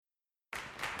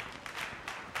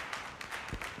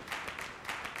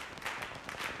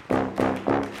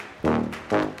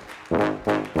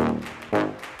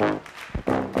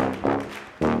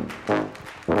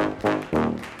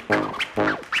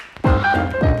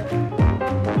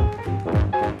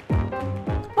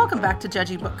Welcome back to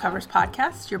Judgy Book Covers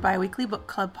Podcast, your bi-weekly book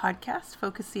club podcast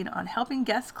focusing on helping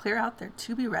guests clear out their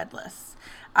to-be-read lists.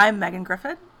 I'm Megan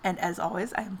Griffin, and as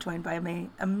always, I am joined by my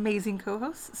amazing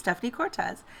co-host, Stephanie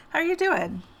Cortez. How are you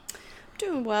doing?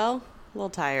 Doing well. A little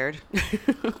tired.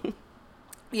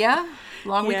 Yeah?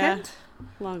 Long weekend?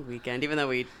 Long weekend. Even though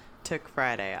we took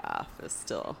Friday off, it's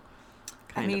still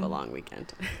kind of a long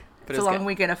weekend. But it's a long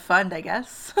weekend of fun, I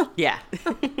guess. Yeah.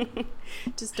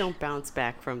 Just don't bounce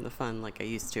back from the fun like I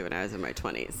used to when I was in my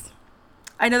 20s.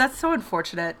 I know, that's so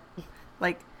unfortunate.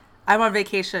 Like, I'm on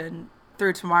vacation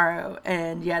through tomorrow,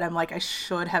 and yet I'm like, I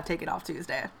should have taken off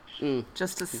Tuesday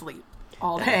just to sleep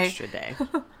all That day. extra day.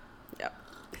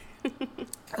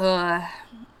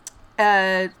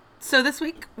 Yep. So this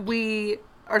week we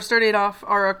are starting off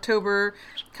our October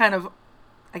kind of,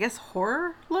 I guess,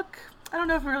 horror look. I don't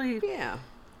know if really... Yeah.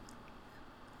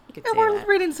 We're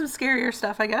reading some scarier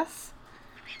stuff, I guess.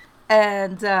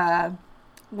 And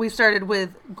we started with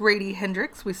Grady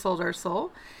Hendrix, We Sold Our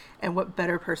Soul. And what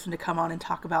better person to come on and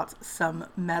talk about some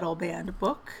metal band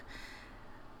book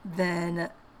than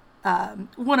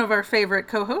one of our favorite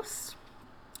co-hosts,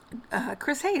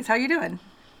 Chris Hayes. How you doing?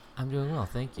 I'm doing well,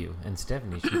 thank you. And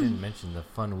Stephanie, she didn't mention the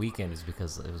fun weekend is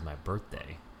because it was my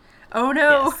birthday. Oh,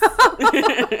 no.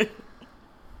 Yes.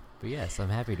 But yes, I'm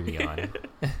happy to be on.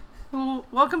 Well,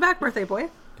 welcome back, birthday boy.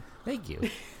 Thank you.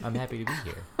 I'm happy to be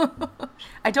here.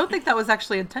 I don't think that was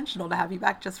actually intentional to have you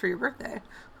back just for your birthday.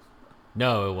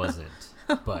 No, it wasn't.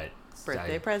 But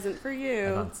Birthday present for I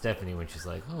you. thought Stephanie, when she's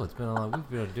like, "Oh, it's been a long.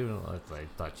 We've been doing a lot," I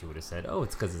thought she would have said, "Oh,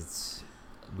 it's because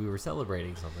we were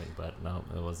celebrating something." But no,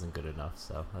 it wasn't good enough.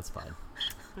 So that's fine.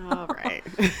 All right.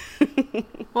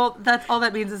 Well, that's all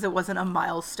that means is it wasn't a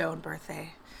milestone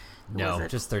birthday. No,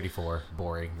 just 34.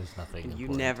 Boring. There's nothing. You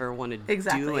important. never want to do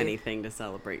Exactly. anything to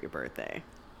celebrate your birthday.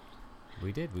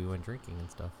 We did. We went drinking and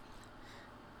stuff.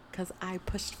 Because I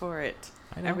pushed for it.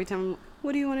 I know. Every time,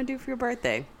 what do you want to do for your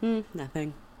birthday?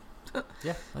 Nothing.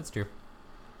 Yeah, that's true.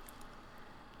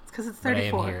 It's because it's But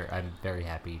 34. I am here. I'm very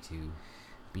happy to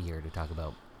be here to talk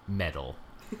about metal.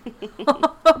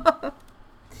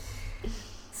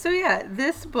 So yeah,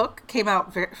 this book came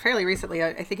out fairly recently.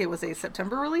 I think it was a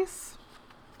September release.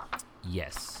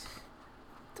 Yes.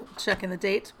 Don't check in the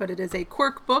date, but it is a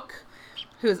Quirk book,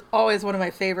 who is always one of my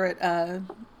favorite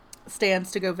stands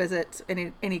to go visit.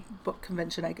 Any book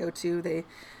convention I go to, they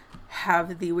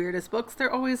have the weirdest books.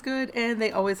 They're always good, and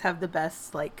they always have the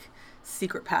best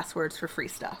secret passwords for free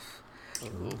stuff.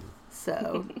 Ooh.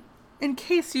 So, in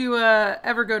case you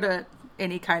ever go to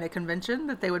any kind of convention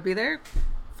that they would be there,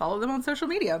 follow them on social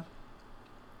media.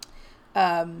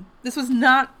 This was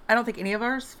not, I don't think, any of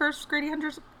ours first Grady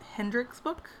Hendrix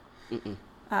book.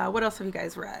 What else have you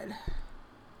guys read?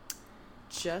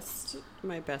 Just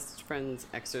my best friend's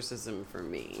exorcism for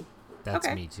me. That's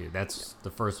Okay. me too. That's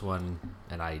the first one,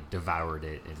 and I devoured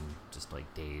it in just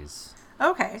days.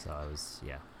 Okay. So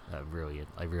I really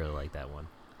like that one.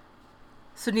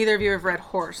 So neither of you have read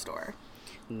Horror Store.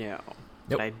 No. Nope.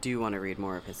 But I do want to read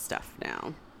more of his stuff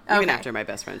now. Even Okay. after my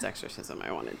best friend's exorcism,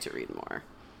 I wanted to read more.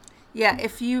 Yeah,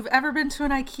 if you've ever been to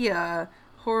an IKEA,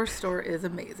 Horror Store is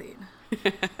amazing.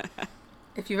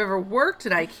 If you've ever worked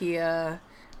at IKEA,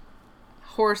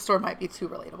 Horror Store might be too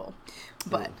relatable.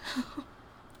 But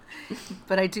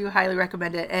but I do highly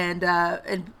recommend it.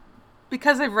 And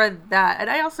because I've read that, and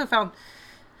I also found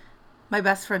my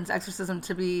best friend's exorcism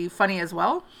to be funny as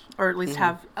well, or at least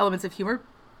have elements of humor.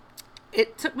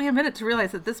 It took me a minute to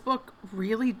realize that this book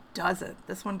really doesn't.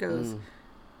 This one goes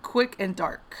quick and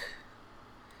dark.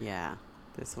 Yeah.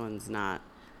 This one's not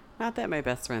that my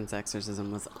best friend's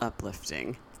exorcism was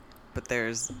uplifting, but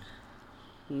there's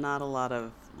not a lot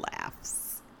of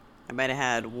laughs. I might have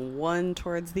had one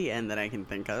towards the end that I can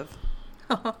think of.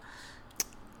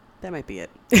 That might be it.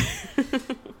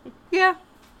 Yeah,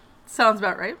 sounds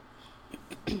about right.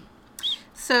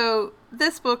 So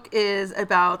this book is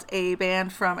about a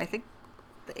band from, I think,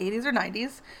 the 80s or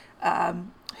 90s,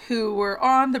 who were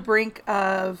on the brink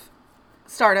of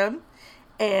stardom,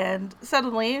 and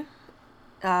suddenly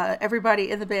everybody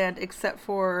in the band except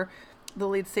for the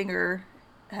lead singer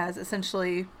has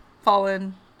essentially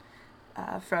fallen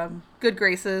from good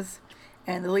graces,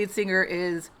 and the lead singer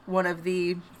is one of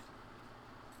the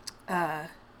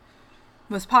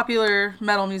most popular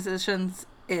metal musicians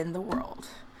in the world.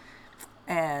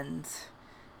 And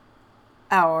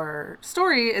our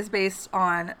story is based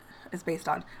on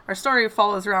our story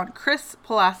follows around Chris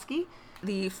Pulaski,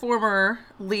 the former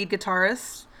lead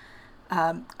guitarist.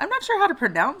 I'm not sure how to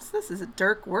pronounce this. Is it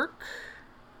Dirk Work?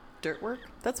 Dirt work?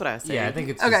 That's what I was saying. Yeah, I think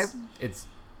it's Okay. just,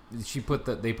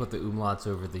 they put the umlauts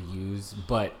over the U's,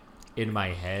 but in my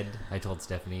head, I told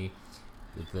Stephanie,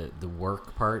 the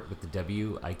work part with the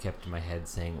W, I kept in my head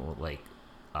saying like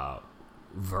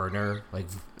Werner, like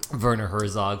Werner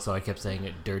Herzog, so I kept saying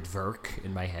it Dirt Werk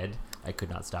in my head. I could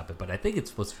not stop it, but I think it's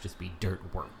supposed to just be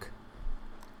Dirt Work.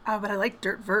 Oh, but I like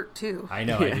Dirt Vert too. I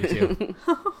know, I do too.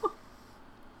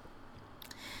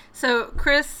 So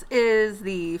Chris is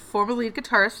the former lead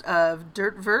guitarist of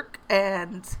Dirt Werk,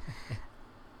 and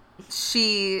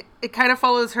it kind of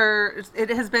follows her. It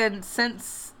has been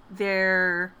since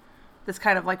this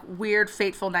kind of like weird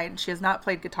fateful night, and she has not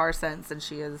played guitar since, and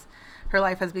her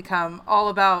life has become all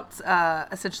about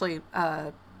essentially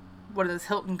one of those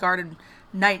Hilton Garden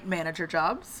night manager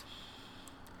jobs.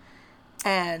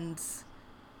 And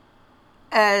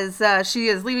as she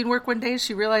is leaving work one day,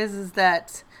 she realizes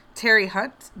that Terry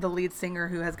Hunt, the lead singer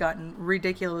who has gotten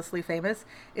ridiculously famous,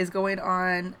 is going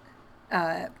on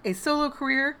a solo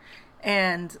career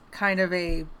and kind of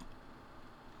a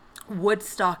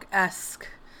Woodstock-esque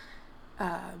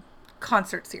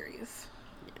concert series.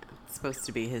 Yeah, it's supposed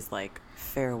to be his like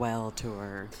farewell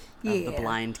tour of Yeah. the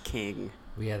Blind King.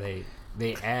 Yeah,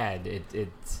 they add it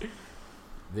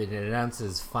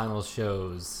announces final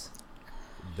shows.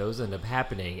 Those end up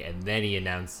happening, and then he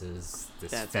announces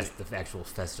the actual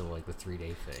festival, like the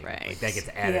 3-day thing. Right. Like that gets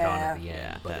added on at the end,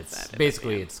 Yeah, but that's it's added at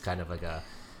basically the end. it's kind of like a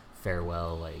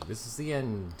farewell. Like this is the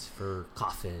end for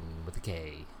Coffin with a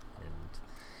K, and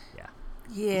yeah.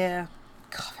 Yeah.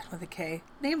 Coffin with a K.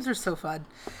 Names are so fun.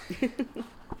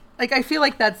 Like, I feel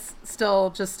like that's still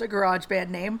just a garage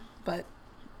band name, but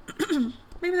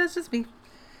maybe that's just me.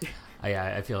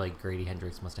 I feel like Grady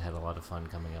Hendrix must have had a lot of fun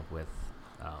coming up with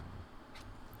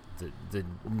the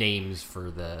names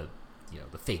for the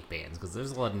fake bands, because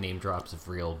there's a lot of name drops of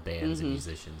real bands and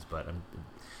musicians, but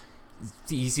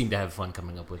he seemed to have fun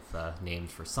coming up with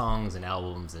names for songs and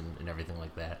albums and everything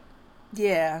like that.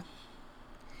 Yeah.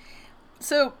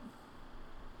 So,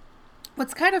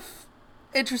 what's kind of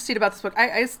interesting about this book,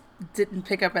 I just didn't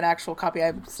pick up an actual copy.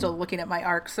 I'm still looking at my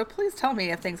arc, so please tell me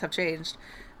if things have changed.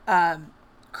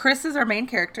 Chris is our main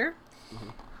character.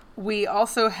 We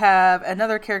also have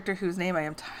another character whose name I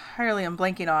am entirely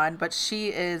blanking on, but she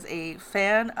is a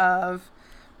fan of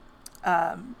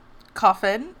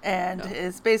Coffin and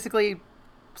is basically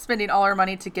spending all her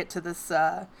money to get to this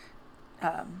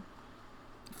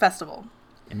festival.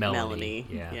 Melanie.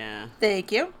 Yeah.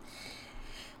 Thank you.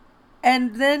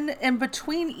 And then in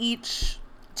between each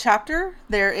chapter,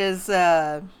 there is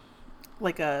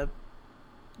like a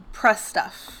press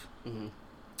stuff,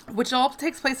 which all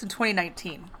takes place in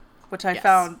 2019, which I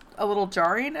found a little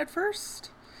jarring at first.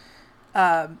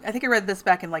 I think I read this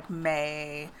back in like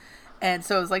May, and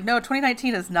so it was like, no,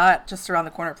 2019 is not just around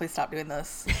the corner. Please stop doing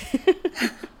this.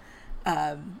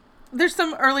 There's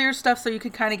some earlier stuff, so you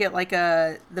can kind of get like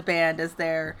the band as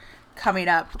they're coming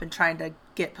up and trying to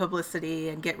get publicity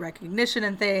and get recognition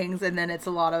and things, and then it's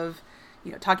a lot of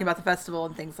talking about the festival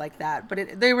and things like that.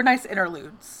 But they were nice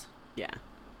interludes. Yeah.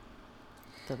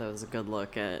 So that was a good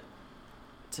look to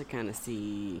kind of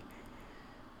see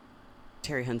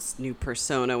Terry Hunt's new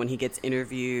persona when he gets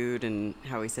interviewed, and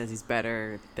how he says he's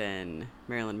better than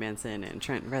Marilyn Manson and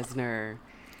Trent Reznor.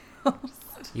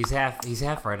 He's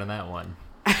half right on that one.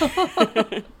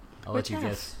 I'll let you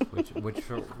guess which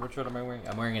one am I wearing?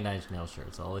 I'm wearing a Nine Inch Nails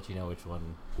shirt, so I'll let you know which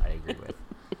one I agree with.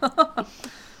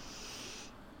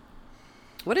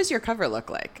 What does your cover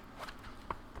look like?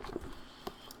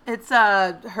 It's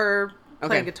her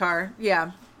playing guitar.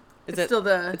 Yeah.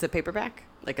 It's a paperback?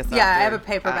 Like a soft I have a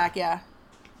paperback, yeah.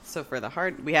 So for the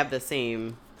hard, we have the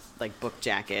same like book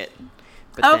jacket,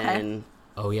 but then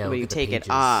when you take it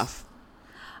off.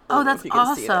 Oh, that's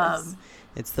awesome.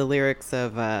 It's the lyrics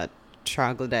of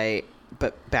Troglodyte,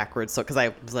 but backwards. So because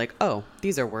I was like, oh,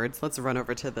 these are words. Let's run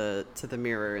over to the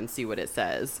mirror and see what it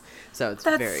says. So it's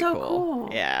very so cool. cool.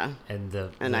 Yeah.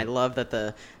 And I love that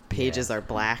the pages are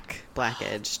black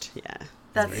edged. Yeah.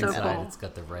 That's so inside, cool. It's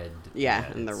got the red.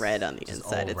 And the red on the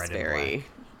inside. It's very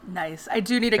nice. I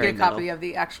do need to very get a copy of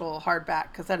the actual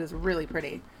hardback because that is really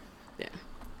pretty. Yeah.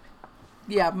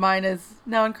 Yeah, mine is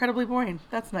now incredibly boring.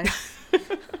 That's nice.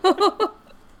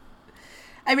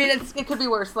 I mean, it could be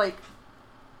worse. Like,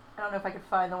 I don't know if I could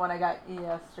find the one I got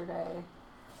yesterday.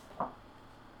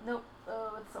 Nope.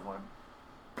 Oh, it's somewhere.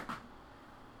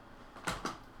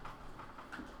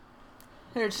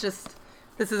 It's just,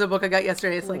 this is a book I got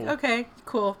yesterday. It's like, okay,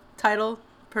 cool. Title,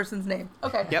 person's name.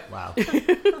 Okay. Yep. Wow.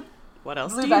 What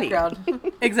else Blue do you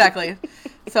background. Exactly.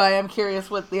 So I am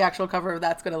curious what the actual cover of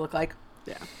that's going to look like.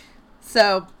 Yeah.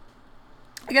 So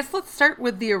I guess let's start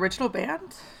with the original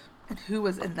band and who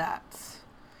was in that.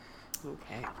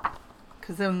 Okay.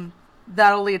 Because then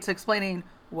that'll lead to explaining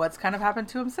what's kind of happened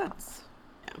to him since.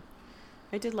 Yeah.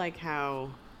 I did like how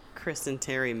Chris and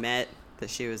Terry met, that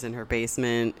she was in her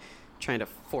basement trying to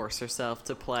force herself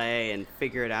to play and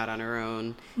figure it out on her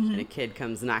own. And a kid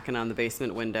comes knocking on the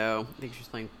basement window. I think she was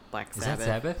playing Black Is Sabbath. that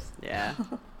Sabbath? Yeah.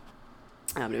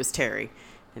 It was Terry,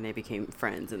 and they became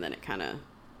friends, and then it kind of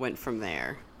went from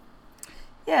there.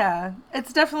 Yeah,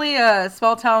 it's definitely a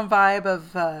small town vibe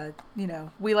of,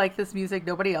 we like this music,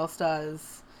 nobody else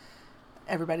does.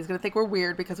 Everybody's going to think we're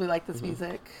weird because we like this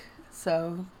music.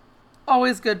 So,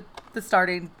 always good, the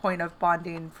starting point of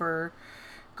bonding for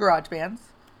garage bands.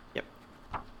 Yep.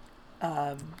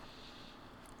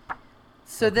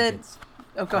 So then,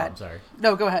 go ahead. I'm sorry.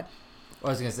 No, go ahead. Well,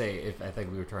 I was gonna say, I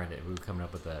think we were coming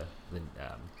up with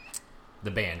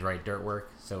the band, right? Dirtwork.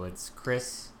 So it's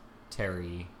Chris,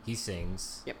 Terry. He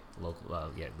sings. Yep.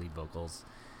 Lead vocals.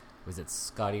 Was it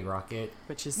Scotty Rocket?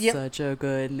 Which is Yep. such a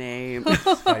good name.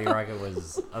 Scotty Rocket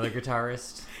was other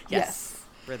guitarist. Yes.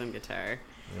 Rhythm guitar.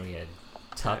 And we had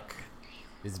Tuck,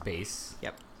 his bass.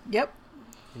 Yep. Yep.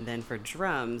 And then for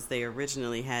drums, they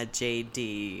originally had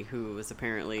JD, who was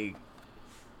apparently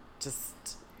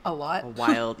just A lot.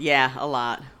 a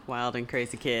lot. Wild and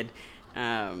crazy kid.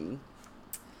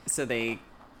 So they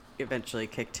eventually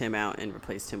kicked him out and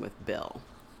replaced him with Bill.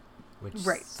 Which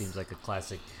Right. seems like a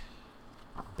classic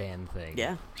band thing.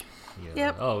 Yeah.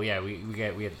 Yep. Oh yeah, we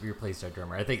replaced our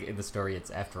drummer. I think in the story it's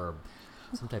after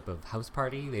some type of house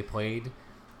party they played,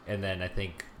 and then I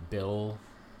think Bill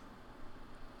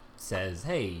says,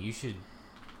 "Hey, you should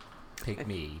pick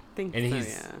me." think and so, he's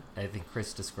yeah. I think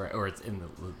Chris described, or it's in the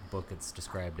book, it's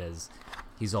described as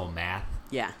he's all math.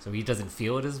 Yeah. So he doesn't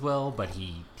feel it as well, but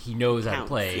he knows how to Counts,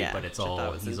 play. yeah, But it's which I all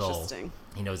thought was he's all interesting.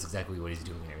 he knows exactly what he's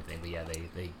doing and everything. But yeah,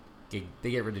 they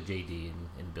get rid of JD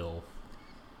and Bill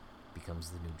becomes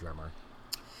the new drummer.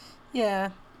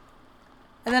 Yeah.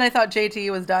 And then I thought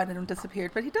JT was done and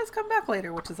disappeared, but he does come back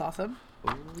later, which is awesome.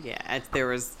 Ooh, yeah. There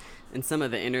was, in some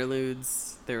of the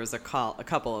interludes, there was a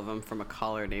couple of them from a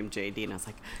caller named JD, and I was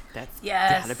like, that's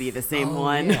Yes. gotta be the same Oh,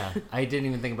 one. Yeah, I didn't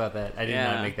even think about that. I did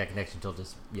Yeah. not make that connection until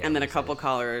just And then a you said couple it.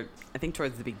 caller, I think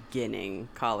towards the beginning,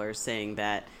 callers saying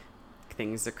that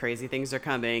crazy things are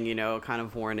coming, kind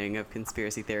of warning of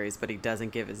conspiracy theories, but he doesn't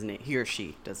give his name. He or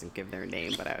she doesn't give their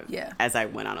name, but Yeah. as I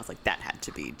went on, I was like, that had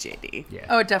to be JD. Yeah.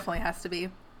 Oh, it definitely has to be.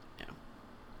 Yeah.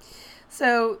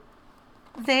 So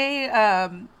they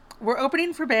were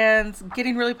opening for bands,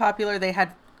 getting really popular. They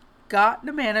had gotten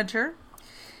a manager,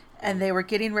 and they were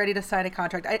getting ready to sign a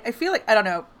contract. I feel like, I don't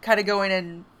know, kind of going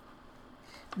in.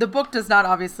 The book does not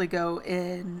obviously go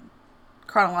in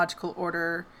chronological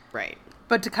order, Right.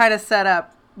 but to kind of set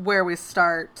up where we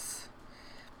start,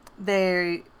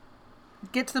 they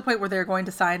get to the point where they're going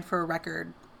to sign for a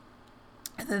record.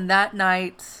 And then that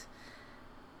night,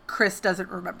 Chris doesn't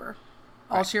remember.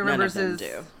 All Right. she None of remembers them is,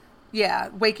 do. yeah,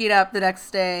 waking up the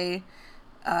next day,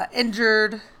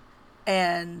 injured,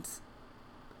 and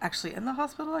actually in the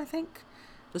hospital, I think.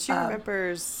 Well, she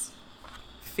remembers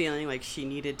feeling like she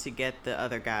needed to get the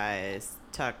other guys,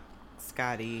 Tuck,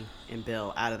 Scotty, and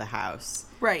Bill, out of the house.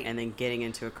 Right. And then getting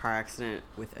into a car accident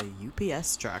with a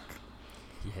UPS truck,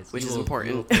 Yes, which you is will-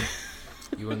 important.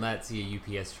 You will not see a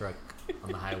UPS truck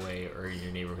on the highway or in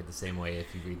your neighborhood the same way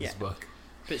if you read this Yeah. book.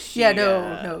 But she, Yeah,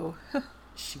 no.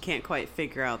 she can't quite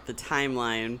figure out the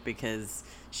timeline because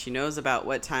she knows about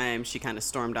what time she kind of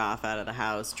stormed off out of the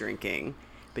house drinking.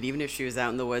 But even if she was out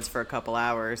in the woods for a couple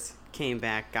hours, came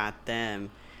back, got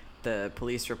them, the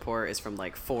police report is from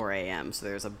like 4 a.m. So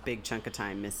there's a big chunk of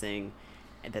time missing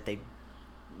and that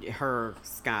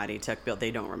Scotty, Tuck, Bill,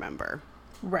 they don't remember.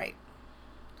 Right.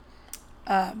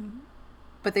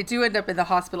 But they do end up in the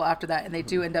hospital after that, and they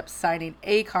do end up signing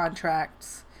a contract,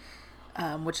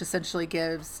 which essentially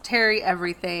gives Terry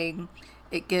everything.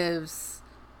 It gives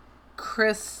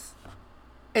Chris...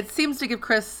 It seems to give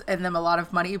Chris and them a lot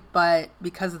of money, but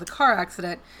because of the car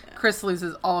accident, Chris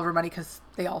loses all of her money because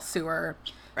they all sue her.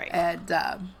 Right. And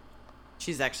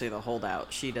She's actually the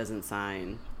holdout. She doesn't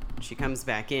sign. She comes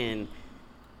back in.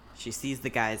 She sees the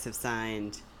guys have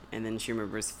signed, and then she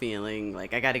remembers feeling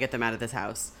like, I got to get them out of this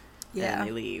house. Yeah. And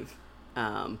they leave.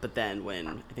 But then when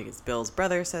I think it's Bill's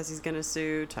brother says he's going to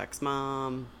sue, Tuck's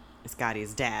mom,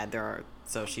 Scotty's dad,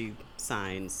 so she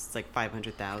signs. It's like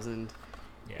 $500,000.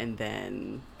 Yeah. And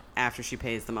then after she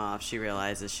pays them off, she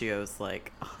realizes she owes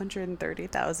like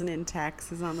 $130,000 in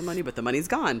taxes on the money, but the money's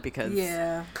gone because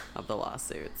yeah. of the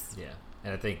lawsuits. Yeah,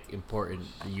 and I think important,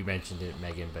 you mentioned it,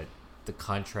 Megan, but the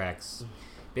contracts,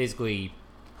 basically,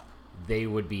 they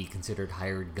would be considered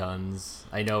hired guns.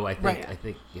 I know. I think. Right. I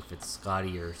think if it's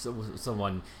Scotty or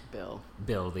someone, Bill.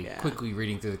 they Yeah. quickly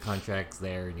reading through the contracts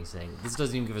there, and he's saying, "This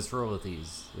doesn't even give us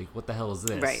royalties. Like, what the hell is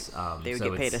this?" Right. They would so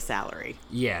get paid a it's- salary.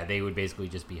 Yeah, they would basically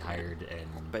just be hired,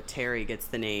 and But Terry gets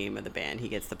the name of the band. He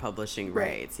gets the publishing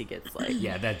Right. rights. He gets like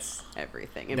yeah, that's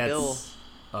everything. And that's. Bill,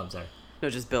 Oh, I'm sorry. no,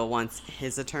 just Bill wants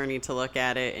his attorney to look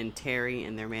at it, and Terry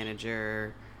and their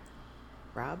manager,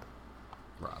 Rob,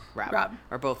 Rob.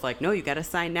 are both like, no, you got to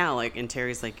sign now. Like, and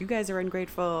Terry's like, you guys are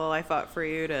ungrateful. I fought for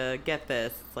you to get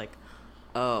this. It's like,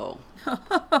 oh,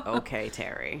 okay,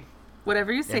 Terry.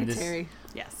 Whatever you say, And this- Terry.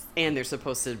 Yes, and they're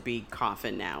supposed to be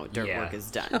coffin now. Dirt Yeah. work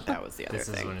is done. That was the other This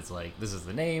is thing. when it's like, this is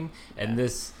the name, and Yeah.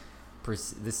 this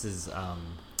is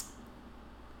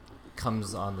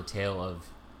comes on the tail of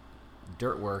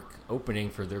Dirtwork opening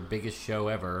for their biggest show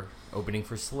ever, opening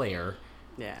for Slayer.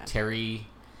 Yeah. Terry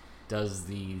does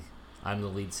the I'm the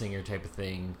lead singer type of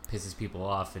thing, pisses people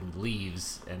off and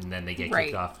leaves, and then they get Right.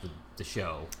 kicked off the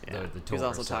show, Yeah. the tour. He's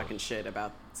also so- talking shit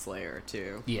about Slayer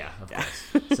too. Yeah, of Yeah.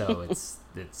 course. So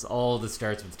it's all that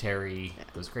starts with Terry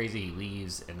goes crazy, he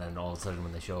leaves, and then all of a sudden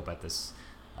when they show up at this,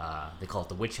 they call it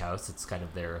the Witch House. It's kind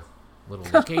of their little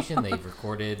location. They've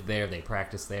recorded there, they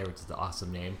practice there, which is the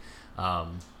awesome name.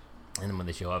 And then when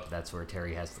they show up, that's where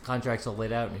Terry has the contracts all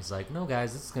laid out, and he's like, "No,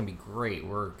 guys, this is gonna be great.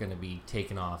 We're gonna be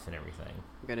taking off and everything."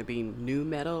 Gonna be new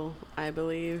metal, I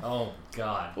believe. Oh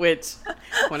God. Which,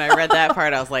 when I read that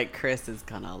part, I was like, Chris is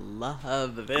gonna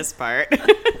love this part.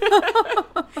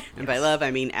 And by love,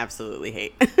 I mean absolutely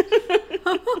hate.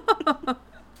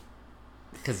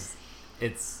 Because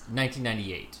it's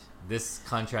 1998. This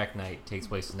contract night takes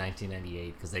place in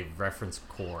 1998 because they referenced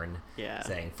Korn, Yeah.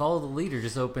 saying "Follow the Leader"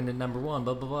 just opened at number 1,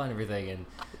 blah blah blah, and everything, and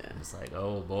Yeah. it's like,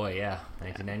 oh boy, yeah,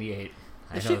 1998.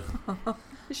 I It know.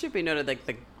 It should be noted,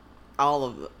 like, all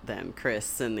of them,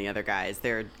 Chris and the other guys,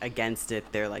 they're against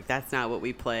it. They're like, that's not what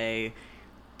we play.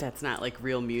 That's not, like,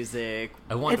 real music.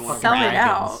 I want It's fucking selling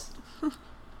dragons. out.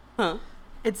 Huh?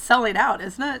 It's selling out,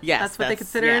 isn't it? Yes. That's what they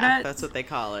consider it yeah, at? That's what they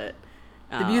call it.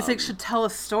 The music should tell a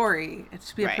story. It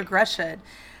should be a Right. progression.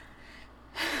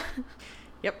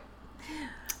 Yep.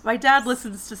 My dad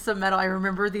listens to some metal. I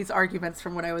remember these arguments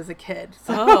from when I was a kid.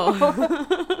 So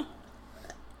Oh.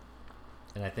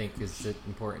 And I think is it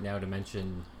important now to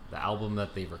mention the album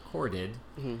that they recorded.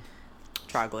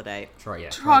 Troglodyte.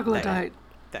 Troglodyte.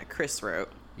 That Chris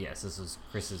wrote. Yes, this was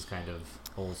Chris's kind of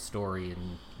whole story,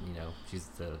 and she's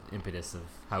the impetus of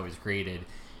how it was created.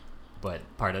 But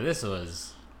part of this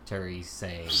was Terry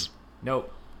saying,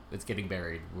 "Nope, it's getting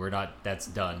buried. That's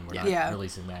done. We're not Yeah.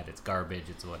 releasing that. It's garbage.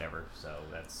 It's whatever." So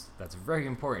that's very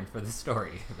important for the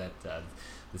story that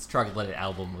this Troglodyte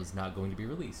album was not going to be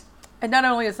released. And not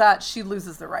only is that, she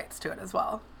loses the rights to it as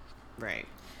well. Right.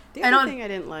 The And other on- thing I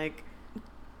didn't like,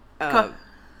 Go-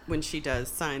 when she does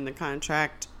sign the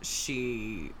contract,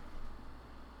 she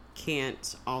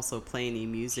can't also play any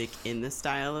music in the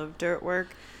style of Dirtwork.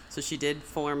 So she did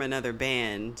form another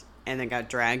band and then got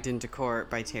dragged into court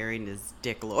by Terry and his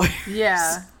dick lawyers.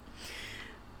 Yeah.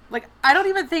 Like, I don't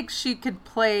even think she could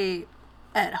play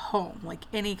at home, like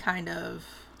any kind of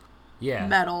Yeah,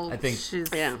 metal. I think she's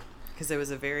Yeah. Because it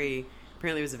was apparently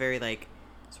it was a very, like,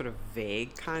 sort of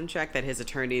vague contract that his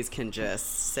attorneys can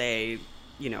just say,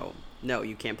 no,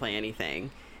 you can't play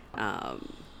anything.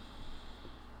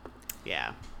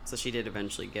 Yeah. So she did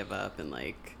eventually give up and,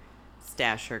 like,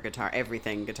 stash her guitar,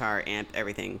 amp,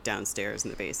 everything downstairs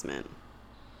in the basement.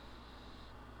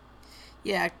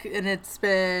 Yeah, and it's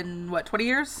been, 20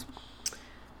 years?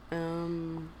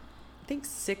 I think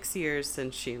 6 years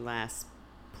since she last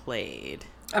played.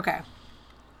 Okay.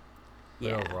 but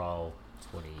Yeah. overall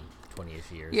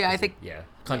 20-ish years. Yeah, I 'cause think- yeah,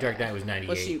 contract night was 98.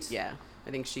 Well,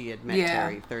 I think she had met Yeah.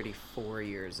 Terry 34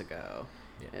 years ago.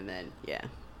 Yeah. And then, Yeah,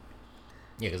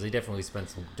 because they definitely spent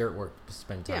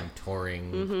time Yeah.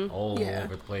 touring all Yeah.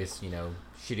 over the place.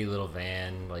 Shitty little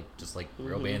van, just like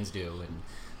real Mm-hmm. bands do, and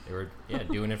they were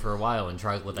doing it for a while. And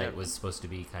Troglodyte Yep. was supposed to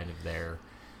be kind of their.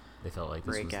 They felt like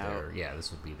this Breakout.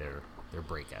 this would be their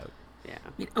breakout. yeah. I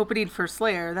mean, opening for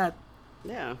Slayer, that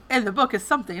Yeah. in the book is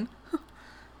something.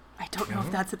 I don't know if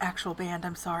that's an actual band.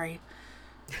 I'm sorry.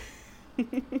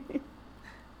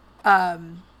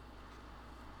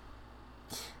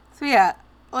 So yeah,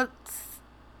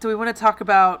 do we want to talk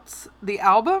about the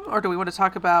album, or do we want to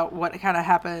talk about what kind of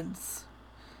happens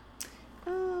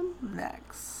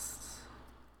next?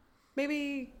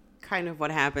 Maybe kind of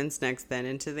what happens next then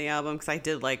into the album, because I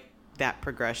did like that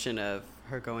progression of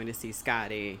her going to see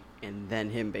Scotty and then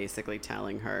him basically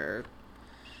telling her,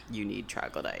 you need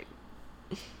Troglodyte.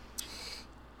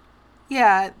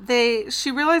 Yeah,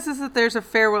 she realizes that there's a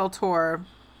farewell tour,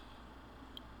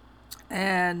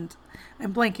 And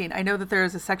I'm blanking. I know that there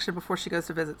is a section before she goes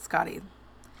to visit Scotty.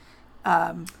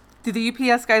 Do the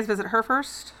UPS guys visit her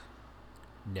first?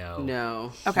 No.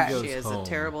 No. Okay. She has home. a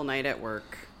terrible night at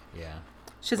work. Yeah.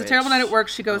 She has a terrible night at work.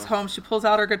 She goes home. She pulls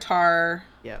out her guitar.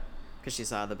 Yep. Because she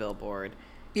saw the billboard.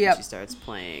 Yep. She starts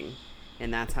playing.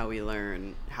 And that's how we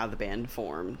learn how the band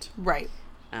formed. Right.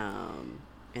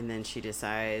 And then she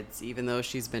decides, even though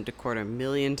she's been to court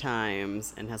 1,000,000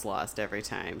 times and has lost every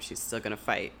time, she's still going to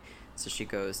fight. So she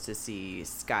goes to see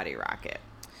Scotty Rocket.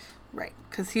 Right.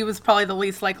 Because he was probably the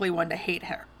least likely one to hate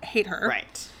her.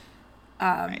 Right.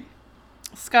 Right.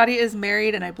 Scotty is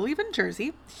married, and I believe in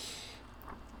Jersey.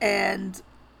 And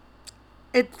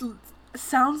it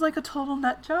sounds like a total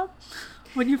nut job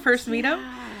when you first meet him.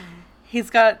 He's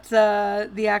got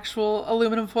the actual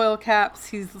aluminum foil caps.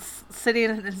 He's sitting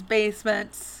in his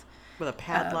basement. With a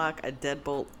padlock, a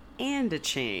deadbolt, and a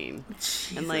chain.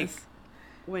 Jesus. And, like,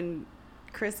 when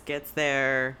Chris gets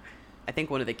there, I think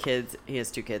one of the kids, he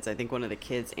has 2 kids, I think one of the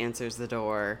kids answers the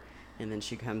door, and then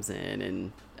she comes in,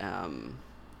 and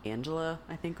Angela,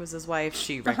 I think was his wife,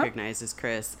 she recognizes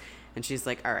Chris, and she's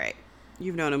like, all right,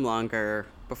 you've known him longer.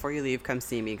 Before you leave, come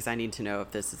see me, because I need to know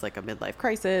if this is like a midlife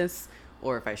crisis,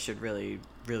 or if I should really,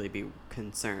 really be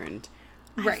concerned.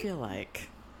 Right. I feel like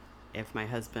if my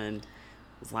husband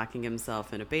was locking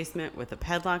himself in a basement with a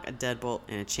padlock, a deadbolt,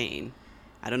 and a chain,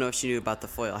 I don't know if she knew about the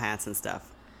foil hats and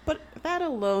stuff, but that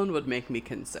alone would make me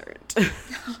concerned. Yeah.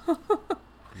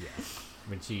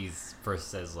 When she first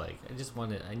says, like,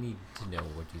 I need to know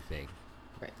what you think.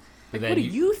 Right. But Like, then what do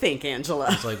you think, Angela?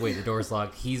 It's like, wait, the door's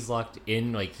locked. He's locked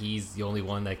in. Like, he's the only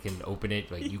one that can open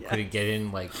it. Like, you couldn't get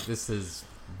in. Like, this is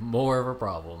more of a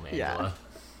problem, Angela.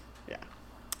 Yeah.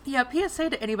 Yeah,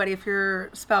 PSA to anybody, if your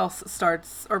spouse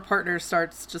starts or partner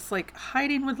starts just like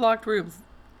hiding with locked rooms,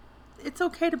 it's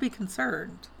okay to be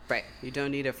concerned. Right. You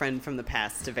don't need a friend from the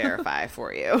past to verify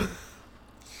for you. And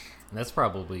that's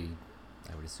probably,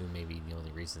 I would assume, maybe the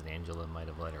only reason Angela might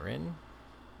have let her in.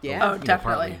 Yeah. Oh, You know,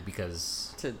 definitely. partly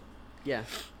because Yeah.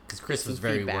 Chris some was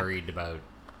very feedback. worried about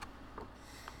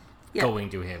Yeah. going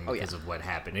to him Oh, yeah. because of what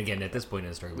happened. Again, at this point in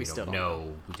the story, we still don't don't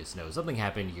know. We just know something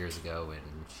happened years ago, and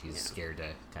she's Yeah. scared to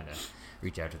kind of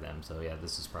reach out to them. So yeah,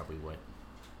 this is probably what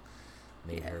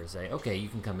made Yeah. her say, "Okay, you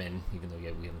can come in," even though we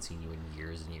haven't seen you in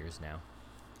years and years now.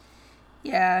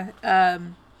 Yeah,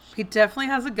 he definitely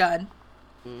has a gun,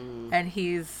 and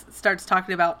he's starts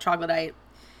talking about troglodyte,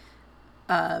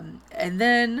 and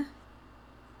then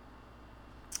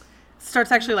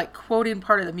starts actually like quoting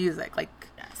part of the music. Like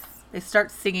Yes. they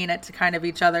start singing it to kind of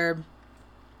each other,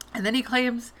 and then he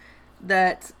claims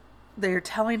that they're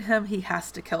telling him he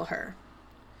has to kill her.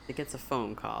 It gets a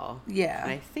phone call. Yeah.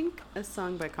 And I think a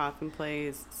song by Coffin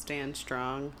plays Stand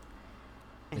Strong.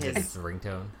 And Is this the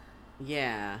ringtone?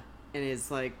 yeah. And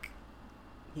his, like,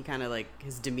 he kind of, like,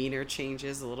 his demeanor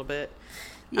changes a little bit.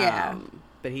 Yeah.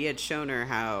 But he had shown her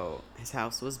how his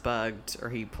house was bugged, or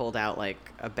he pulled out,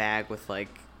 like, a bag with, like,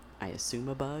 I assume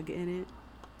a bug in it.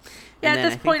 Yeah, And at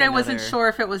then this point, I wasn't another- sure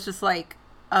if it was just like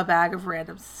a bag of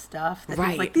random stuff. That he was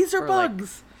Right. like, these are Or, like,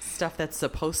 bugs. stuff that's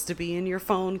supposed to be in your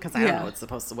phone, because I don't Yeah. know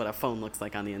what a phone looks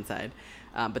like on the inside.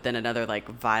 But then another, like,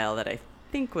 vial that I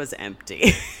think was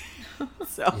empty.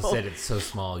 So You said it's so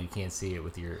small you can't see it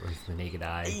with the naked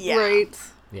eye. yeah. Right.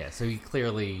 Yeah, so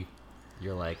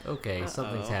you're like, okay,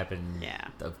 something's happened. Yeah.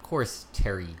 Of course,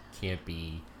 Terry can't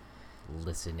be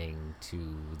listening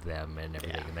to them and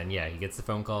everything. Yeah. And then, he gets the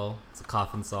phone call. It's a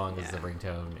Coffin song as the Yeah.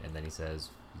 ringtone. And then he says,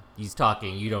 he's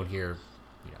talking. You don't hear,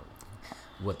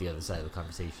 what the other side of the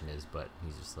conversation is. But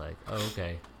he's just like, oh,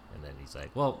 okay. And then he's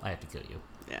like, well, I have to kill you.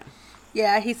 Yeah.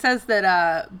 Yeah, he says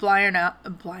that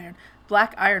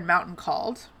Black Iron Mountain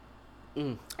called,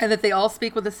 and that they all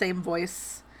speak with the same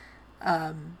voice.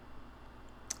 That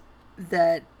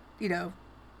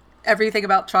everything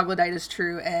about troglodyte is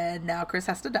true, and now Chris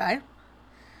has to die.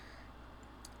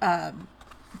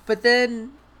 But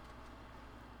then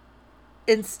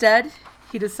instead,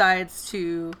 he decides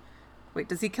to wait.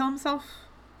 Does he kill himself?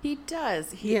 He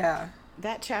does. Yeah.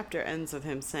 That chapter ends with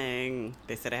him saying,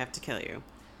 they said I have to kill you.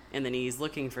 And then he's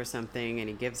looking for something, and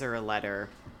he gives her a letter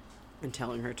and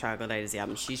telling her troglodyte is the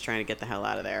album. She's trying to get the hell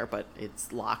out of there, but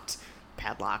it's locked,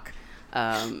 padlock.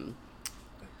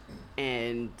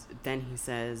 And then he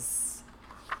says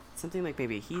something like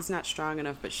maybe he's not strong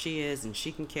enough, but she is, and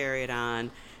she can carry it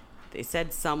on. They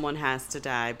said someone has to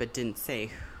die, but didn't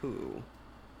say who.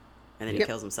 And then he Yep.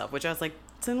 kills himself, which I was like,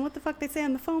 so then what the fuck they say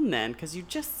on the phone then? Because you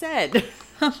just said.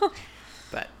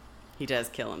 But he does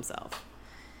kill himself.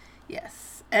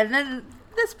 Yes. And then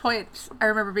at this point, I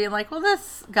remember being like, well,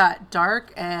 this got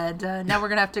dark, and now we're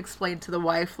going to have to explain to the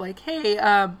wife, like, hey,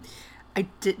 I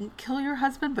didn't kill your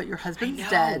husband, but your husband's know.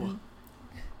 dead.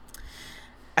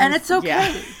 And it's okay.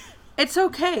 Yeah. It's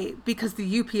okay because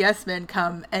the UPS men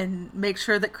come and make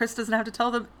sure that Chris doesn't have to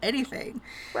tell them anything.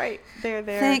 Right. They're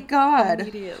there. Thank God.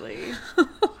 Immediately.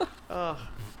 Oh,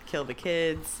 kill the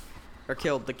kids. Or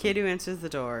kill the kid who answers the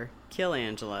door. Kill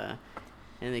Angela.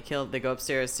 And they go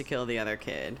upstairs to kill the other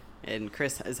kid. And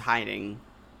Chris is hiding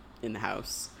in the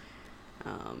house.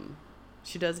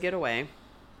 She does get away.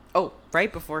 Oh,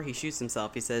 right before he shoots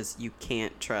himself, he says, "You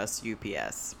can't trust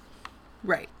UPS."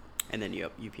 Right. And then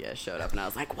UPS showed up, and I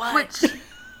was like, what?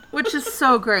 Which is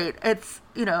so great. It's,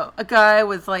 a guy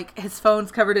with, like, his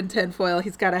phone's covered in tinfoil.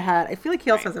 He's got a hat. I feel like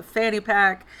he also has a fanny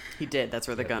pack. He did. That's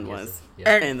where the gun was.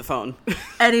 Yeah. And the phone.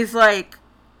 And he's like,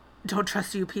 don't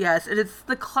trust UPS. And it's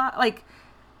the,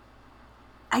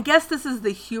 I guess this is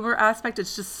the humor aspect.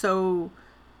 It's just so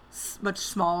much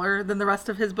smaller than the rest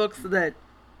of his books that,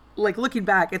 like, looking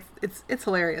back, it's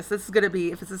hilarious. This is going to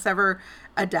be, if this is ever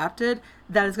adapted,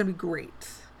 that is going to be great.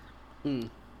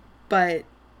 But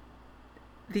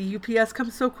the UPS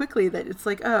comes so quickly that it's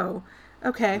like, oh,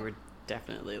 okay. We were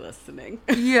definitely listening.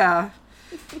 Yeah.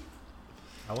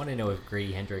 I want to know if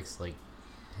Grady Hendrix,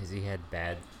 has he had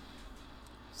bad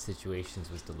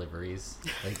situations with deliveries?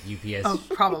 Like UPS Oh,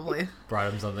 probably.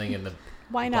 brought him something and the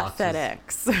Why not boxes-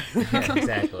 FedEx? Yeah,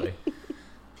 exactly.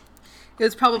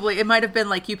 It might have been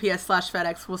like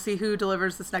UPS/FedEx. We'll see who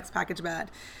delivers this next package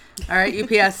bad. All right,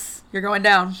 UPS, you're going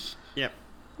down. Yep.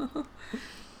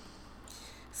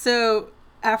 So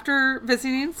after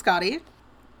visiting Scotty,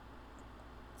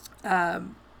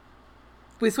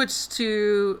 we switched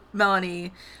to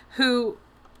Melanie, who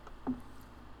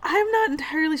I'm not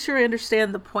entirely sure I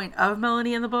understand the point of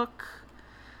Melanie in the book,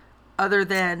 other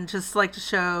than just like to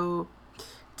show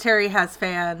Terry has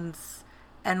fans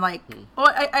and well,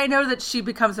 I know that she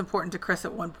becomes important to Chris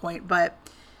at one point, but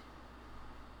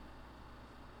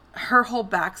her whole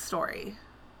backstory.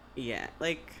 Yeah,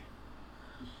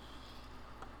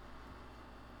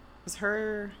 was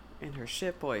her and her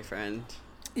shit boyfriend.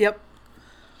 Yep.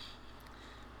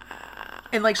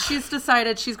 And she's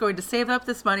decided she's going to save up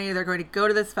this money. They're going to go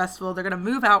to this festival. They're going to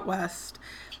move out west.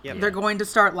 Yep. They're going to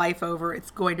start life over. It's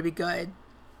going to be good.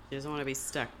 She doesn't want to be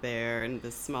stuck there in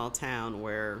this small town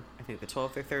where I think the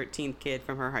 12th or 13th kid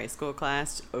from her high school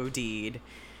class OD'd.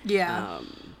 Yeah.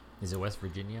 Is it West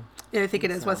Virginia? Yeah, I think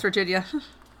it is so. West Virginia.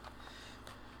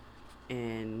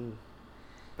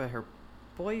 But her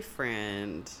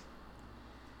boyfriend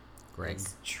Greg.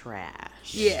 is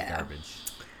trash. Yeah. Garbage.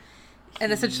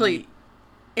 And essentially,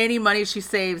 any money she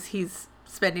saves, he's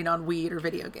spending on weed or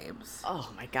video games.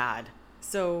 Oh my God.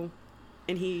 So,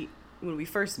 when we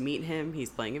first meet him, he's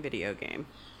playing a video game.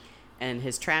 And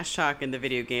his trash talk in the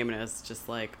video game, and I was just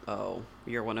like, oh,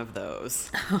 you're one of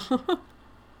those.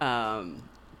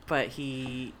 But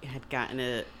he had gotten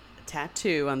a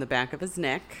tattoo on the back of his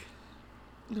neck.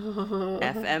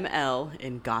 FML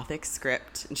in Gothic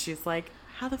script. And she's like,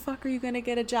 how the fuck are you going to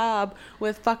get a job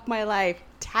with "fuck my life"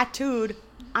 tattooed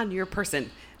on your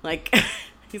person?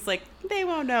 He's like, they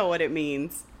won't know what it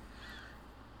means.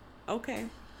 Okay.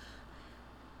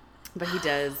 But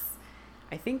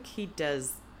I think he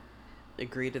does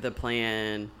agree to the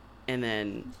plan. And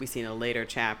then we see in a later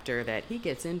chapter that he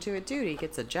gets into it too. He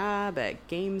gets a job at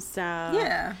GameStop.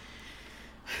 Yeah.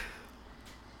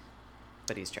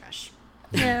 But he's trash.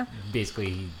 Yeah. Basically,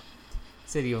 he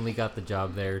said he only got the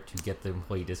job there to get the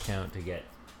employee discount to get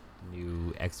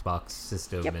new Xbox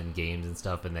system and games and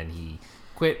stuff, and then he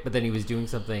quit. But then he was doing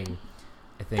something,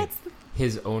 I think,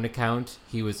 his own account.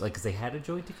 He was because they had a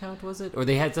joint account, was it? Or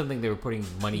they had something they were putting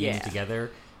money in together,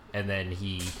 and then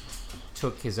he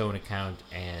took his own account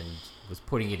and was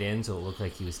putting it in so it looked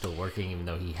like he was still working even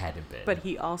though he hadn't been. But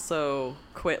he also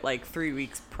quit 3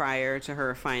 weeks prior to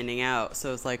her finding out.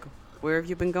 So it's like, where have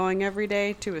you been going every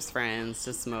day? To his friends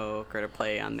to smoke or to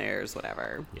play on theirs,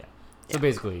 whatever. Yeah. So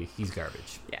basically, he's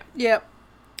garbage. Yeah. Yep.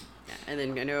 Yeah. And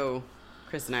then I know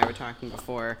Chris and I were talking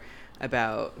before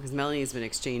about, because Melanie's been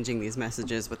exchanging these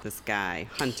messages with this guy,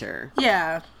 Hunter.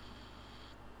 Yeah.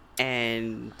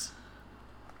 And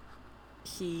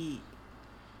he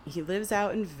lives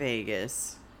out in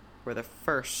Vegas, where the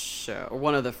first show, or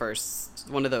one of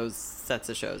those sets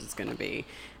of shows is going to be.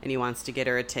 And he wants to get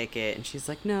her a ticket, and she's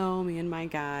like, no, me and my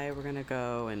guy, we're going to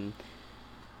go.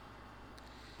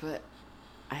 But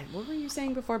what were you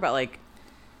saying before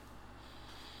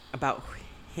about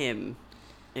him,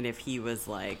 and if he was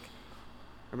or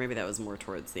maybe that was more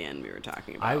towards the end we were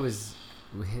talking about.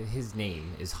 His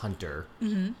name is Hunter.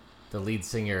 Mm-hmm. The lead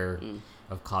singer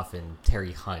of Coffin,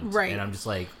 Terry Hunt. Right. And I'm just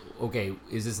like, okay,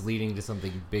 is this leading to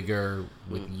something bigger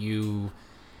with you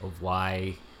of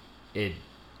why it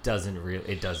doesn't really.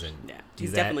 It doesn't. Yeah, do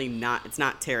he's that. definitely not. It's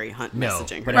not Terry Hunt No,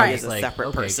 messaging but her. I He was is a like, separate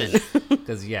okay, person.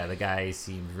 Because yeah, the guy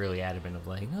seemed really adamant of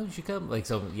like, no, you should come. Like,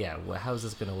 so yeah, how is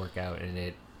this gonna work out? And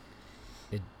it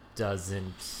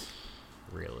doesn't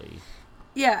really.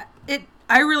 Yeah,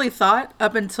 I really thought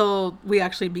up until we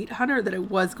actually meet Hunter that it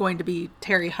was going to be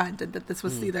Terry Hunt and that this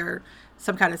was either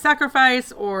some kind of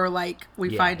sacrifice or like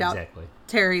we find out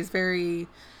Terry's very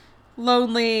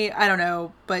lonely. I don't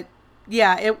know, but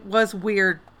yeah, it was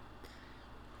weird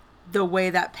the way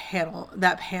that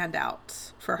panned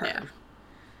out for her. Yeah.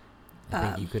 I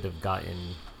think you could have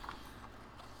gotten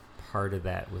part of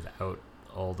that without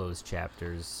all those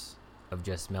chapters of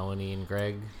just Melanie and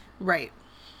Greg. Right.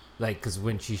 Like, because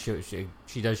when she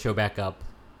does show back up,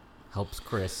 helps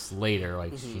Chris later.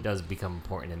 Like, she does become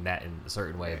important in that in a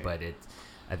certain way. Right. But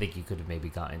I think you could have maybe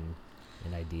gotten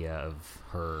an idea of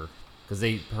her, because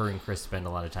her and Chris spend a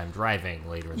lot of time driving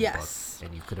later in the book,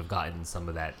 and you could have gotten some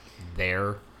of that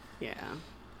there. Yeah.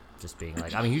 Just being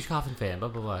like, I'm a huge Coffin fan, blah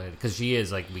blah blah. Because she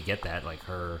is like, we get that, like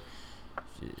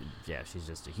she's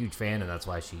just a huge fan, and that's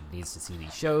why she needs to see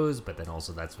these shows. But then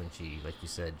also that's when she, like you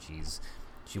said,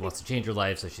 she wants to change her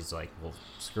life, so she's like, well,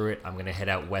 screw it. I'm going to head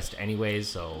out west anyways,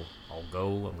 so I'll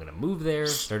go. I'm going to move there,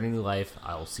 start a new life.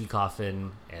 I'll see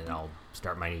Coffin, and I'll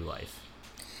start my new life.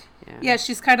 Yeah,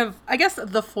 she's kind of, I guess,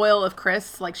 the foil of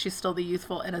Chris. Like, she's still the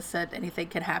youthful, innocent, anything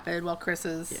can happen, while Chris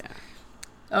is,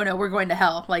 oh no, we're going to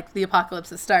hell. Like, the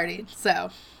apocalypse is starting,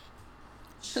 so.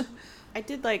 I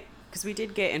did like, because we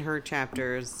did get in her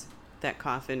chapters that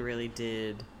Coffin really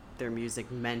did. Their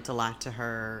music meant a lot to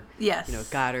her. Yes. You know,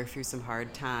 got her through some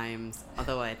hard times.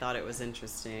 Although I thought it was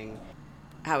interesting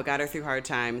how it got her through hard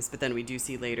times, but then we do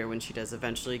see later when she does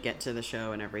eventually get to the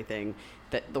show and everything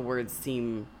that the words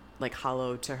seem like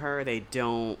hollow to her. They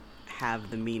don't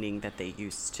have the meaning that they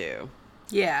used to.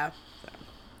 Yeah. So.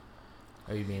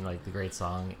 Oh, you mean like the great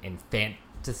song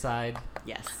Infanticide?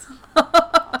 Yes.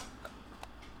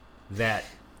 That,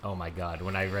 oh my god,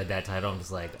 when I read that title, I'm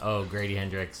just like, oh, Grady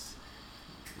Hendrix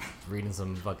reading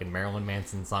some fucking Marilyn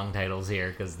Manson song titles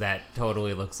here, because that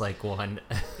totally looks like one.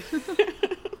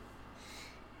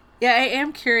 Yeah, I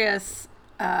am curious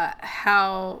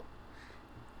how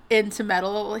into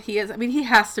metal he is. I mean, he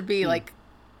has to be like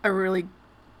a really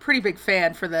pretty big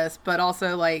fan for this, but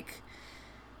also like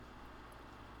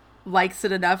likes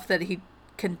it enough that he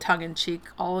can tongue-in-cheek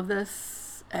all of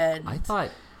this. And I thought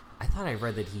I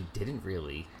read that he didn't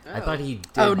really. Oh. I thought he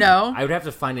did. Oh, no? I would have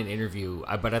to find an interview,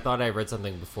 but I thought I read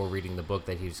something before reading the book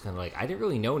that he was kind of like, I didn't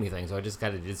really know anything, so I just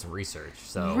kind of did some research.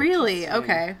 So really?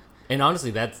 Okay. And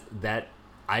honestly, that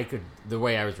I could, the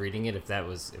way I was reading it, if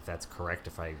that's correct,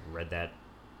 if I read that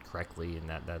correctly and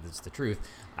that is the truth,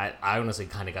 I honestly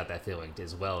kind of got that feeling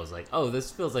as well. As like, oh,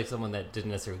 this feels like someone that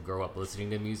didn't necessarily grow up listening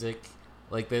to music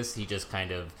like this. He just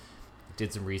kind of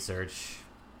did some research,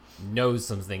 knows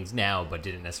some things now, but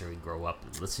didn't necessarily grow up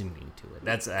listening to it.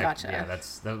 That's Gotcha.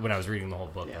 When I was reading the whole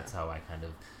book. Yeah. That's how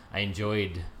I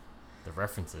enjoyed the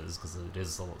references, because it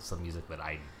is some music that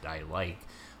I like.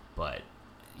 But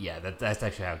yeah, that's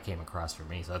actually how it came across for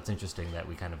me. So that's interesting that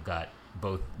we kind of got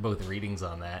both readings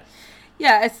on that.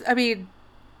 Yeah, I mean,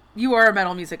 you are a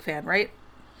metal music fan, right?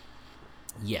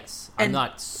 Yes, I'm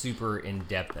not super in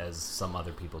depth as some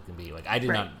other people can be. Like, I did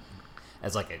not,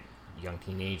 as like a young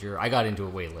teenager. I got into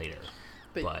it way later,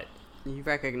 but you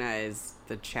recognize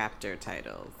the chapter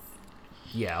titles.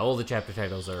 Yeah, all the chapter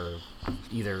titles are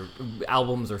either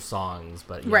albums or songs,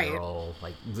 but they're all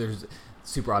like, there's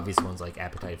super obvious ones like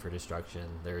Appetite for Destruction.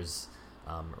 There's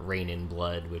Rain in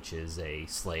Blood, which is a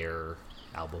Slayer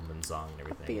album and song and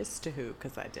everything. Obvious to who?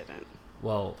 Because I didn't.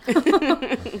 Well,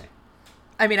 okay.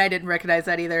 I mean, I didn't recognize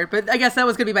that either, but I guess that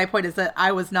was going to be my point, is that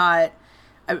I was not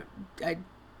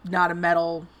a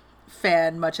metal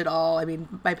fan much at all. I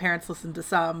mean, my parents listened to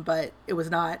some, but it was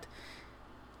not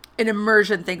an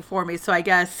immersion thing for me. So I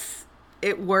guess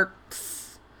it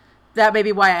works. That may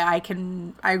be why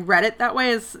I read it that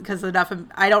way, is because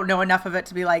I don't know enough of it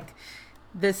to be like,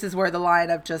 this is where the line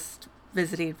of just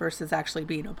visiting versus actually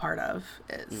being a part of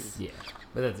is. Yeah,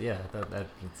 but that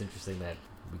it's interesting that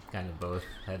we kind of both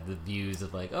had the views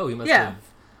of like, oh, he must have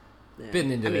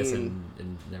been into this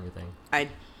and everything. I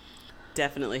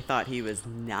definitely thought he was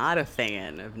not a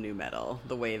fan of nu metal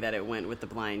the way that it went with the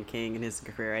Blind King in his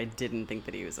career. I didn't think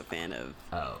that he was a fan of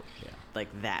like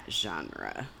that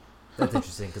genre. That's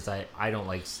interesting, because I don't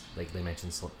like they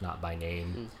mentioned Slipknot by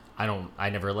name. I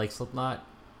never liked Slipknot,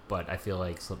 but I feel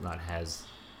like Slipknot has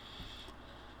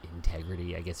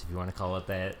integrity, I guess, if you want to call it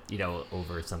that,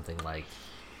 over something like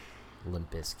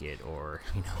Limp Bizkit or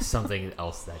something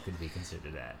else that could be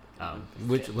considered that.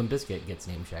 Which Limp Bizkit gets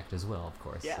name checked as well, of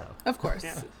course. Yeah. So. Of course.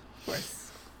 Yeah. Of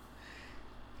course.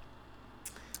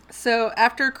 So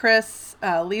after Chris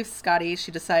leaves Scotty,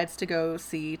 she decides to go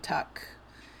see Tuck,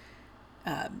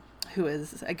 who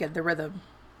is, again, the rhythm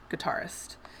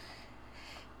guitarist,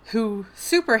 who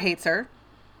super hates her,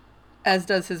 as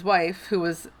does his wife, who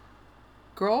was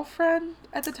girlfriend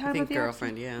at the time I think of the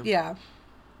girlfriend, accident? yeah. Yeah.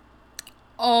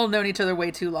 All known each other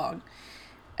way too long.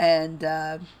 And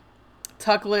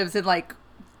Tuck lives in, like,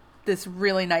 this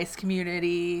really nice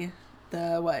community,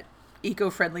 the,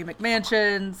 eco-friendly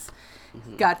McMansions,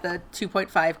 got the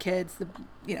 2.5 kids, the,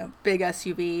 big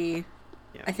SUV.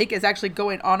 Yeah. I think is actually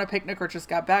going on a picnic or just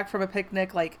got back from a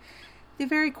picnic, like, the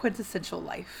very quintessential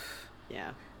life.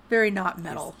 Yeah. Very not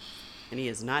metal. And he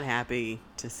is not happy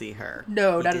to see her.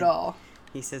 No, not at all.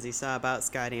 He says he saw about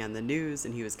Scotty on the news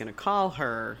and he was going to call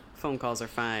her. Phone calls are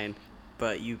fine,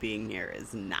 but you being near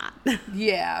is not.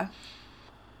 Yeah.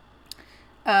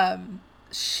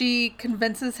 She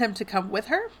convinces him to come with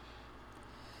her.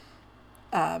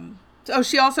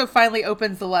 She also finally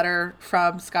opens the letter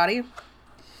from Scotty.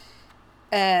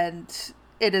 And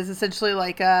it is essentially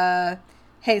like,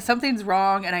 hey, something's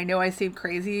wrong, and I know I seem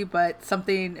crazy, but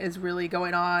something is really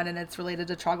going on, and it's related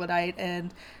to Troglodyte,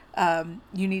 and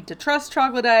you need to trust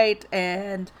Troglodyte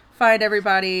and find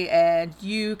everybody, and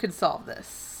you can solve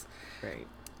this. Right.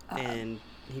 And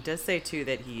he does say, too,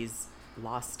 that he's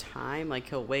lost time. Like,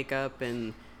 he'll wake up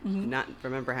and not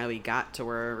remember how he got to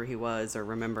wherever he was or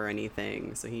remember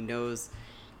anything. So he knows,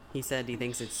 he said he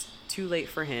thinks it's too late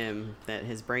for him, that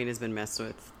his brain has been messed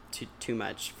with too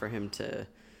much for him to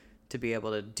be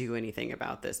able to do anything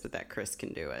about this, but that Chris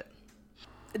can do it.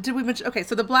 Did we mention... Okay,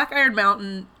 so the Black Iron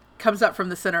Mountain comes up from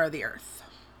the center of the earth.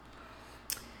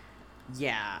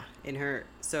 Yeah.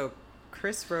 So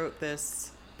Chris wrote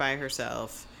this by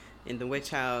herself. In the witch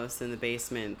house, in the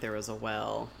basement, there was a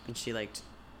well, and she,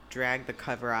 dragged the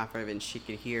cover off of it, and she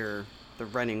could hear the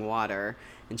running water,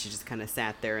 and she just kind of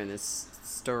sat there, and this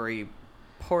story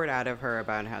poured out of her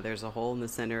about how there's a hole in the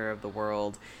center of the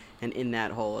world, and in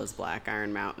that hole is Black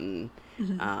Iron Mountain,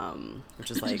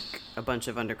 which is like a bunch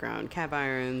of underground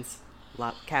caverns,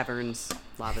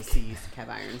 lava seas,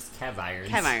 caverns,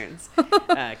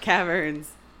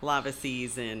 lava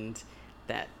seas, and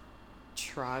that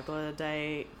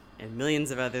Troglodyte and millions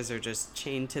of others are just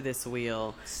chained to this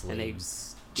wheel.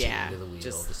 Slaves and chained to the wheel,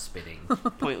 just spinning.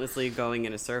 Pointlessly going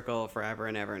in a circle forever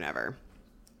and ever and ever.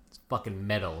 It's fucking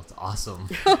metal. It's awesome.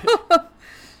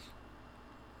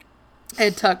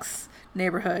 And Tuck's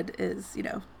neighborhood is,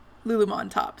 Lululemon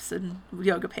tops and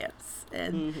yoga pants.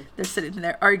 And they're sitting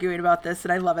there arguing about this,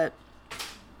 and I love it.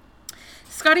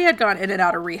 Scotty had gone in and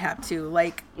out of rehab, too.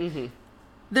 Like,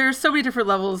 there are so many different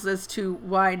levels as to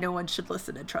why no one should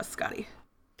listen and trust Scotty.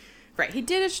 Right. He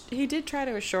did try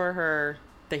to assure her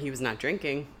that he was not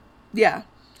drinking. Yeah.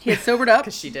 He had sobered up.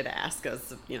 Because she did ask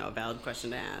us, a valid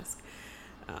question to ask.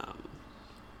 Yeah.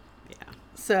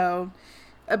 So,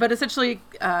 but essentially,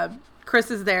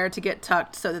 Chris is there to get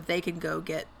Tucked so that they can go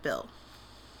get Bill.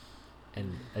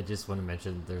 And I just want to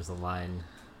mention there's a line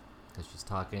that she's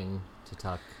talking to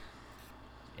Tuck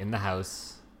in the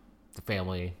house, the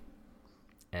family,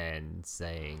 and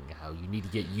saying how you need to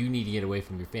get away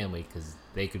from your family because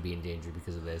they could be in danger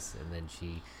because of this. And then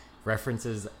she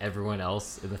references everyone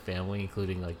else in the family,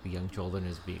 including the young children,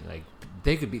 as being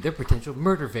they're potential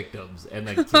murder victims. And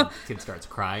kid starts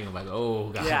crying. I'm like, oh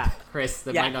god, yeah. Chris,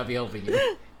 that might not be helping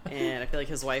you. And I feel like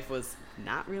his wife was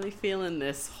not really feeling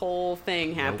this whole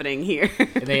thing happening here.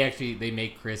 And they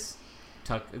make Chris,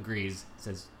 Tuck agrees,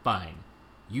 says, fine,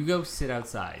 you go sit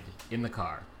outside in the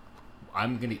car.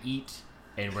 I'm going to eat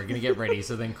and we're going to get ready.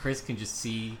 So then Chris can just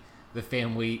see the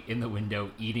family in the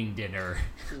window eating dinner.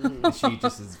 And she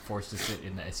just is forced to sit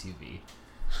in the SUV.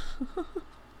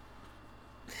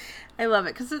 I love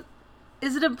it. Because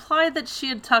is it implied that she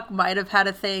and Tuck might have had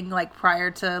a thing prior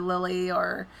to Lily,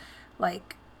 or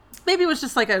maybe it was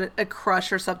just a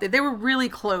crush or something? They were really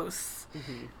close.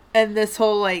 And this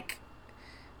whole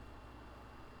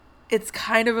it's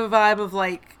kind of a vibe of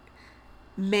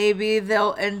maybe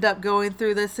they'll end up going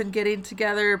through this and getting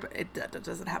together, but it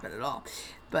doesn't happen at all.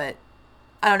 But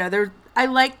I don't know. I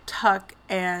like Tuck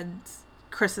and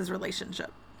Chris's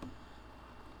relationship.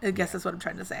 I guess that's what I'm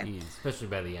trying to say. Especially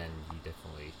by the end,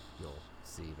 you'll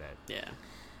see that yeah,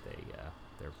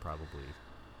 they're probably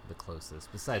the closest,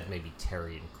 besides maybe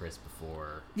Terry and Chris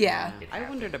before. Yeah. I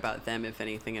wondered about them, if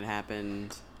anything had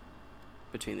happened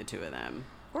between the two of them.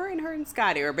 Or in her and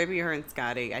Scotty, or maybe her and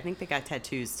Scotty. I think they got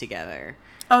tattoos together.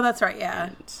 Oh, that's right, yeah.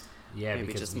 And maybe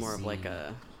because just more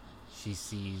of she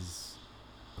sees,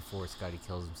 before Scotty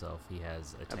kills himself, he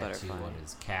has a tattoo butterfly on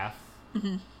his calf.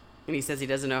 And he says he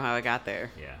doesn't know how it got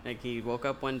there. Yeah. He woke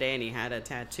up one day and he had a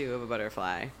tattoo of a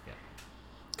butterfly. Yeah.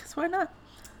 Because why not?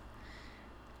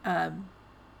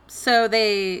 So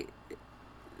he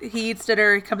eats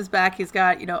dinner, he comes back, he's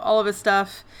got, all of his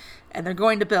stuff, and they're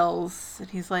going to Bill's. And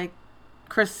he's like,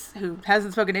 Chris, who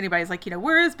hasn't spoken to anybody, is like,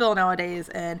 where is Bill nowadays?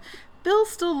 And Bill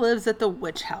still lives at the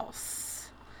witch house,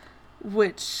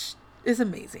 which is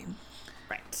amazing.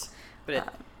 Right.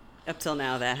 But up till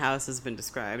now, that house has been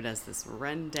described as this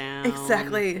rundown,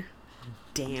 Exactly.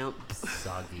 damp,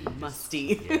 Soggy.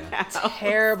 musty Yeah. house.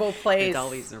 Terrible place. It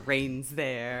always rains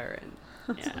there.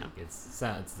 And yeah. It's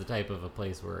the type of a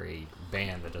place where a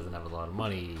band that doesn't have a lot of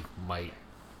money might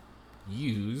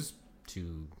use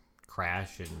to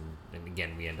crash, and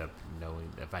again we end up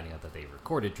finding out that they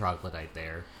recorded Troglodyte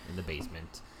there in the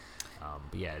basement.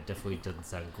 But yeah, it definitely doesn't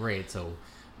sound great. So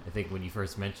I think when you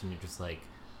first mentioned it, you're just like,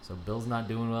 so Bill's not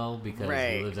doing well because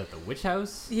he lives at the witch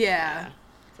house? Yeah.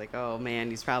 It's like, oh man,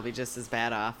 he's probably just as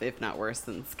bad off, if not worse,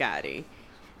 than Scotty.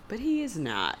 But he is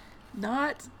not.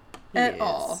 Not He at is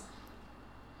all.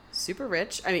 super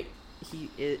rich. I mean,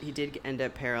 he did end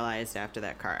up paralyzed after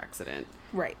that car accident.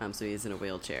 Right. So he's in a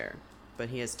wheelchair. But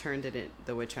he has turned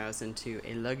the witch house into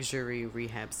a luxury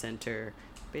rehab center,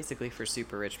 basically for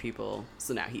super rich people.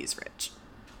 So now he's rich.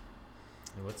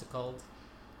 And what's it called?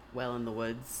 Well in the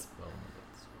Woods. Well,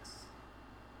 it's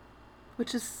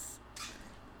Which is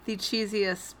the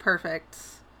cheesiest, perfect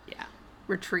Yeah,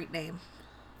 retreat name.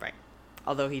 right.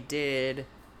 Although he did,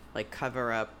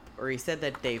 cover up, or he said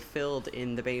that they filled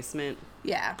in the basement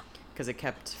Yeah. because it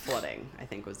kept flooding, I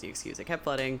think was the excuse. It kept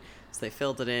flooding, so they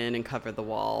filled it in and covered the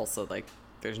wall, so,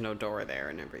 there's no door there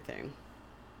and everything.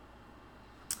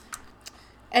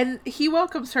 And he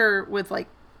welcomes her with,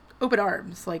 open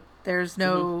arms. There's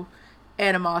no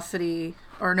animosity,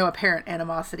 or no apparent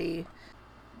animosity.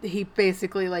 He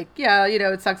basically, yeah,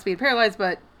 it sucks being paralyzed,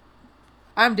 but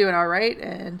I'm doing all right,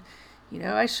 and,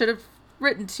 I should have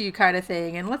written to you kind of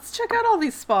thing, and let's check out all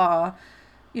these spa,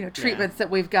 treatments that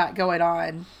we've got going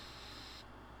on.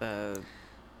 The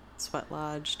sweat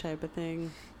lodge type of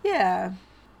thing. Yeah.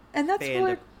 And that's They end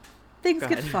where up- things Go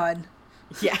get ahead. fun.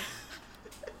 Yeah.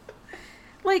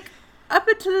 Up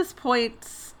until this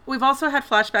point, we've also had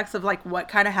flashbacks of what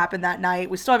kind of happened that night.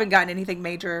 We still haven't gotten anything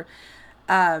major.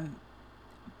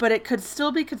 But it could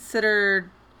still be considered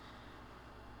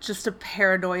just a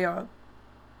paranoia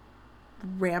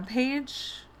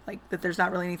rampage. That there's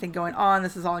not really anything going on.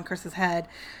 This is all in Chris's head.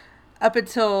 Up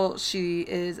until she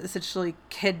is essentially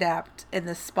kidnapped in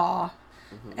this spa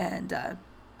and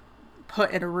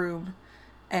put in a room.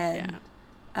 And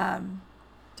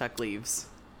Tuck leaves.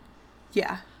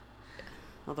 yeah.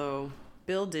 Although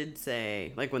Bill did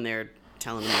say, when they're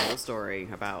telling him the whole story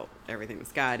about everything with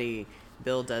Scotty,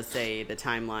 Bill does say the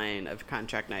timeline of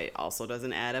contract night also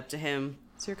doesn't add up to him.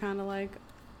 So you're kind of like,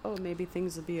 oh, maybe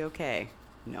things will be okay.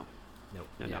 No. Nope.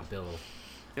 No, Yeah, no. Bill.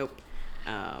 Nope.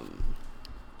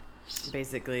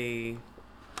 Basically,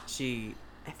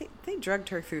 I think they drugged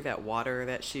her through that water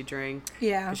that she drank.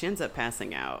 Yeah. 'Cause she ends up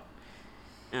passing out.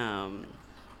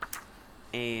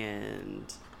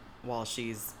 And while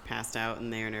she's passed out in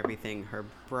there and everything, her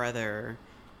brother,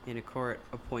 in a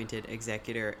court-appointed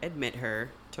executor, admit her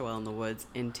to Well in the Woods,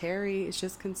 and Terry is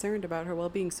just concerned about her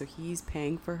well-being, so he's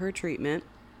paying for her treatment.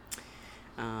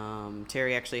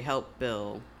 Terry actually helped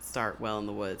Bill start Well in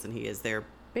the Woods, and he is their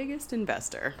biggest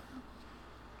investor.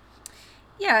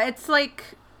 Yeah, it's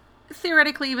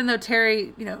theoretically, even though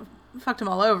Terry, fucked him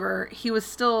all over, he was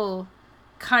still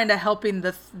kind of helping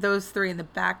those three in the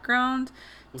background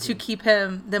to keep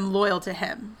them loyal to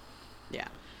him. Yeah.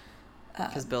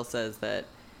 Because Bill says that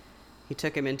he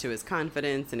took him into his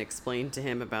confidence and explained to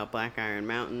him about Black Iron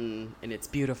Mountain, and it's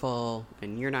beautiful,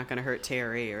 and you're not going to hurt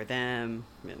Terry or them,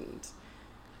 and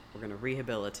we're going to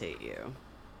rehabilitate you.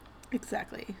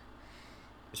 Exactly.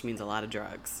 Which means a lot of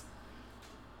drugs.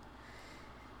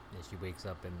 Yeah, she wakes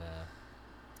up in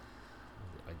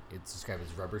it's described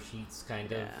as rubber sheets, kind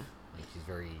of. Yeah. She's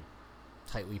very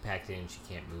tightly packed in. She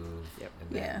can't move. Yep. And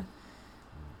then Yeah.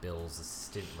 Bill's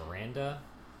assistant, Miranda,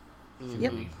 who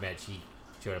Yep. we met, she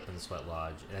showed up in the sweat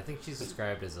lodge. And I think she's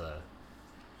described as a...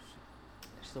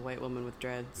 She's a white woman with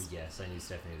dreads. Yes, I knew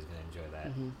Stephanie was going to enjoy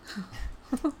that.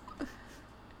 Mm-hmm.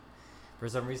 For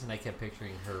some reason, I kept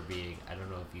picturing her being... I don't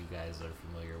know if you guys are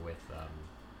familiar with...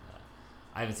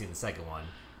 I haven't seen the second one,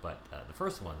 but the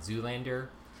first one, Zoolander,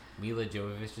 Mila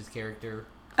Jovovich's character,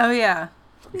 Oh, yeah.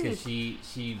 because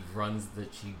she runs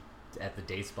at the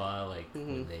day spa, when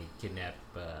Mhm. they kidnap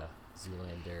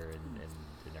Zoolander and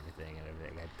everything, and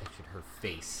everything. I pictured her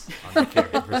face on the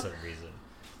character for some reason.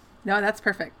 No, that's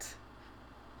perfect.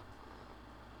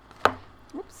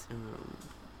 Oops.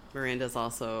 Miranda's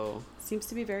also seems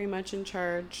to be very much in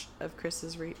charge of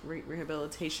Chris's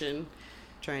rehabilitation.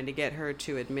 trying to get her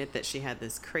to admit that she had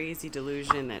this crazy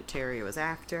delusion that Terry was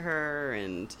after her,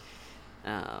 and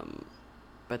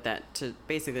but that to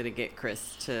basically to get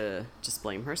Chris to just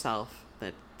blame herself,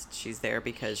 that she's there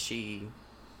because she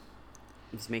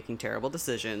was making terrible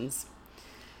decisions.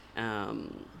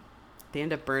 They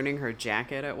end up burning her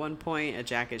jacket at one point, a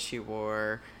jacket she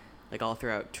wore like all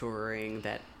throughout touring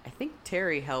that I think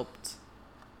Terry helped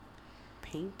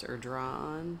paint or draw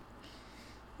on.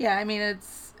 Yeah, I mean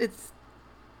it's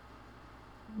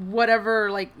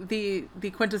whatever, like the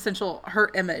quintessential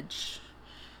her image.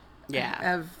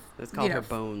 Yeah, Of it's called her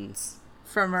bones.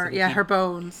 From her, So yeah, he her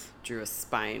bones. drew a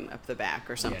spine up the back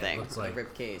or something, looks like a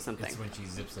rib cage, something. It's when she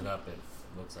zips it up, it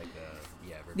looks like a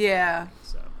rib Yeah. cage,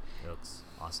 so it looks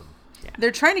awesome. Yeah,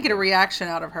 They're trying to get a reaction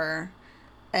out of her,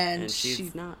 and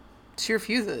she's not. she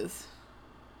refuses.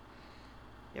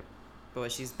 Yep. But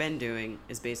what she's been doing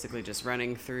is basically just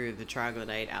running through the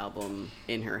Troglodyte album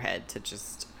in her head to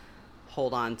just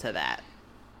hold on to that.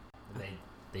 And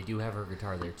they do have her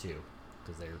guitar there too,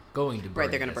 because they're going to burn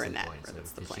Right, they're it gonna at burn some that, point, so,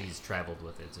 that's the 'cause plan. she's traveled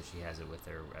with it, so she has it with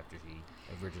her after she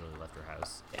originally left her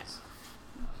house. Yeah.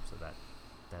 So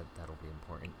that'll be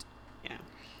important. Yeah.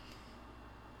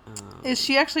 Is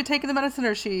she actually taking the medicine,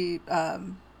 or is she? I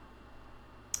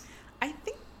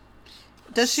think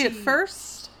Does she at She-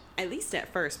 first? at least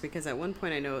at first, because at one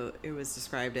point I know it was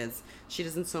described as she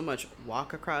doesn't so much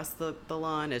walk across the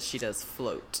lawn as she does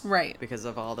float. Right. Because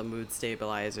of all the mood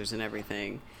stabilizers and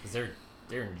everything. Because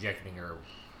they're injecting her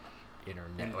in her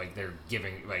neck, like they're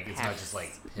giving, like it's not just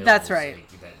like pills. That's right.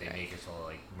 Like, that they make her so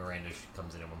like Miranda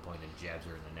comes in at one point and jabs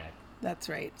her in the neck. That's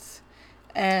right.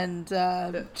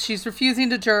 And she's refusing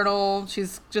to journal.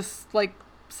 She's just like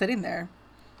sitting there.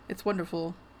 It's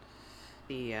wonderful.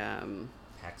 The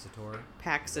Paxator.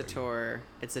 Paxator,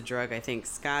 it's a drug I think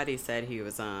Scotty said he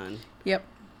was on. Yep.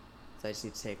 So I just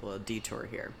need to take a little detour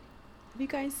here. Have you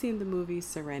guys seen the movie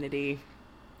Serenity?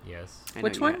 Yes. I know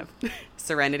Which you one? have.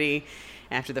 Serenity.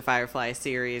 After the Firefly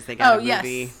series, they got Oh a movie.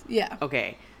 yes. Yeah.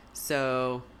 Okay,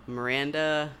 so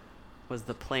Miranda was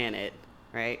the planet,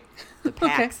 right? The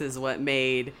Pax is what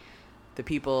made the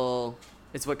people,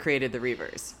 it's what created the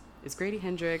Reavers. Is Grady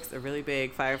Hendrix a really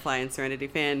big Firefly and Serenity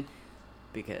fan?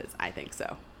 Because I think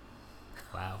so,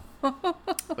 Wow.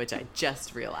 which I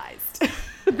just realized.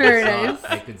 Very So nice.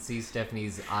 I could see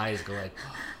Stephanie's eyes go like,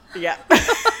 Yeah,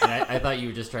 and I thought you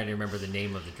were just trying to remember the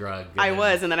name of the drug. I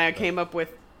was, and then I came up with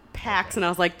Pax, and I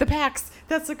was like, the Pax,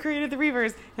 that's what created the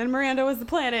Reavers, and Miranda was the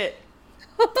planet.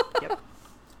 Yep. All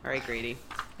right, Grady.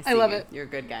 I see love you. it. You're a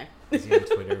good guy. Is he on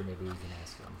Twitter? Maybe we can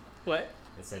ask him. What?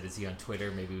 I said, is he on Twitter?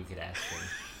 Maybe we could ask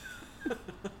him.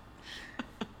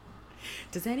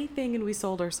 Does anything in We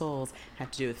Sold Our Souls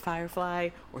have to do with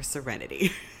Firefly or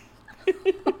Serenity?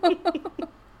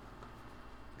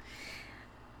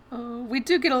 We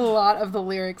do get a lot of the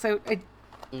lyrics. I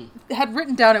had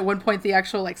written down at one point the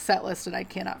actual like set list, and I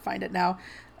cannot find it now.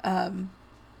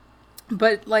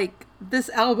 But like this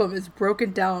album is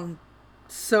broken down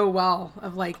so well.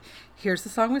 Of like, here's the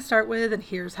song we start with, and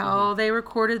here's how they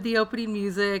recorded the opening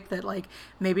music that like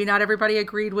maybe not everybody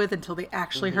agreed with until they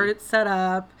actually heard it set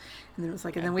up. And then it was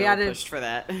like, and then we Bill added pushed for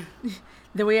that.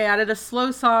 then we added a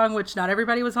slow song, which not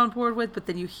everybody was on board with, but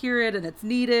then you hear it and it's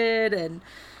needed, and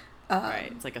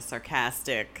Right. It's like a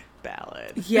sarcastic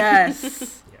ballad.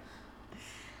 yes.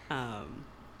 Yeah.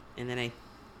 And then I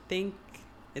think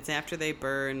it's after they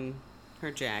burn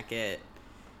her jacket.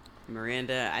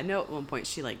 Miranda, I know at one point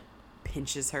she like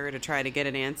pinches her to try to get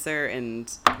an answer, and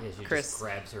Yeah, she Chris, just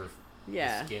grabs her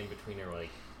Yeah. skin between her like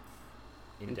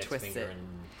index twists finger it. and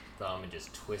thumb and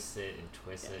just twists it and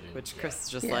twists it. And, which yeah. Chris is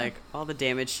just Yeah. like, all the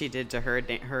damage she did to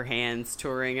her hands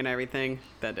touring and everything,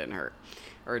 that didn't hurt,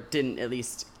 or didn't at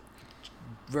least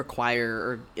require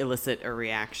or elicit a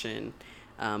reaction.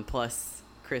 Plus,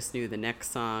 Chris knew the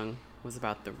next song was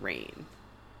about the rain.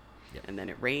 Yep. And then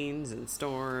it rains and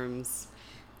storms.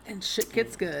 And shit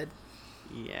gets good.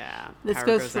 Yeah. This power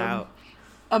goes goes from out.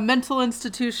 a mental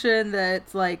institution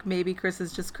that's like maybe Chris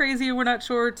is just crazy and we're not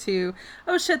sure, to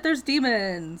oh shit, there's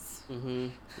demons. Oh,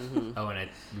 and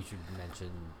we should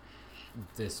mention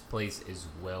this place is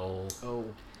well,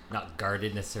 not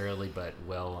guarded necessarily, but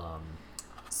well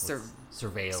surveilled.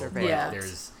 Surveilled. Like, Yeah.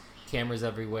 there's cameras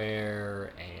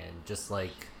everywhere, and just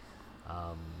like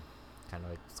kind of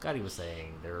like Scotty was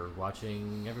saying, they're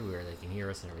watching everywhere. They can hear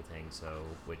us and everything. So,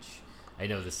 which I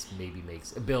know this maybe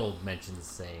makes Bill mentions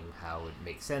saying how it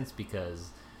makes sense, because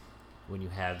when you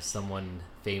have someone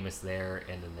famous there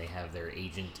and then they have their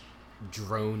agent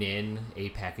drone in a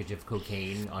package of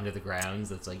cocaine onto the grounds,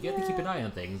 that's like, you have to keep an eye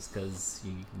on things because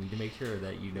you need to make sure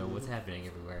that you know what's happening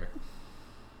everywhere.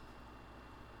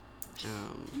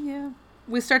 Yeah.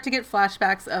 we start to get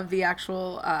flashbacks of the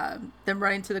actual them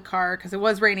running to the car because it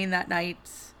was raining that night,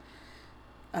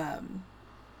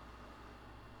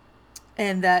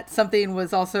 and that something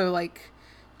was also like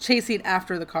chasing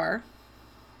after the car.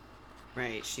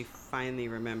 Right. She finally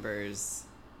remembers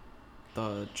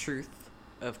the truth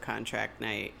of contract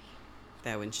night.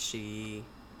 That when she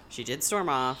did storm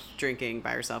off drinking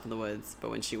by herself in the woods, but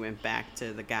when she went back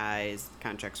to the guys,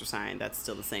 contracts were signed. That's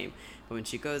still the same. But when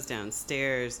she goes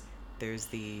downstairs, there's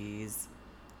these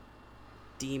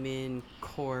demon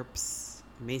corpse,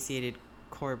 emaciated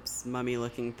corpse,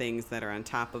 mummy-looking things that are on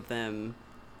top of them,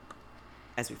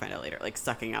 as we find out later, like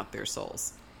sucking out their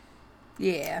souls.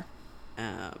 Yeah.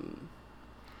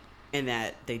 And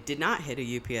that they did not hit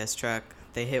a UPS truck.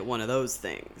 They hit one of those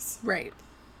things. Right.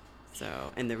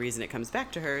 So, and the reason it comes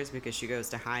back to her is because she goes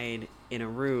to hide in a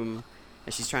room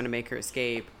as she's trying to make her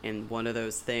escape, and one of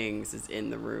those things is in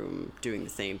the room doing the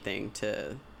same thing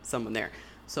to someone there.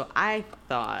 So I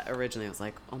thought originally, I was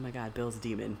like, oh my God, Bill's a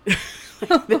demon.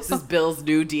 Like, this is Bill's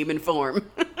new demon form.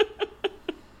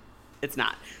 It's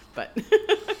not, but.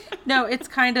 No, it's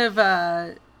kind of,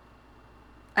 I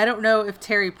don't know if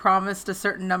Terry promised a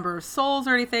certain number of souls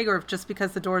or anything, or if just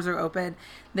because the doors are open,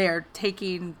 they are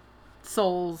taking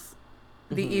souls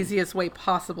the easiest way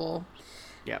possible.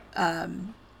 Yep.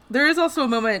 There is also a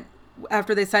moment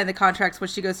after they sign the contracts when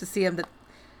she goes to see him that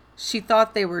she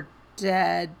thought they were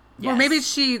dead. Yes. Or maybe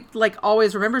she like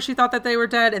always remembers she thought that they were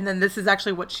dead, and then this is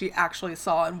actually what she actually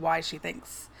saw and why she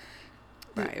thinks.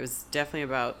 Right. It was definitely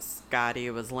about Scotty.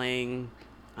 It was laying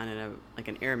on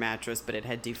an air mattress, but it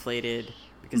had deflated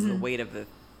because of the weight of the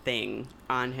thing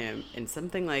on him, and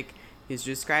something like he's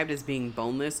described as being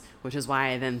boneless, which is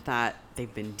why I then thought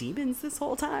they've been demons this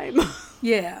whole time.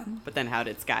 Yeah. But then how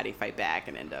did Scotty fight back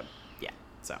and end up? Yeah.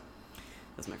 So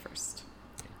that was my first.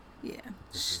 Yeah.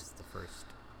 This is the first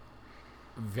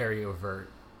very overt,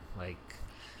 like,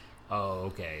 oh,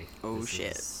 okay. Oh, this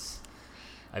shit.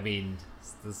 I mean,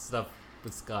 the stuff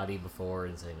with Scotty before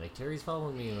and saying, like, Terry's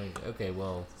following me. Like, okay,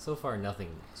 well, so far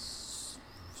nothing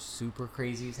super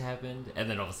crazy's happened. And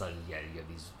then all of a sudden, yeah, you have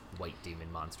these white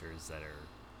demon monsters that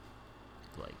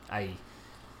are, like,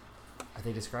 are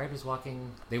they described as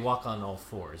walking? They walk on all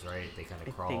fours, right? They kind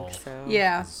of crawl. I think so.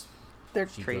 Yeah. They're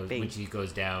creepy. When she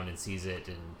goes down and sees it,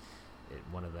 and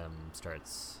one of them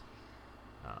starts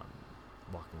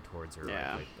walking towards her,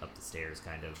 Yeah. like up the stairs,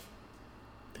 kind of.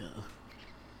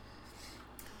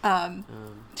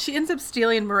 She ends up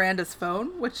stealing Miranda's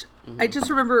phone, which I just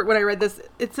remember when I read this,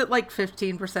 it's at like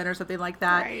 15% or something like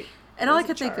that. Right. And all I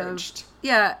Wasn't could think charged. of,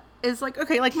 yeah, is like,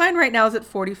 okay, like mine right now is at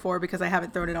 44 because I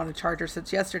haven't thrown it on a charger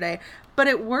since yesterday. But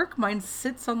at work, mine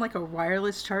sits on like a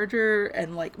wireless charger,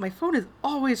 and like my phone is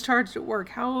always charged at work.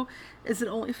 How is it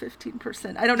only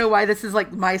 15%? I don't know why this is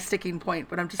like my sticking point,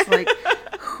 but I'm just like,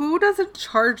 who doesn't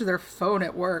charge their phone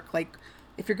at work? Like,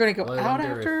 if you're going to go Well, I out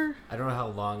wonder after. I don't know how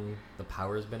long the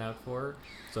power's been out for.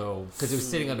 So, because it was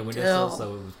sitting on the windowsill,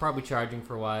 so it was probably charging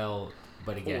for a while.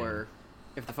 But again, Or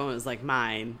if the phone is like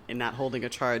mine and not holding a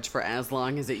charge for as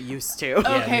long as it used to.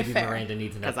 yeah, Okay, maybe fair. Miranda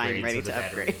needs an 'Cause I'm upgrade. ready so the to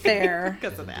battery upgrade. Fair.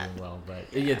 Because of isn't that. doing well,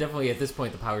 but yeah, definitely at this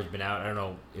point the power's been out. I don't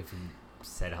know if he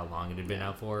said how long it had been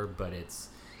out for, but it's,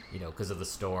 you know, because of the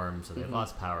storm, so they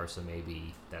lost power. So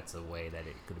maybe that's a way that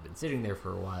it could have been sitting there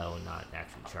for a while and not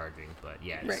actually charging. But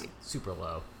yeah, it's Right. super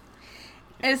low.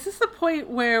 Is this the point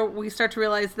where we start to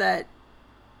realize that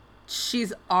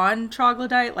she's on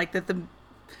troglodyte, like that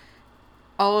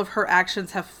all of her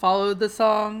actions have followed the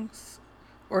songs,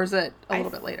 or is it a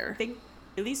little bit later? I think,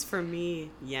 at least for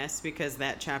me, yes, because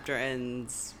that chapter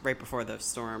ends right before the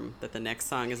storm. That the next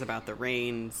song is about the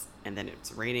rains, and then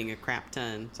it's raining a crap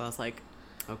ton. So I was like,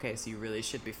 okay, so you really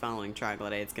should be following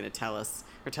troglodyte. It's going to tell us,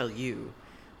 or tell you,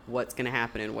 what's going to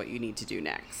happen and what you need to do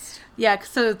next. Yeah,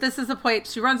 so this is the point.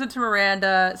 She runs into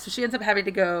Miranda, so she ends up having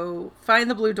to go find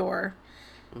the blue door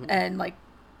and like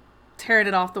tearing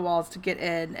it off the walls to get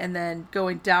in, and then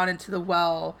going down into the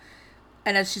well.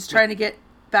 And as she's trying to get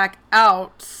back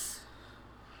out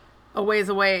a ways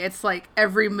away, it's like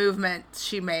every movement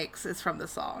she makes is from the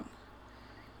song.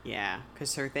 Yeah,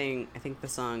 because her thing, I think the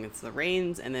song, it's the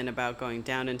rains and then about going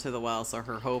down into the well. So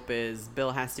her hope is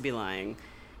Bill has to be lying.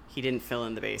 He didn't fill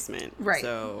in the basement. Right.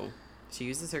 So she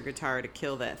uses her guitar to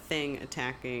kill that thing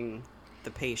attacking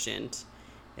the patient.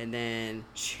 And then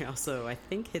she also, I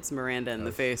think, hits Miranda in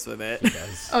the face with it. She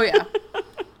does. Oh, yeah.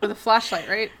 With a flashlight,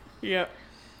 right? Yep.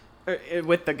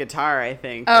 With the guitar, I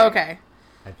think. Oh, okay.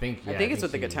 I think it's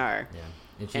with the guitar. Yeah,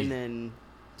 and she's And then,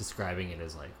 describing it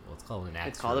as like, well, it's called an axe.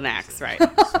 It's called for a an axe, reason. right.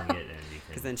 You swing it and you can-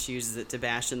 because then she uses it to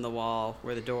bash in the wall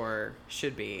where the door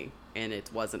should be, and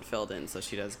it wasn't filled in. So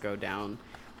she does go down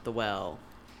the well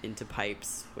into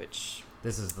pipes, which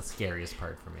This is the scariest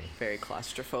part for me. Very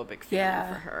claustrophobic feeling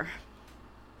Yeah. for her.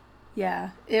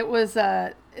 Yeah, it was,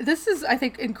 this is, I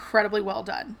think, incredibly well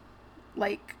done.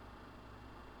 Like,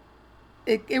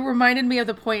 it reminded me of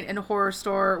the point in Horror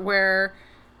Store where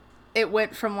it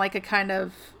went from, like, a kind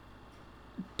of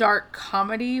dark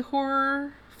comedy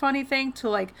horror funny thing to,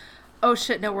 like, oh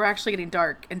shit, no, we're actually getting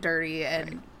dark and dirty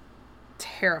and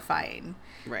terrifying.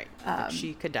 Right. Like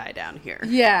she could die down here.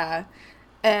 Yeah.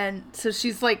 And so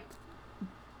she's, like,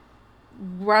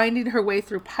 grinding her way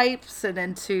through pipes and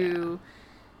into...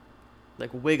 Like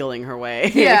wiggling her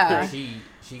way. Yeah.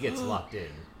 She gets locked in.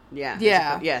 Yeah.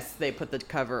 Yeah. Yes, they put the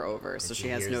cover over, so and she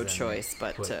has hears no them choice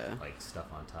but put, to like stuff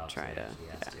on top. try so to- She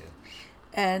has yeah. to.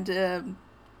 And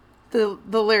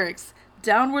the lyrics: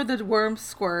 down where the worms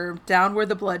squirm, down where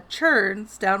the blood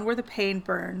churns, down where the pain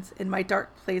burns, in my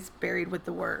dark place buried with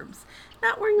the worms.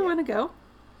 Not where you want to go.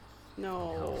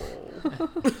 No.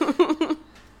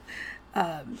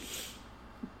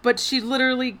 But she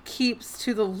literally keeps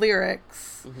to the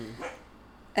lyrics,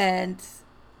 and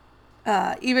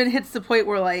even hits the point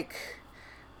where, like,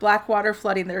 black water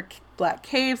flooding their black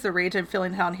caves, the rage I'm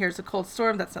feeling down here's a cold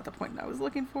storm. That's not the point I was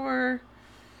looking for.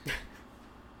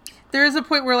 There is a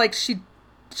point where, like,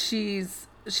 she's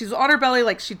on her belly,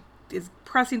 like she is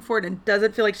pressing forward and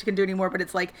doesn't feel like she can do anymore, but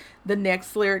it's like the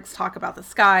next lyrics talk about the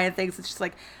sky and things. It's just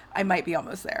like, I might be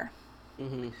almost there.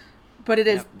 But it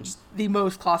is the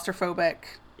most claustrophobic,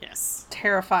 Yes.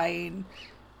 terrifying.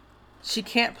 She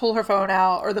can't pull her phone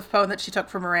out, or the phone that she took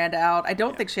from Miranda out. I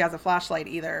don't think she has a flashlight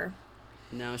either.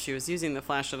 No, she was using the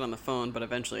flashlight on the phone, but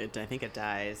eventually I think it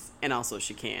dies. And also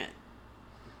she can't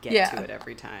get Yeah. to it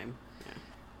every time.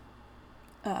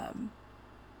 Yeah.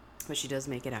 But she does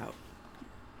make it out.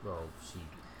 Well,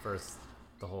 first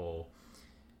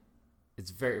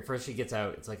she gets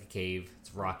out. It's like a cave.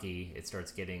 It's rocky. It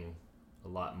starts getting a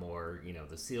lot more,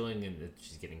 the ceiling, and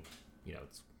she's getting,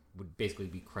 it's would basically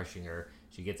be crushing her.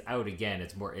 She gets out again.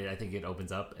 It's more, I think it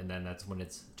opens up, and then that's when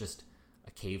it's just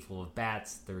a cave full of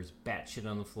bats. There's bat shit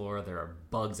on the floor. There are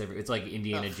bugs everywhere. It's like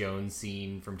Indiana Jones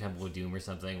scene from Temple of Doom or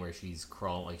something, where she's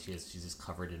crawling, like she's just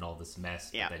covered in all this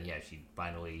mess. Yeah. But then, she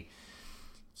finally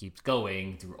keeps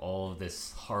going through all of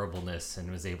this horribleness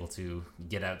and was able to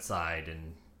get outside,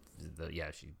 and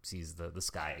she sees the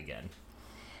sky again.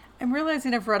 I'm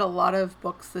realizing I've read a lot of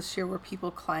books this year where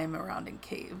people climb around in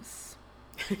caves.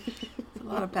 It's a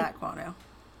lot of bat guano.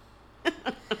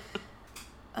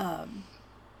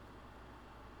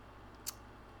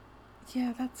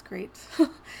 Yeah, that's great.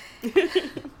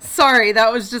 Sorry,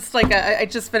 that was just like I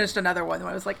just finished another one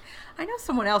where I was like, I know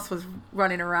someone else was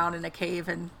running around in a cave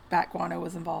and bat guano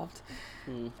was involved.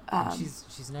 And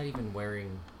she's not even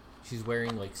wearing. She's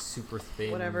wearing like super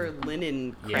thin, Whatever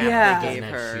linen crap Yeah. they doesn't gave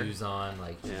have her. shoes on.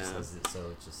 Like she Yeah. just does it, so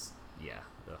it's just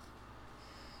ugh.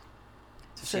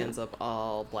 So she ends up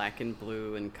all black and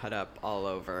blue and cut up all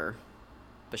over.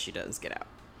 But she does get out.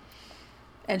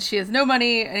 And she has no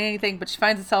money or anything, but she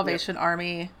finds a Salvation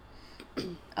Army.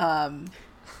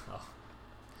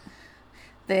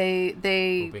 They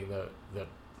Hoping the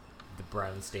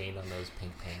brown stain on those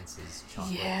pink pants is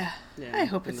chocolate. yeah. Yeah. I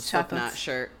hope and it's the Slipknot chocolate.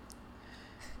 shirt.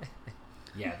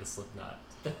 Yeah, the Slipknot.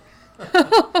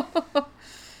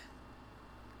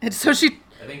 And so she,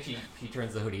 I think she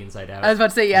turns the hoodie inside out. I was about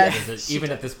to say yes. Because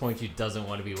even at this point, she doesn't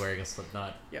want to be wearing a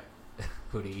Slipknot Yep.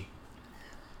 hoodie.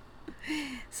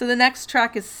 So the next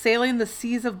track is Sailing the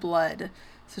Seas of Blood.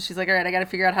 So she's like, all right, I got to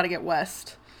figure out how to get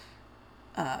west.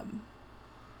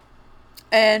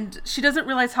 And she doesn't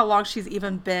realize how long she's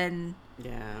even been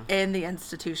Yeah. in the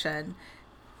institution.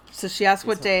 So she asks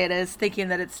what day it is, thinking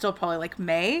that it's still probably like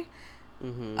May.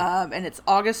 And it's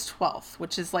August 12th,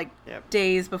 which is like Yep.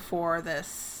 days before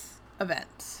this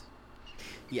event.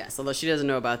 Yes, although she doesn't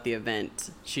know about the event.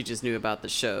 She just knew about the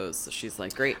shows. So she's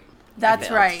like, great. That's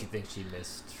failed. right. She thinks she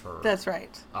missed her That's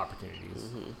right. opportunities.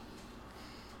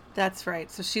 That's right.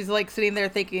 So she's like sitting there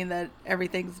thinking that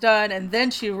everything's done, and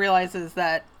then she realizes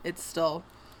that it's still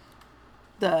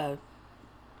the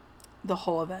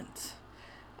whole event.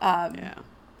 Yeah.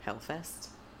 Hellfest. Is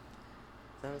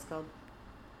that what it's called?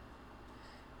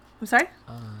 I'm sorry?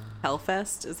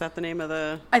 Hellfest? Is that the name of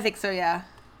the... I think so, yeah.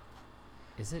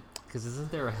 Is it? Because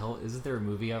isn't there a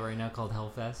movie out right now called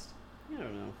Hellfest? I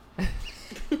don't know. I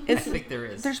It's, think there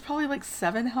is. there's probably like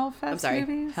 7 Hellfest I'm sorry.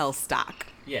 movies. Hellstock.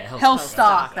 Yeah,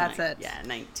 Hellstock, that's it. Yeah,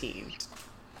 19.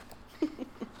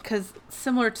 Because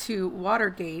similar to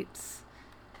Watergate,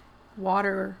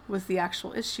 water was the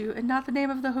actual issue and not the name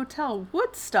of the hotel.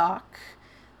 Woodstock,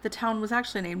 the town was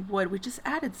actually named Wood. We just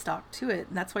added stock to it,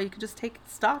 and that's why you could just take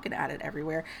stock and add it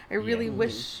everywhere. I really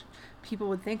wish people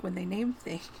would think when they name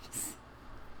things.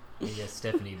 Yes,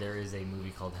 Stephanie, there is a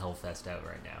movie called Hellfest out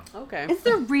right now. Okay. Is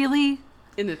there really?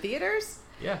 In the theaters?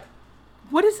 Yeah.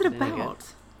 What is it Didn't I get-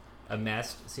 about? A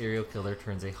masked serial killer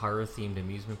turns a horror-themed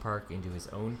amusement park into his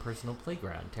own personal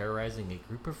playground, terrorizing a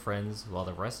group of friends while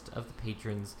the rest of the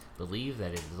patrons believe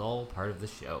that it is all part of the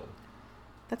show.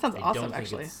 That sounds I awesome, don't think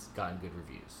actually. it's gotten good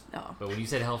reviews. No. But when you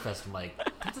said Hellfest, I'm like,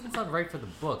 that doesn't sound right for the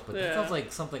book, but that Yeah. sounds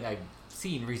like something I've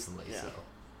seen recently, Yeah. so.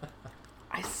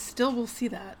 I still will see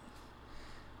that.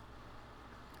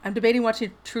 I'm debating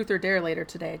watching Truth or Dare later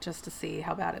today just to see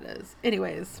how bad it is.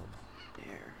 Anyways, There.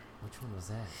 Which one was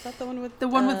that? Is that the one with the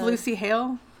one with Lucy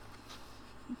Hale.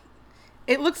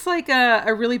 It looks like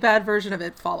a really bad version of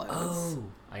It Follows. Oh,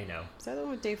 I know. Is that the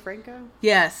one with Dave Franco?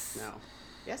 Yes. No.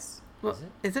 Yes. Well, Is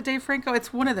it? is it Dave Franco?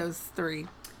 It's one of those three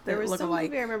There that was look some alike.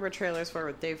 movie I remember trailers for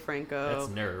with Dave Franco. That's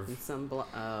Nerve. And some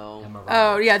oh. Emma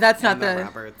Oh Roberts. yeah, that's not Emma the.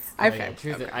 Roberts. I've Yeah,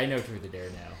 Truth I know Truth or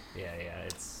Dare now. Yeah,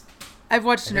 it's. I've I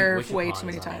watched think Nerve Wish way Upon too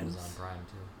many is on times. Amazon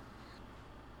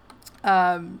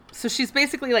Prime too. So she's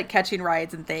basically like catching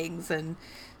rides and things, and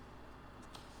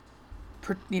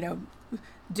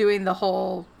doing the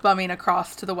whole bumming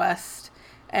across to the west.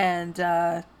 And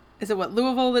is it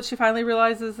Louisville that she finally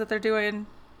realizes that they're doing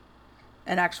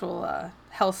an actual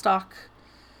Hellstock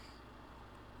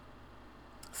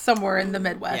somewhere in the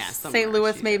Midwest, Yeah, somewhere St.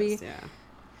 Louis she maybe. does,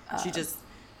 yeah. She just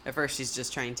at first she's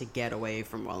just trying to get away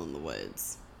from Well in the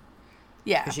Woods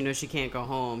Yeah, because she knows she can't go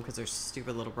home because her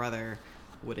stupid little brother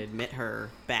would admit her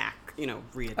back,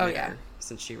 readmit Oh, yeah. her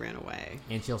since she ran away.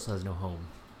 And she also has no home.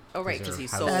 Oh right, Because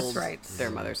because he her sold house That's right. their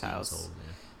mother's being house. sold,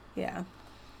 yeah. yeah.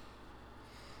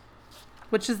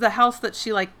 Which is the house that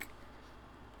she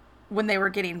when they were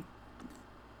getting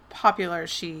popular,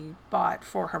 she bought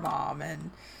for her mom,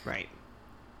 and Right.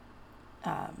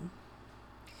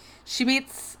 she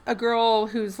meets a girl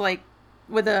who's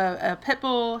with a pit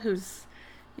bull who's,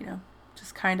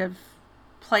 just kind of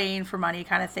playing for money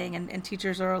kind of thing, and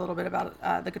teaches her a little bit about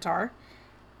the guitar.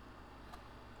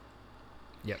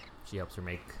 Yep. She helps her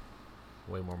make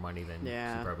way more money than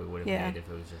Yeah. she probably would have Yeah. made if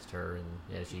it was just her. And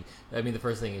yeah, the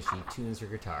first thing is she tunes her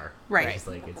guitar. Right. It's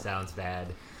like, it sounds bad,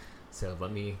 so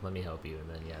let me help you. And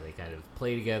then yeah, they kind of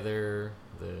play together.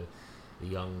 The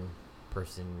young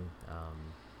person.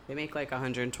 They make like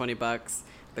 $120.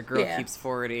 The girl Yeah. keeps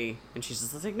 40, and she's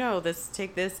just like, "No,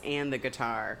 take this and the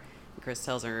guitar." And Chris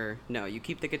tells her, "No, you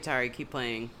keep the guitar. You keep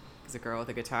playing, because a girl with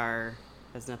a guitar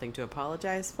has nothing to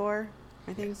apologize for."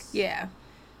 I think. Yeah.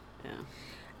 Yeah.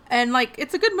 And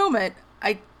it's a good moment.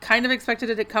 I kind of expected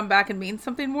it to come back and mean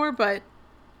something more, but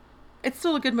it's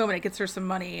still a good moment. It gets her some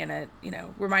money, and it,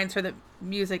 reminds her that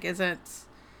music isn't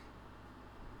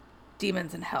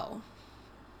demons in hell.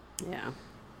 Yeah.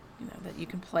 That you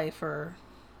can play for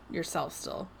yourself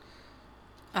still.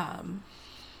 I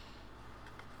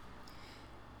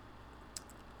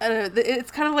don't know,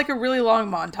 it's kind of like a really long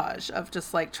montage of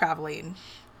just traveling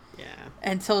Yeah.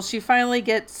 until she finally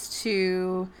gets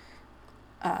to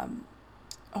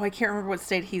I can't remember what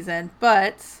state he's in,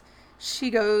 but she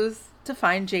goes to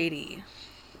find JD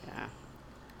Yeah.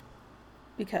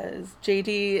 because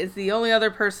JD is the only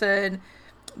other person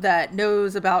that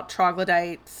knows about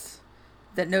troglodytes,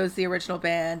 that knows the original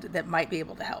band, that might be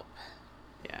able to help.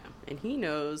 Yeah. And he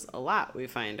knows a lot, we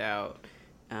find out.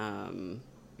 And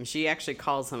she actually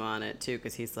calls him on it, too,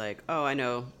 because he's like, "Oh, I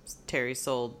know Terry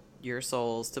sold your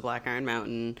souls to Black Iron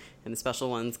Mountain, and the special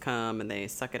ones come, and they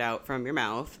suck it out from your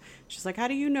mouth." She's like, "How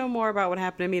do you know more about what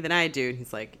happened to me than I do?" And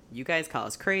he's like, "You guys call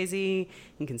us crazy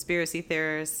and conspiracy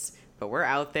theorists, but we're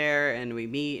out there, and we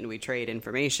meet, and we trade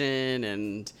information,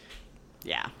 and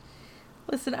yeah."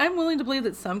 Listen, I'm willing to believe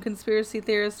that some conspiracy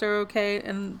theorists are okay,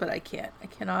 but I can't. I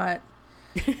cannot.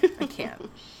 I can't.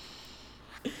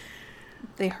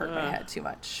 They hurt my head too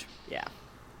much. Yeah.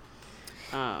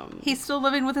 He's still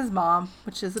living with his mom,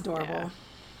 which is adorable. Yeah.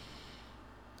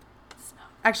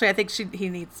 Actually, I think he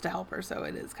needs to help her, so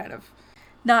it is kind of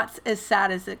not as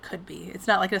sad as it could be. It's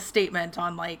not like a statement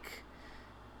on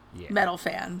Yeah. metal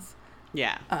fans.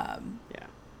 Yeah. Uh, Yeah.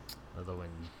 Although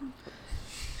when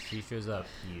she shows up,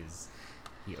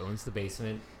 he owns the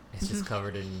basement. It's just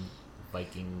covered in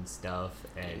Viking stuff,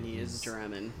 and he is he's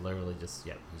drumming. literally just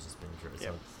he's just been drumming.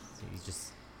 Yep. So he's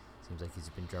just seems like he's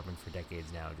been drumming for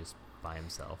decades now, just by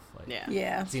himself. Yeah.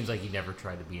 Yeah. It seems like he never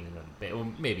tried to be in another band. Well,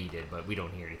 maybe he did, but we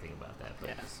don't hear anything about that. But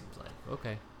Yeah. it just seems like,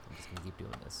 okay, I'm just gonna keep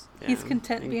doing this. He's Yeah.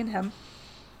 content And- being him.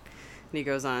 And he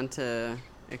goes on to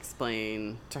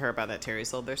explain to her about that Terry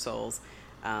sold their souls.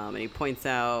 And he points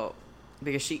out,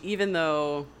 because even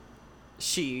though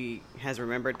she has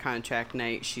remembered contract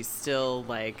night, she's still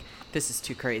like, "This is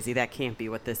too crazy. That can't be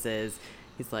what this is."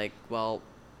 He's like, "Well,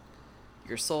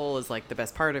 your soul is like the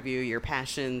best part of you, your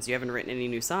passions. You haven't written any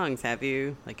new songs, have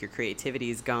you? Like your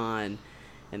creativity's gone,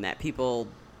 and that people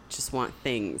just want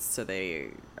things, so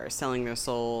they are selling their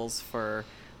souls for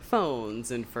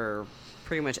phones and for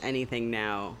pretty much anything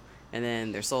now. And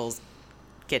then their souls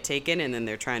get taken, and then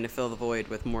they're trying to fill the void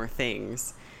with more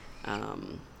things.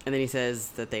 And then he says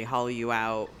that they hollow you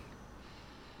out,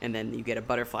 and then you get a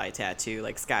butterfly tattoo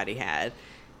like Scotty had.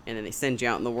 And then they send you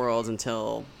out in the world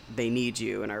until they need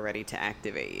you and are ready to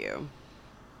activate you.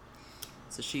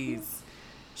 So she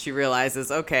realizes,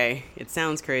 okay, it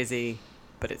sounds crazy,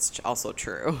 but it's also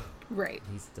true. Right.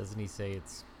 Doesn't he say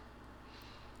it's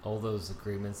all those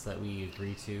agreements that we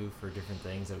agree to for different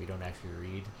things that we don't actually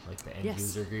read, like the end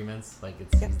user agreements? Like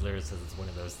he literally says it's one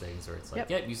of those things where it's like,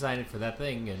 yep, you signed it for that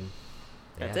thing, and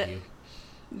that's it.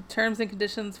 You. Terms and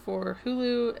conditions for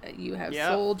Hulu. You have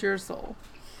sold your soul.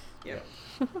 Yep.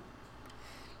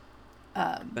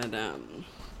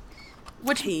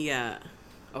 Which he oh,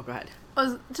 go ahead. I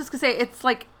was just gonna say, it's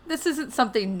like, this isn't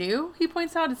something new, he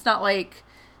points out. It's not like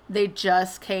they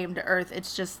just came to Earth.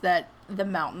 It's just that the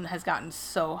mountain has gotten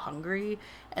so hungry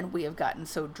and we have gotten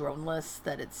so droneless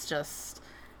that it's just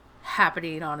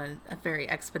happening on a very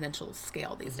exponential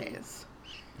scale these days.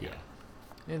 Yeah.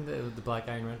 And the Black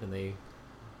Iron Run, and they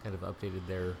kind of updated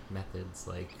their methods,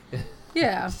 like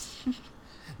yeah.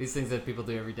 These things that people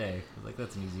do every day. Like,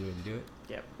 that's an easy way to do it.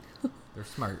 Yep. They're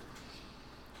smart.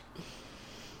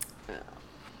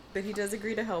 But he does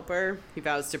agree to help her. He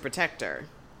vows to protect her.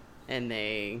 And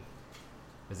they...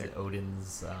 Is it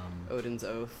Odin's... Odin's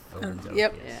Oath. Odin's Oath,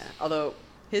 Yep. yes. Yeah. Although,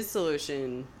 his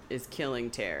solution is killing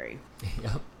Terry.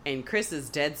 Yep. And Chris is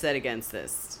dead set against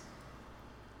this.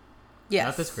 Yes.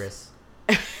 Not this Chris.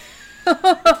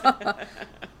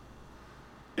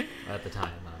 At the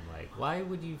time, I'm like, why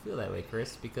would you feel that way,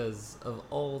 Chris? Because of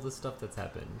all the stuff that's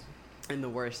happened. And the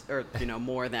worst, or,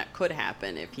 more that could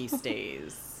happen if he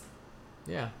stays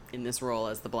in this role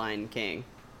as the blind king.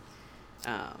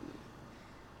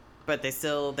 But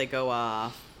they go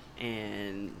off,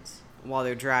 and while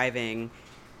they're driving,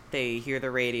 they hear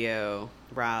the radio.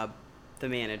 Rob, the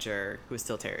manager, who is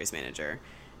still Terry's manager,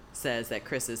 says that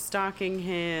Chris is stalking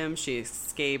him. She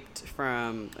escaped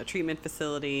from a treatment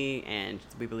facility, and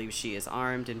we believe she is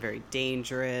armed and very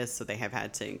dangerous, so they have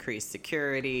had to increase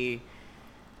security.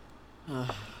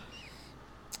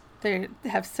 They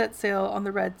have set sail on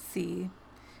the Red Sea.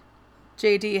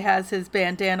 JD has his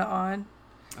bandana on.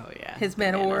 Oh, yeah. His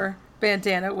Man-O-War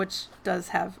bandana, which does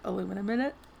have aluminum in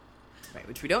it. Right,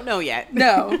 which we don't know yet.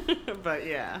 No. But,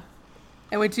 yeah.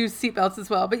 And we do seatbelts as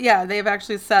well. But, yeah, they've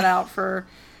actually set out for...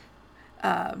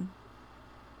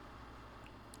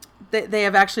 They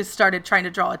have actually started trying to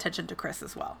draw attention to Chris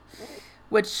as well.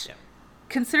 Which,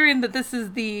 considering that this is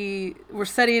we're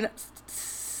setting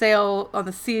sail on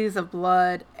the seas of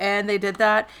blood, and they did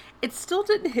that, it still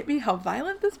didn't hit me how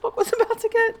violent this book was about to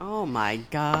get. Oh, my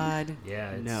God.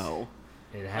 Yeah. No.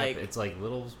 It happens. It's like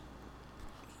little...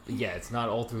 Yeah, it's not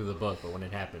all through the book, but when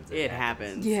it happens, it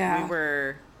happens.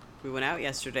 Yeah. We went out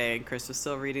yesterday, and Chris was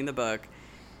still reading the book,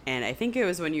 and I think it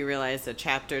was when you realized a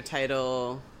chapter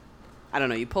title... I don't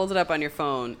know, you pulled it up on your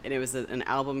phone, and it was an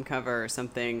album cover or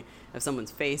something of someone's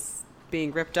face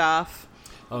being ripped off.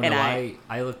 Oh, and no,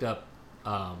 I looked up,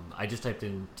 I just typed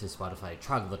into Spotify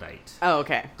Troglodyte. Oh,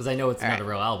 okay. Because I know it's not a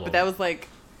real album. But that was, like,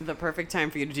 the perfect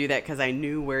time for you to do that, because I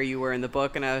knew where you were in the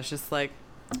book, and I was just like,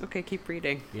 okay, keep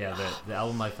reading. Yeah, the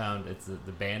album I found,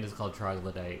 the band is called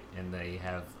Troglodyte, and they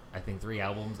have, I think, 3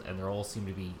 albums, and they all seem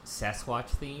to be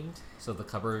Sasquatch themed. So the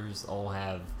covers all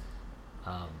have...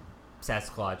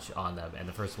 Sasquatch on them, and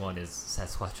the first one is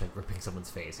Sasquatch like ripping someone's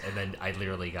face, and then I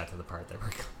literally got to the part that we're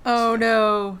going. Oh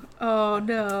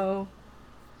no,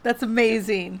 that's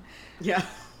amazing. Yeah.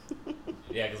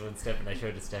 Yeah, because when I showed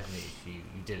it to Stephanie, you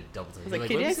did it double time. I was like,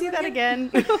 can I see that again?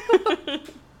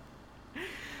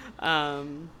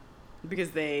 Because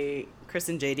Chris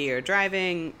and JD are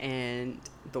driving, and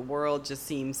the world just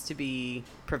seems to be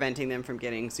preventing them from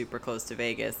getting super close to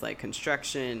Vegas, like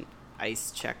construction,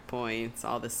 ice checkpoints,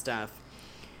 all this stuff.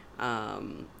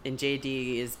 And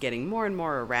JD is getting more and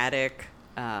more erratic.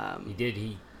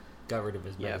 He got rid of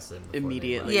his medicine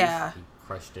immediately. Yeah. He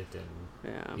crushed it, and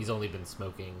he's only been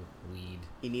smoking weed.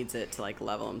 He needs it to, like,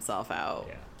 level himself out.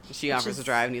 Yeah. She offers to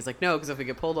drive, and he's like, no, because if we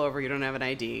get pulled over, you don't have an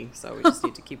ID, so we just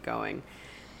need to keep going.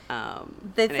 I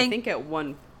think at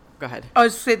one... Go ahead. I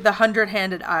was say the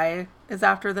 100-handed eye is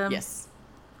after them. Yes.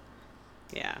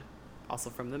 Yeah.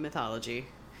 Also from the mythology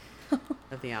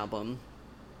of the album.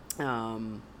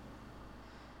 But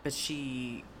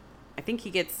I think he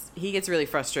gets really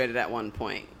frustrated at one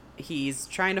point he's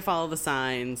trying to follow the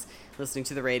signs, listening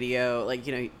to the radio, like,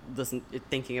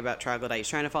 thinking about troglodyte. He's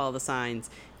trying to follow the signs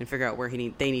and figure out where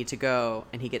they need to go.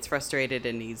 And he gets frustrated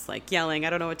and he's like yelling, I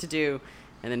don't know what to do.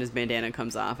 And then his bandana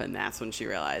comes off, and that's when she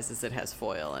realizes it has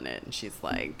foil in it. And she's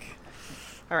like,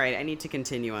 all right, I need to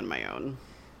continue on my own.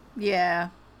 Yeah.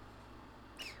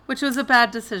 Which was a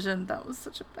bad decision. That was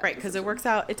such a bad Right, because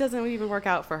it doesn't even work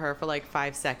out for her for like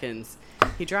 5 seconds.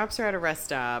 He drops her at a rest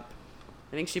stop.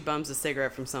 I think she bums a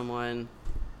cigarette from someone.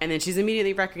 And then she's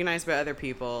immediately recognized by other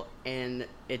people. And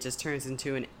it just turns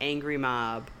into an angry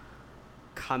mob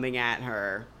coming at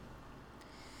her.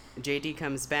 JD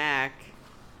comes back,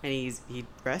 and he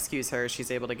rescues her.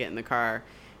 She's able to get in the car.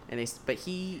 But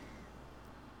he,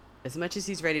 as much as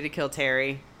he's ready to kill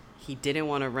Terry, he didn't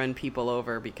want to run people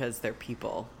over because they're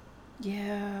people.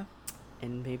 Yeah.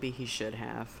 And maybe he should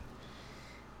have.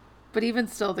 But even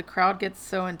still, the crowd gets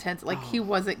so intense. Like, he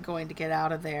wasn't going to get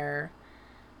out of there.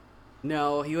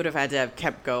 No, he would have had to have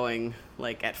kept going,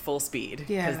 like, at full speed.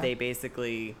 Yeah. Because they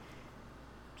basically,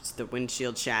 just the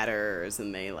windshield shatters,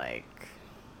 and they, like...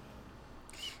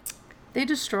 They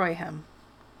destroy him.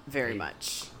 Very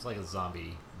much. It's like a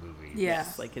zombie movie. Yeah.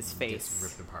 Yes, like his face. Gets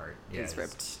ripped apart. Yeah, He's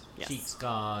ripped. Yes. Cheeks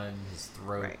gone, his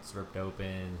throat's ripped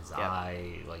open, his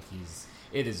eye, like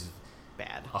it is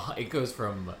Bad. It goes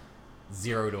from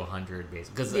 0 to 100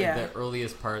 basically. Because the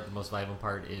earliest part, the most violent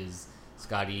part is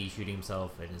Scotty shooting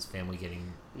himself and his family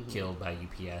getting killed by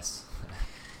UPS.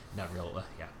 Not real,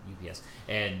 UPS.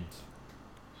 And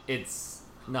it's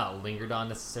not lingered on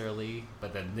necessarily,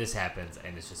 but then this happens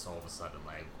and it's just all of a sudden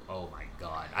like, oh my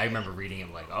god. I remember reading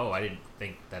it like, oh, I didn't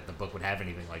think that the book would have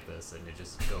anything like this, and it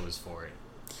just goes for it.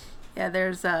 Yeah,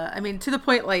 there's I mean, to the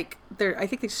point, like, I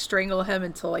think they strangle him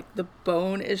until, like, the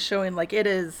bone is showing. Like, it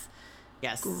is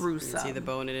gruesome. You can see the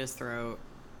bone in his throat.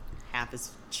 Half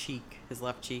his cheek, his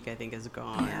left cheek, I think, is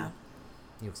gone. Yeah.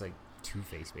 He looks like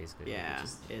Two-Face, basically. Yeah,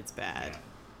 it's bad.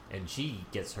 Yeah. And she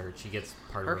gets hurt. She gets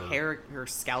part her of her hair, her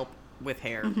scalp with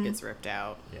hair gets ripped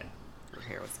out. Yeah. Her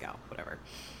hair with scalp, whatever.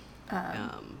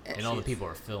 And all the people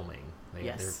are filming. They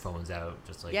have their Yes. phones out,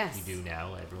 just like Yes. you do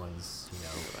now. Everyone's,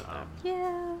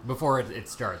 Yeah. before it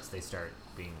starts, they start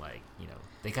being like,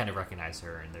 they kind of recognize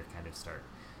her and they kind of start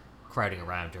crowding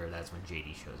around her. That's when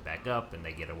JD shows back up and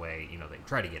they get away. They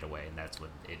try to get away, and that's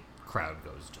when crowd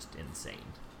goes just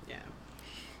insane. Yeah.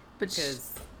 But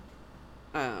Because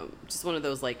just one of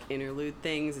those, like, interlude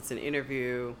things. It's an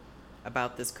interview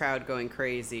about this crowd going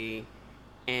crazy,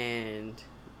 and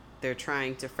they're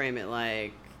trying to frame it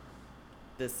like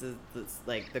this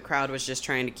like the crowd was just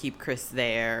trying to keep Chris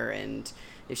there, and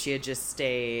if she had just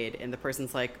stayed, and the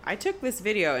person's like, I took this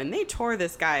video and they tore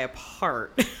this guy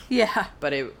apart. yeah.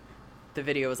 But the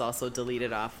video was also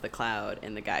deleted off the cloud,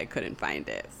 and the guy couldn't find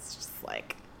it. It's just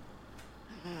like,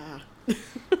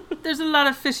 There's a lot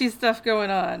of fishy stuff going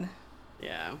on.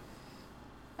 yeah.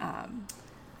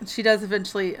 She does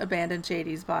eventually abandon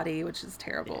JD's body, which is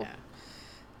terrible.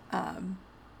 Yeah.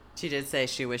 She did say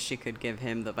she wished she could give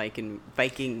him the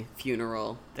Viking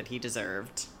funeral that he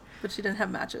deserved. But she didn't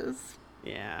have matches.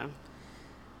 Yeah.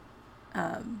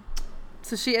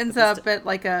 So she ends up at,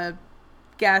 like, a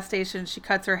gas station. She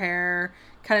cuts her hair,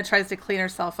 kind of tries to clean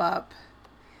herself up,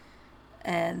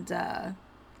 and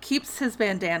keeps his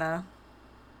bandana.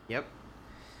 Yep.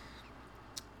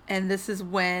 And this is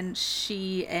when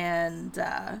she and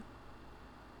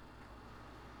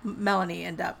Melanie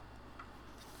end up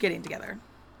getting together.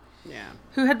 Yeah.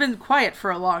 Who had been quiet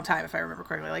for a long time, if I remember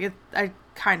correctly. Like, I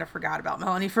kind of forgot about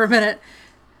Melanie for a minute.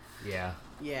 Yeah.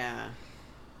 Yeah.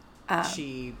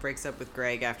 She breaks up with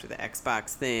Greg after the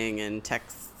Xbox thing and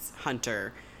texts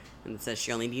Hunter and says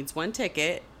she only needs one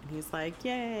ticket. And he's like,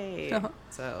 yay. Uh-huh.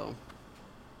 So,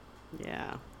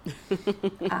 yeah.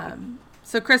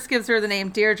 So Chris gives her the name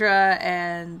Deirdre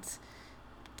and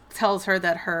tells her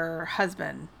that her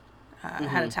husband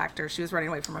had attacked her. She was running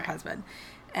away from her husband.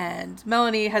 And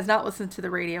Melanie has not listened to the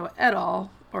radio at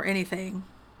all or anything.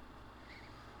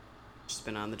 She's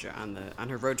been on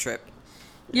her road trip.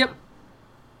 Yep.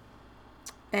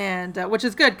 And which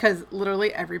is good because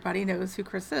literally everybody knows who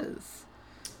Chris is.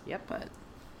 Yep. But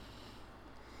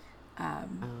I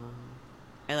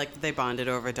like that they bonded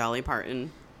over Dolly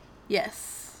Parton.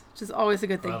 yes, which is always a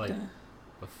good thing. Well, to...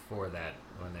 before that,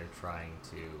 when they're trying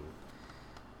to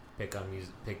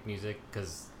pick music,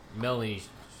 because Melanie,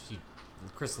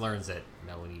 Chris learns that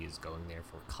Melanie is going there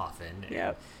for Coffin,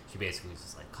 and she basically is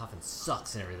just like, Coffin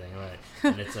sucks and everything, right?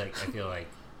 And it's like, I feel like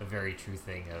a very true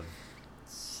thing of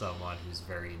someone who's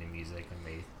very into music and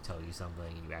they tell you something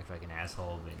and you act like an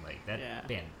asshole, being like, that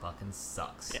band fucking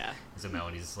sucks. Yeah. And so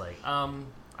Melanie's just like,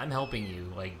 I'm helping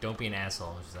you, like, don't be an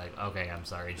asshole. And she's like, okay, I'm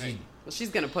sorry. Well, she's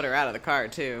gonna put her out of the car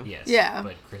too. Yes. Yeah.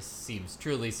 But Chris seems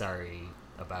truly sorry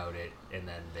about it, and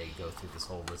then they go through this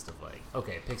whole list of like,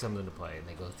 okay, pick something to play, and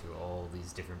they go through all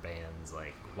these different bands.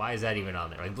 Like, why is that even on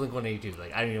there? Like Blink-182.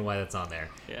 Like, I don't even know why that's on there.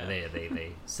 Yeah. And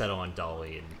they settle on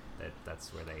Dolly, and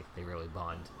that's where they really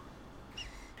bond.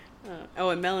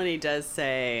 And Melanie does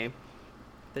say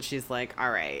that she's like,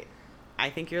 all right, I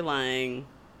think you're lying.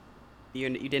 You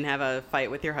didn't have a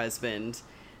fight with your husband.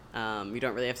 You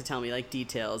don't really have to tell me like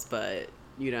details, but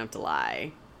you don't have to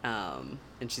lie. And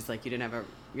she's like, you're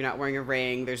not wearing a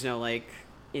ring. There's no like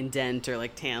indent or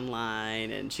like tan line.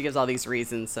 And she gives all these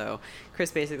reasons. So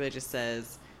Chris basically just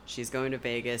says she's going to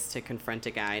Vegas to confront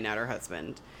a guy, not her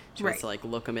husband. She wants to like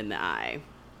look him in the eye.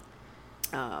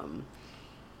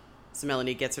 So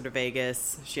Melanie gets her to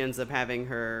Vegas. She ends up having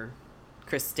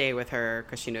Chris stay with her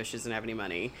because she knows she doesn't have any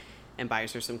money, and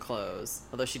buys her some clothes.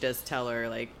 Although she does tell her,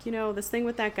 like, this thing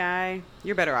with that guy,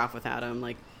 you're better off without him.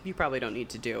 Like, you probably don't need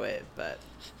to do it, but...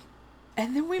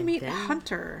 And then we meet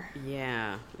Hunter.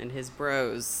 Yeah, and his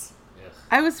bros. Ugh.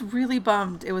 I was really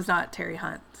bummed it was not Terry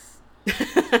Hunt's.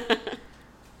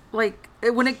 Like,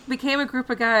 when it became a group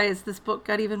of guys, this book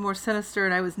got even more sinister,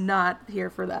 and I was not here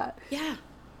for that. Yeah.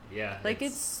 Yeah. Like,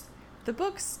 the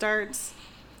book starts...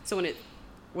 So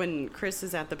when Chris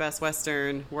is at the Best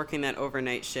Western working that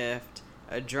overnight shift,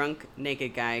 a drunk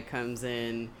naked guy comes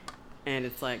in, and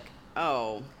it's like,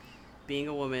 oh, being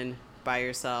a woman by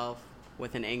yourself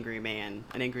with an angry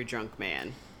drunk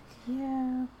man.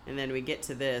 Yeah. And then we get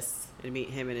to this and meet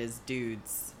him and his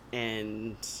dudes,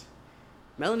 and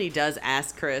Melanie does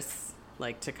ask Chris,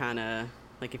 like, to kind of,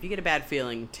 like, if you get a bad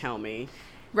feeling, tell me.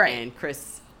 Right. And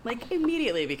Chris... Like,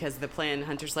 immediately, because the plan,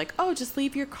 Hunter's like, oh, just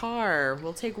leave your car.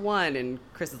 We'll take one. And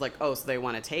Chris is like, oh, so they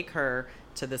want to take her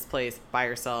to this place by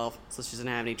herself, so she doesn't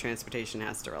have any transportation,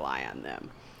 has to rely on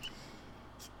them.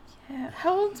 Yeah.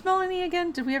 How old's Melanie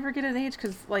again? Did we ever get an age?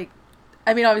 Because, like,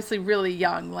 I mean, obviously really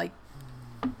young. Like,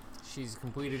 She's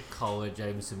completed college,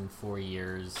 I'm assuming 4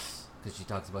 years, because she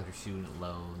talks about her student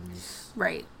loans.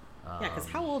 right. Yeah, because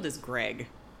how old is Greg,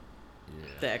 Yeah.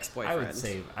 the ex-boyfriend? I would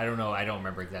say, I don't know, I don't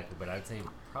remember exactly, but I would say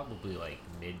probably like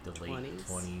mid to late 20s?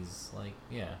 20s. Like,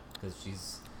 yeah, because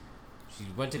she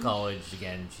went to college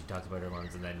again. She talked about her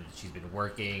loans, and then she's been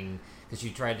working because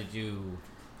she's trying to do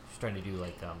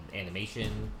like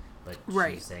animation, but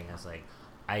Right. she's saying, I was like,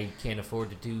 I can't afford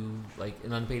to do like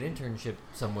an unpaid internship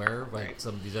somewhere like Right.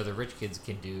 some of these other rich kids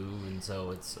can do, and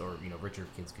so richer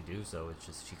kids could do. So it's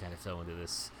just she kind of fell into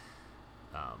this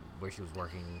where she was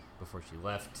working before she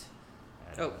left.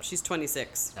 Oh, she's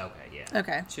 26. Okay, yeah.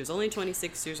 Okay. She was only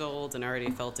 26 years old and already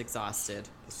felt exhausted.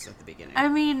 This is at the beginning. I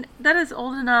mean, that is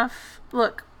old enough.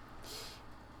 Look,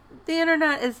 the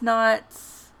internet is not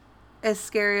as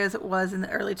scary as it was in the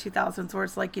early 2000s, where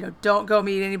it's like, don't go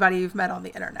meet anybody you've met on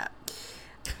the internet.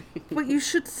 But you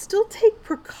should still take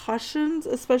precautions,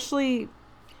 especially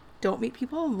don't meet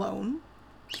people alone.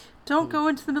 Don't go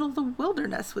into the middle of the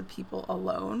wilderness with people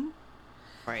alone.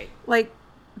 Right. Like,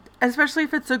 especially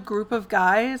if it's a group of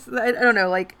guys. I don't know,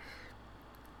 like,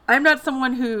 I'm not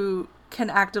someone who can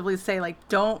actively say, like,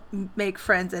 don't make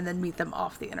friends and then meet them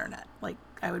off the internet. Like,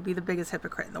 I would be the biggest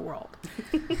hypocrite in the world.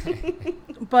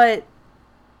 But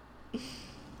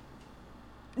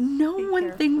know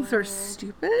when things are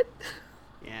stupid.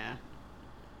 Yeah.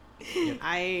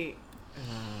 Yep.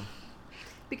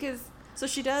 Because, so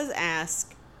she does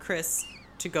ask Chris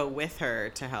to go with her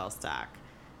to Hellstock.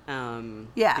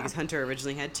 Yeah. Because Hunter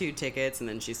originally had 2 tickets, and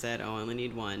then she said, oh, I only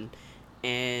need 1.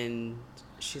 And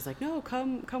she's like, no,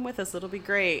 come with us. It'll be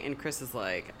great. And Chris is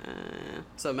like,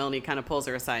 So Melanie kind of pulls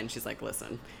her aside, and she's like,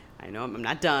 listen, I know I'm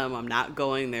not dumb. I'm not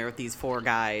going there with these 4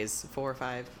 guys, 4 or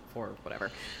 5, 4,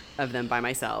 whatever, of them by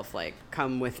myself. Like,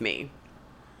 come with me.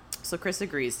 So Chris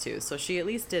agrees to. So she at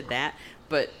least did that,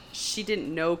 but she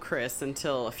didn't know Chris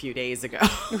until a few days ago.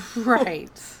 Right.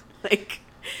 Like,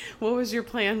 what was your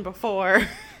plan before?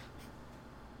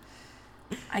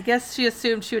 I guess she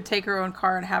assumed she would take her own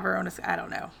car and have her own. I don't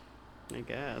know. I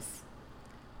guess.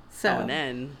 So. Oh,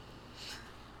 and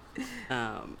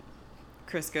then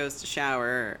Chris goes to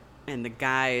shower, and the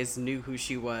guys knew who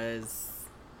she was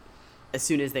as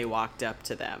soon as they walked up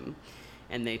to them.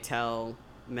 And they tell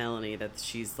Melanie that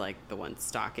she's like the one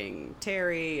stalking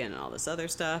Terry and all this other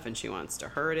stuff, and she wants to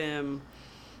hurt him.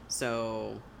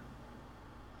 So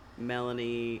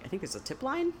Melanie, I think there's a tip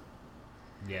line.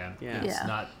 Yeah. Yeah. It's Yeah.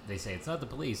 not. They say it's not the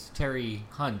police. Terry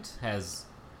Hunt has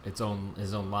his own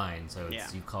line, so it's, Yeah.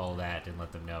 you call that and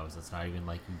let them know. So it's not even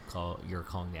like you're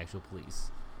calling the actual police.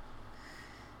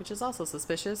 Which is also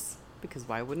suspicious, because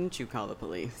why wouldn't you call the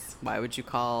police? Why would you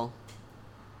call?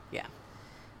 Yeah.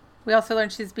 We also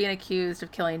learned she's being accused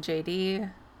of killing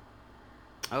JD.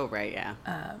 Oh, right, yeah.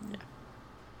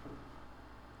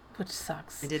 which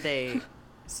sucks. And did they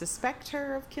suspect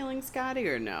her of killing Scotty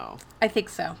or no, I think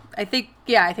so. I think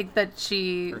that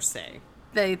per se?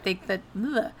 they think that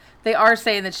they are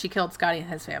saying that she killed Scotty and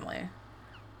his family.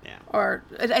 Yeah. Or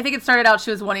I think it started out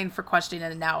she was wanting for questioning,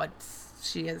 and now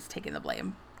she is taking the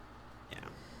blame. Yeah.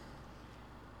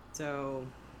 So,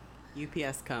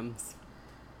 UPS comes,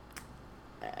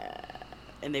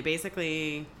 and they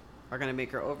basically are going to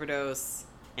make her overdose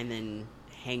and then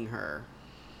hang her.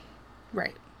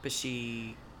 Right. But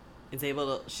she is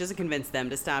able to, she doesn't convince them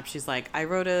to stop. She's like, I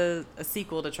wrote a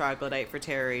sequel to Troglodyte for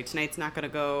Terry. Tonight's not going to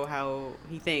go how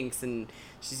he thinks. And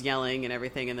she's yelling and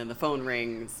everything. And then the phone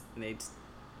rings, and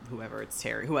whoever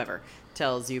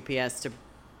tells UPS to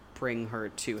bring her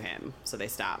to him. So they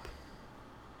stop.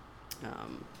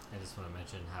 I just want to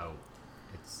mention how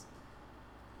it's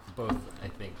both, I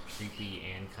think, creepy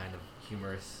and kind of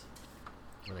humorous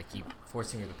when they keep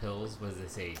forcing her the pills. What do they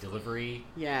say? Delivery?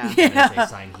 Yeah. And they say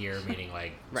sign here, meaning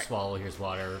like Right. swallow, here's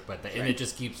water. And it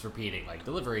just keeps repeating, like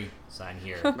delivery, sign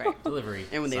here, Right. delivery.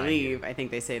 And when they sign leave, here. I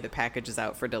think they say the package is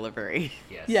out for delivery.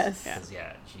 Yes. Yes. Yeah. 'Cause,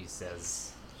 yeah, she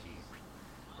says she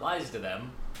lies to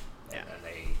them. And Yeah. then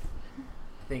they,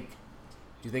 I think,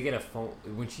 do they get a phone?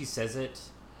 When she says it,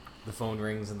 the phone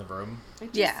rings in the room. I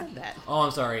just Yeah. said that. Oh, I'm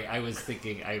sorry. I was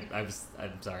thinking. I'm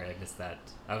sorry. I missed that.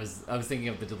 I was thinking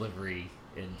of the delivery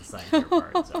in the sign here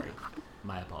part. Sorry.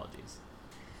 My apologies.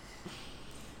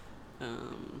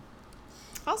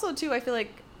 Also, too, I feel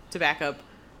like, to back up,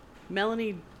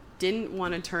 Melanie didn't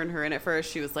want to turn her in at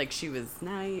first. She was like, she was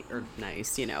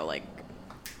nice, you know, like,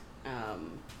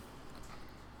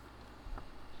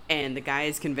 and the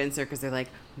guys convince her because they're like,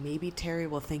 maybe Terry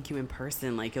will thank you in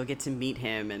person. Like, you'll get to meet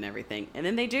him and everything. And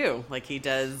then they do. Like, he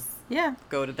does Yeah.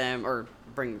 go to them or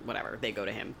bring whatever. They go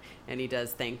to him. And he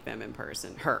does thank them in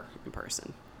person. Her in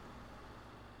person.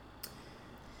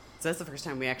 So that's the first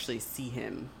time we actually see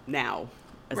him now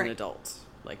as an Right. adult.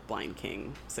 Like, Blind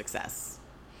King success.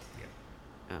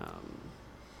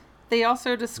 They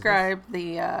also describe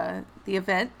the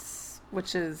events,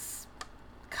 which is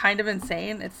kind of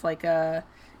insane. It's like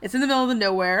it's in the middle of the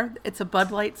nowhere. It's a Bud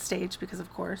Light stage because,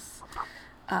 of course,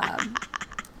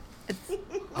 it's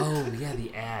Oh yeah,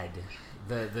 the ad.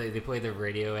 They play the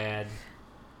radio ad.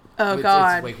 oh It's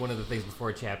god, like one of the things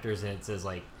before chapters, and it says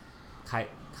like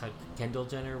Kendall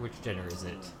Jenner. Which Jenner is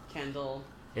it? Kendall.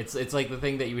 It's like the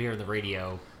thing that you hear on the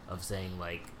radio of saying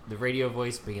like the radio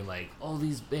voice being like all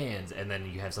these bands, and then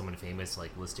you have someone famous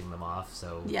like listing them off.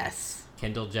 So yes,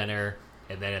 Kendall Jenner,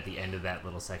 and then at the end of that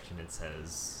little section it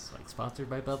says like sponsored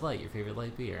by Bud Light, your favorite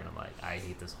light beer, and I'm like, I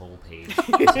hate this whole page.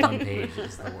 This one page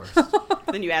is the worst.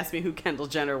 Then you asked me who Kendall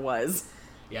Jenner was.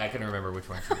 Yeah, I couldn't remember which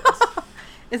one she was.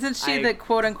 isn't she the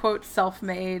quote unquote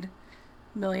self-made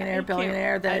millionaire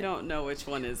billionaire? That I don't know which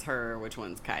one is her, which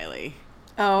one's Kylie.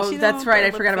 oh, Is she the that's one right. with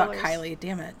I the forgot lip about fillers? Kylie.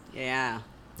 Damn it. Yeah.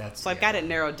 That's So I've got it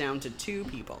narrowed down to 2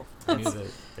 people. I knew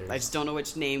that there's, I just don't know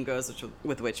which name goes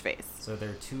with which face. So there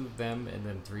are 2 of them, and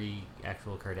then 3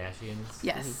 actual Kardashians.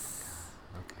 Yes.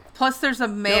 Okay. Plus, there's a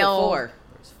No, male. 4.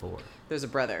 There's 4. There's a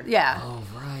brother. Yeah. Oh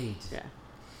right. Yeah.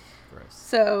 Gross.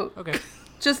 So Okay.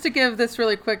 just to give this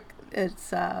really quick,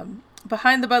 it's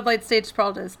behind the Bud Light stage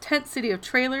sprawled as tent city of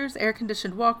trailers,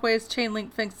 air-conditioned walkways,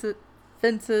 chain-link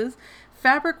fences,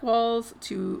 fabric walls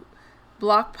to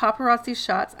block paparazzi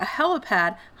shots, a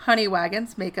helipad, honey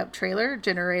wagons, makeup trailer,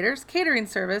 generators, catering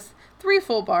service, 3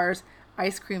 full bars,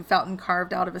 ice cream fountain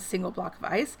carved out of a single block of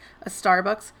ice, a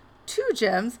Starbucks, 2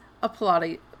 gyms, a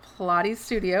Pilates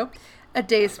studio, a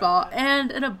day spa,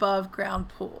 and an above-ground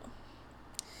pool.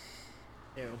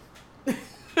 Ew.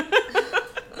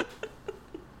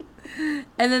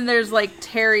 And then there's like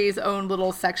Terry's own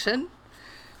little section.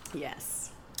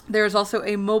 Yes. There's also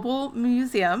a mobile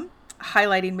museum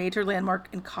highlighting major landmark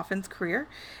in Coffin's career,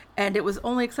 and it was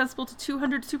only accessible to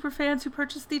 200 superfans who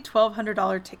purchased the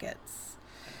 $1,200 tickets.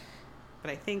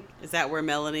 But I think, is that where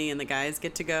Melanie and the guys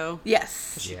get to go?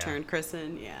 Yes. She Yeah. turned Chris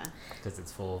in? Yeah. Because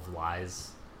it's full of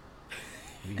lies.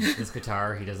 This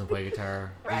guitar, he doesn't play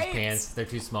guitar. Right. These pants, they're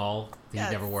too small. He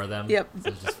Yes. never wore them. Yep. So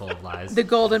it's just full of lies. The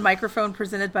golden microphone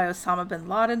presented by Osama bin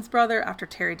Laden's brother after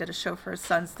Terry did a show for his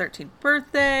son's 13th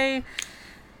birthday.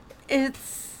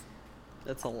 It's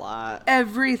That's a lot.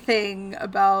 everything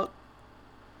about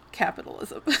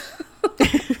capitalism.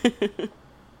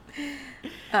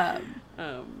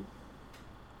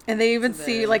 And they even So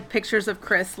see then- like pictures of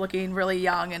Chris looking really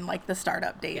young and like the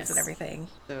startup days Yes. and everything.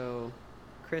 So,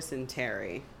 Chris and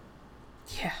Terry.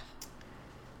 Yeah.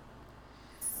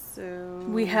 So.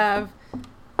 We have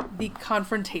the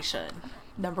confrontation,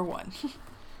 number 1.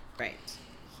 Right.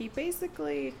 He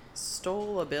basically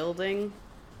stole a building.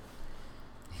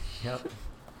 Yep.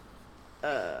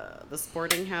 The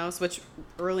sporting house, which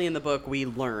early in the book we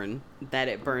learn that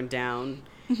it burned down.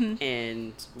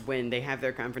 And when they have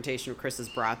their confrontation, Chris is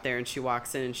brought there and she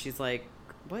walks in and she's like,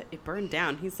 what? It burned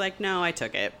down? He's like, no, I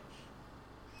took it.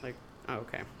 Like, oh,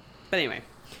 okay. But anyway.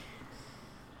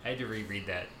 I had to reread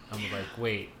that. I'm like,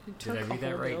 wait, did I read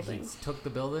that right? He took the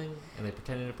building and they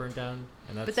pretended it burned down?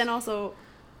 And that's... But then also,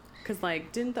 because,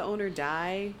 like, didn't the owner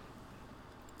die?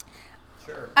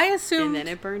 Sure. I assumed And then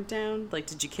it burned down? Like,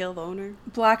 did you kill the owner?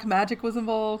 black magic was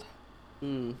involved.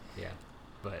 Mm. Yeah.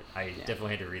 But I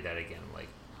definitely had to read that again. Like,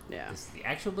 Yeah. this is the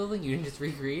actual building? You didn't just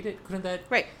recreate it? Couldn't that...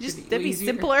 Right. Just be that'd be easier?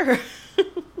 simpler.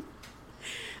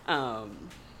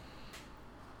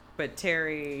 But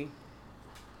Terry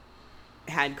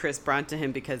had Chris brought to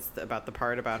him because about the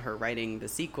part about her writing the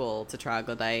sequel to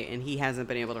Troglodyte, and he hasn't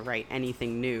been able to write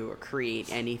anything new or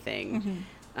create anything.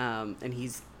 And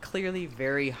he's clearly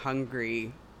very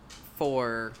hungry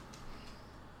for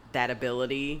that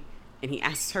ability, and he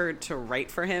asks her to write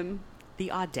for him.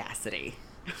 The audacity.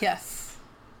 Yes.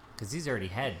 Because he's already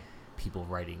had people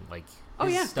writing, like, Oh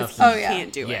his yeah, stuff. he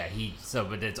can't do Yeah, it.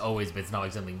 but it's always, but it's not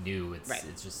like something new. It's Right.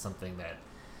 it's just something that,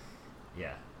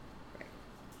 yeah.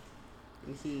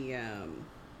 And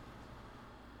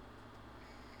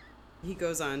he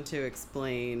goes on to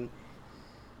explain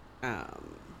that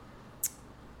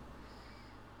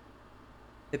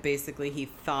basically he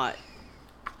thought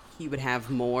he would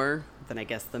have more than, I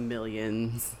guess, the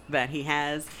millions that he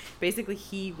has. Basically,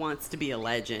 he wants to be a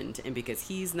legend, and because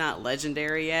he's not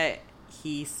legendary yet,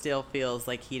 he still feels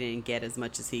like he didn't get as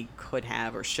much as he could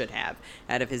have or should have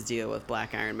out of his deal with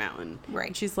Black Iron Mountain. Right.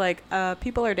 And she's like,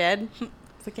 people are dead.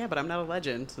 It's like, yeah, but I'm not a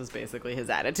legend, was basically his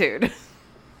attitude.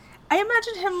 I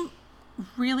imagine him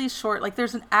really short. Like,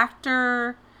 there's an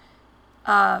actor,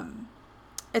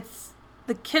 it's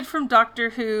the kid from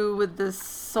Doctor Who with the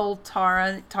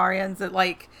Soltarians that,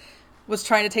 like, was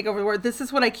trying to take over the world. This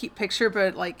is what I keep picture,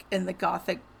 but, like, in the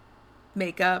gothic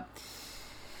makeup.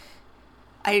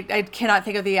 I cannot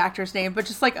think of the actor's name, but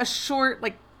just, like, a short,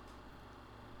 like,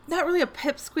 not really a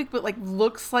pipsqueak, but, like,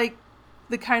 looks like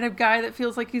the kind of guy that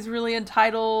feels like he's really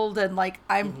entitled and, like,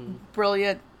 I'm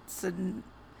brilliant and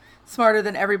smarter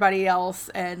than everybody else,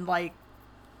 and, like,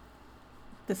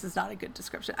 this is not a good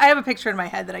description. I have a picture in my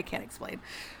head that I can't explain,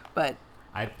 but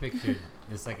I pictured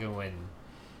the second when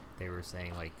they were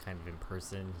saying, like, kind of in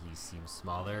person, he seems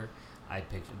smaller.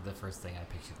 The first thing I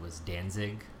pictured was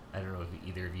Danzig. I don't know if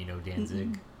either of you know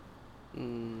Danzig.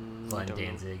 Glenn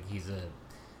Danzig. He's a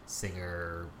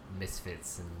singer,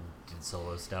 Misfits, and did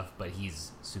solo stuff, but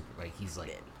he's super, like, he's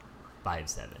like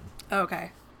 5'7".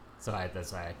 okay. So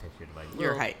that's why I pictured, like,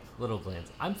 Your height. Little Glenn.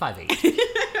 I'm 5'8".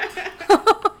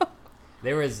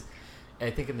 There was,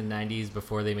 I think in the 90s,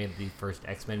 before they made the first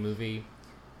X-Men movie,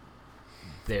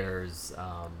 there's,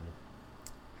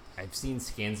 I've seen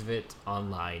scans of it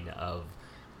online of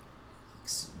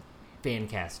fan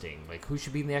casting, like who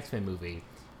should be in the X-Men movie.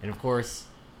 And of course,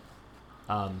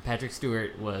 Patrick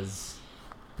Stewart was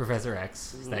Professor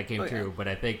X, so that came true. But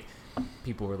I think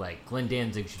people were like, Glenn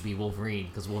Danzig should be Wolverine,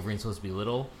 because Wolverine's supposed to be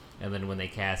little. And then when they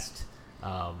cast,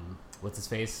 what's his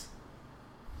face?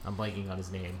 I'm blanking on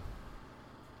his name.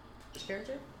 Which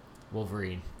character?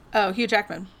 Wolverine. Oh, Hugh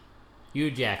Jackman. Hugh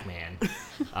Jackman.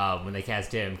 When they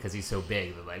cast him, because he's so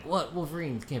big, they're like, what?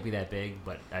 Wolverine can't be that big.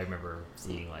 But I remember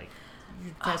seeing, like,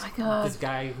 you cast my God. this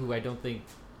guy who I don't think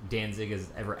Danzig has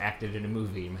ever acted in a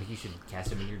movie. I'm like, you should cast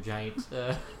him in your giant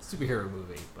superhero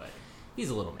movie. But he's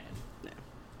a little man. Yeah.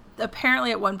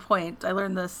 Apparently, at one point, I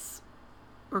learned this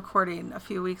recording a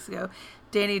few weeks ago,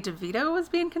 Danny DeVito was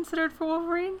being considered for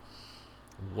Wolverine.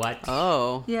 What?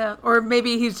 Oh. Yeah, or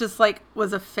maybe he's just, like,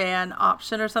 was a fan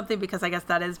option or something, because I guess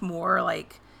that is more,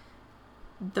 like,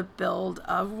 the build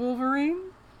of Wolverine.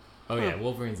 Oh, yeah,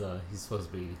 Wolverine's he's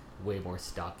supposed to be way more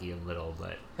stocky and little,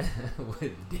 but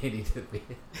with Danny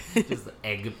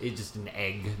DeVito, just an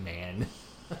egg man.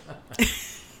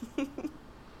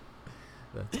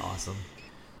 That's awesome.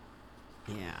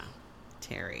 Yeah.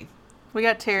 Terry. We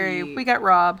got Terry. We got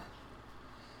Rob.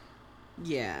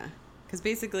 Yeah. Because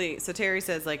basically, so Terry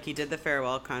says, like, he did the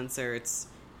farewell concerts,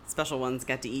 special ones,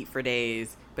 got to eat for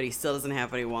days, but he still doesn't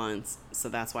have what he wants. So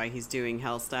that's why he's doing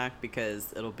Hellstock,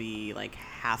 because it'll be like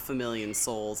 500,000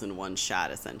 souls in one shot,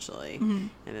 essentially. And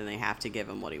then they have to give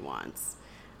him what he wants.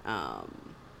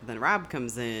 Then Rob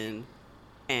comes in,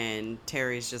 and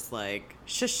Terry's just like,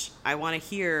 shush, I want to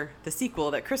hear the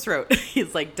sequel that Chris wrote.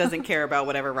 He's like, doesn't care about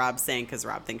whatever Rob's saying, because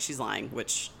Rob thinks she's lying,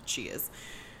 which she is.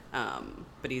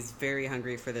 But he's very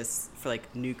hungry for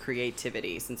like new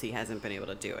creativity, since he hasn't been able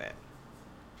to do it.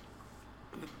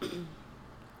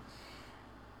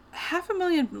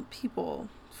 500,000 people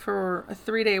for a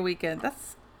 3-day weekend.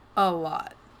 That's a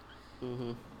lot.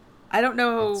 Mm-hmm. I don't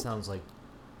know. That sounds like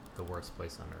the worst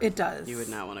place on earth. It does. You would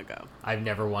not want to go. I've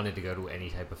never wanted to go to any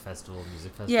type of festival,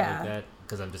 music festival Yeah. like that,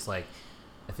 because I'm just like,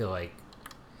 I feel like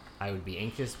I would be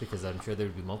anxious because I'm sure there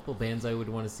would be multiple bands I would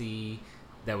want to see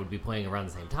that would be playing around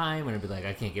the same time, and I'd be like,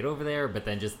 I can't get over there. But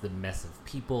then just the mess of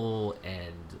people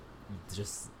and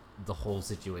just the whole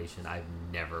situation, I've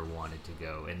never wanted to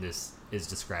go, and this is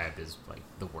described as like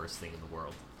the worst thing in the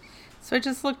world. So I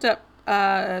just looked up.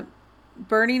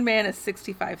 Burning Man is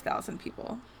 65,000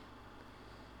 people.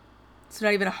 So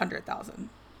not even 100,000.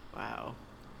 Wow.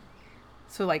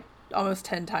 So like almost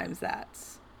 10 times that.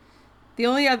 The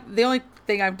only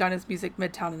thing I've done is Music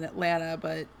Midtown in Atlanta,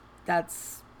 but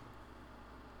that's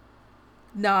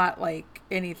not like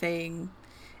anything.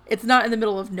 It's not in the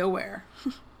middle of nowhere.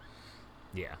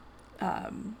 Yeah. I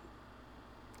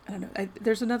don't know.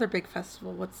 There's another big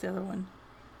festival. What's the other one?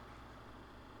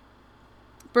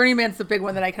 Burning Man's the big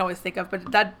one that I can always think of,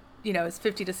 but that, is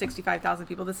 50 to 65,000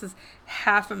 people. This is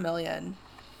 500,000.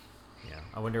 Yeah.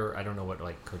 I wonder, I don't know what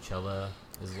like Coachella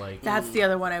is like. That's the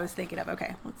other one I was thinking of.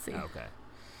 Okay, let's see. Okay.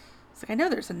 It's like, I know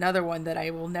there's another one that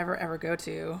I will never ever go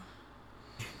to.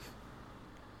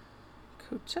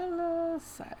 Coachella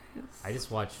size. I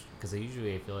just watch, because I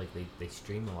feel like they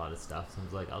stream a lot of stuff, so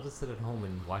I'm like, I'll just sit at home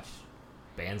and watch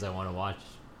bands I want to watch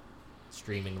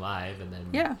streaming live, and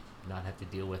then not have to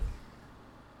deal with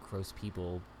gross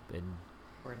people and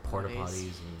porta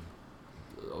potties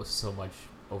and so much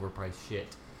overpriced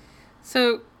shit.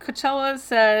 So Coachella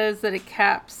says that it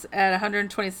caps at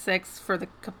 126 for the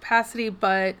capacity,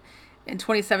 but in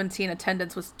 2017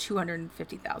 attendance was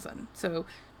 250,000. So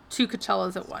 2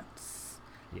 Coachellas at once.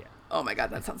 Yeah. Oh my God,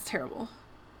 that sounds terrible.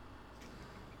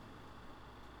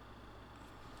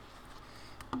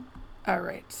 All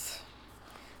right.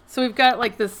 So we've got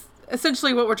like this.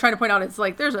 Essentially, what we're trying to point out is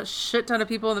like there's a shit ton of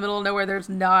people in the middle of nowhere. There's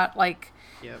not like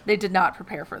they did not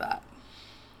prepare for that.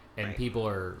 And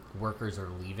workers are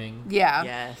leaving. Yeah.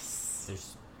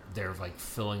 Yes. They're like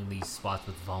filling these spots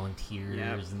with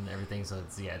volunteers and everything. So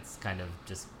it's kind of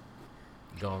just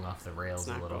going off the rails It's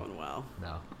not a little. going well.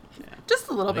 No. Yeah. Just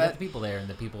a little They got bit. the people there, and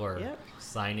the people are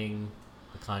signing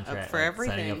the contract, Up for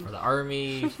everything. signing up for the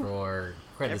army, for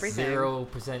credit Everything. 0%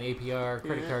 APR,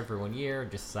 credit card for 1 year,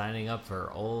 just signing up for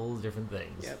all different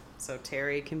things. Yep. So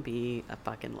Terry can be a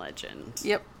fucking legend.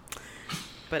 Yep.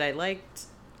 But I liked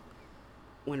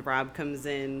when Rob comes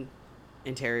in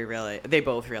and they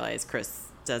both realize Chris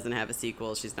doesn't have a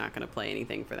sequel. She's not going to play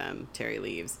anything for them. Terry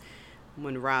leaves.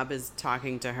 When Rob is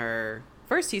talking to her,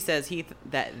 first he says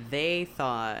that they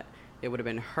thought it would have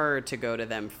been her to go to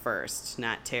them first,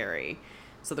 not Terry.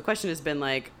 So the question has been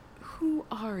like, who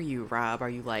are you, Rob? Are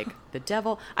you like the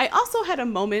devil? I also had a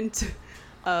moment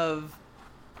of,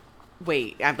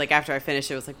 after I finished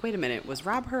it, I was like, wait a minute, was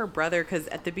Rob her brother? Because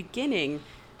at the beginning,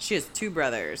 she has 2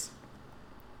 brothers.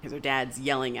 Because her dad's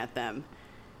yelling at them.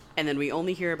 And then we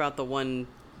only hear about the one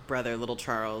brother, little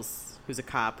Charles, who's a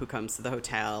cop who comes to the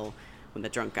hotel when the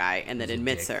drunk guy and then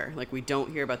admits her. Like, we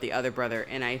don't hear about the other brother.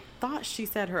 And I thought she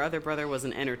said her other brother was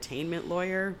an entertainment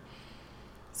lawyer.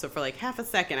 So for like half a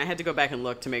second, I had to go back and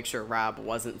look to make sure Rob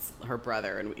wasn't her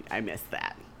brother, and I missed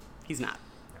that. He's not.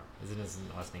 No. Isn't his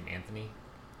last name Anthony?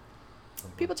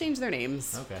 People change their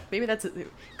names. Okay. Maybe it could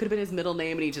have been his middle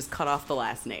name, and he just cut off the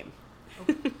last name.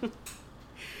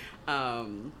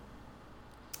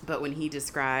 But when he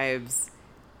describes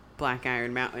Black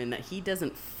Iron Mountain, that he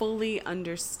doesn't fully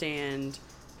understand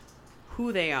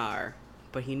who they are,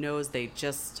 but he knows they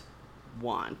just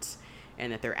want,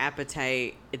 and that their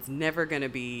appetite, it's never going to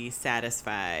be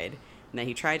satisfied. And that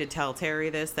he tried to tell Terry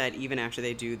this, that even after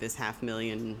they do this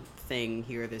 500,000 thing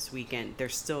here this weekend, they're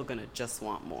still going to just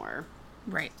want more.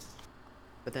 Right.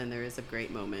 But then there is a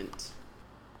great moment.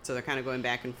 So they're kind of going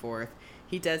back and forth.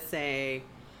 He does say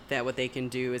that what they can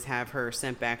do is have her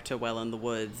sent back to Well in the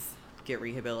Woods, get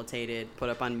rehabilitated, put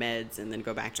up on meds, and then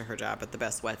go back to her job at the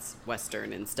Best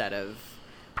Western instead of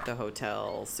the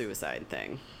hotel suicide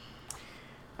thing.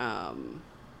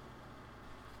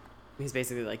 He's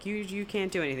basically like, you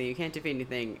can't do anything, you can't defeat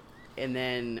anything,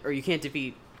 or you can't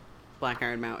defeat Black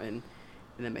Iron Mountain.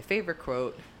 And then my favorite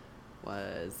quote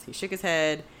was, he shook his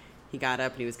head, he got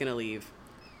up, and he was going to leave.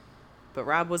 But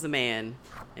Rob was a man,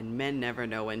 and men never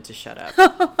know when to shut up.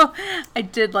 I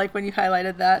did like when you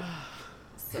highlighted that.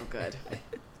 So good.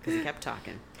 Because he kept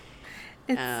talking.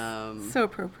 It's so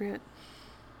appropriate.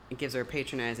 It gives her a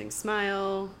patronizing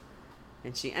smile,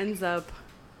 and she ends up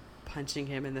punching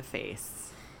him in the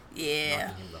face. Yeah.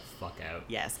 Knocking him the fuck out.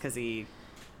 Yes, because he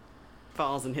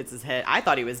falls and hits his head. I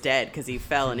thought he was dead because he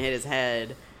fell and hit his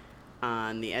head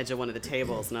on the edge of one of the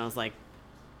tables, and I was like,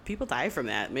 people die from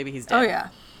that. Maybe he's dead. Oh, yeah.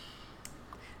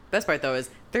 Best part, though, is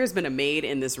there's been a maid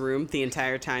in this room the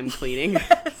entire time cleaning.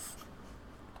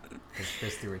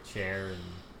 Chris threw a chair and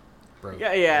broke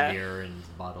Yeah. a mirror and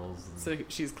bottles. And... So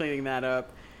she's cleaning that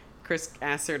up. Chris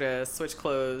asks her to switch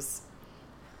clothes,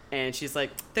 and she's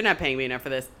like, they're not paying me enough for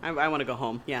this. I want to go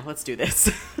home. Yeah, let's do this.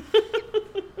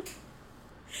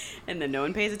 And then no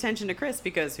one pays attention to Chris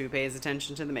because who pays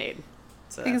attention to the maid?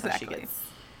 So that's how she Exactly. gets.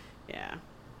 Yeah.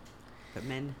 But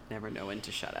men never know when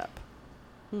to shut up.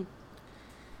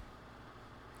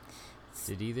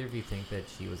 Did either of you think that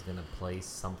she was going to play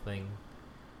something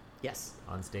Yes.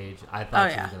 on stage? I thought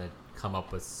she yeah. was going to come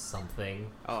up with something.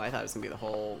 Oh, I thought it was gonna be the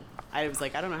whole. I was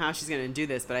like, I don't know how she's gonna do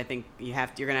this, but I think you're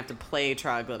gonna have to play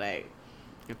Troglodyte.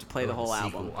 You have to play the Or whole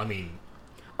sequel. album. I mean,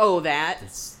 Oh, that.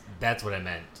 that's what I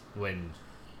meant when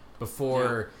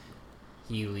before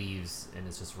he leaves and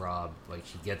it's just Rob. Like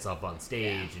she gets up on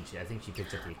stage and I think she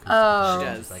picks up the acoustic. Oh. guitar. She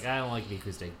does. She's like, I don't like the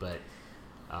acoustic, but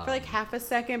For like half a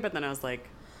second, but then I was like,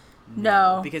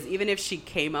 No. because even if she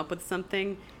came up with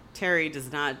something, Terry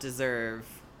does not deserve.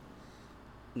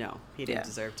 No, he didn't Yeah.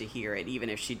 deserve to hear it, even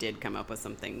if she did come up with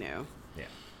something new. yeah.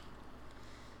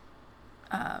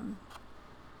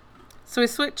 So we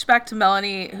switch back to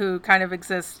Melanie, who kind of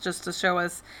exists just to show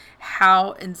us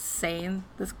how insane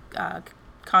this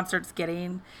concert's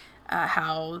getting,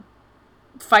 how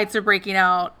fights are breaking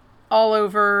out all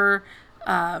over.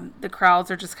 The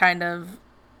crowds are just kind of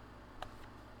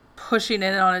pushing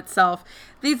in on itself.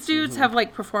 These dudes have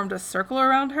like performed a circle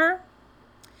around her.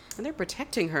 And they're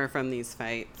protecting her from these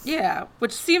fights. Yeah,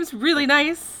 which seems really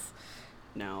nice,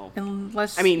 No.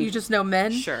 unless I mean, you just know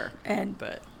men. Sure. And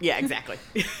But yeah, exactly.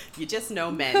 You just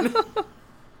know men.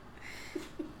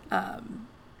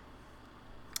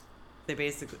 They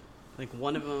basically, like,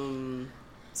 one of them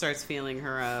starts feeling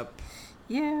her up,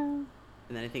 yeah. and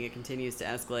then I think it continues to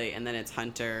escalate, and then it's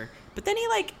Hunter. But then he,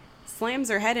 like, slams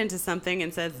her head into something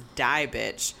and says, "Die,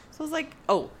 bitch." So I was like,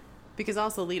 oh, because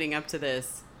also leading up to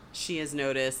this, she has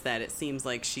noticed that it seems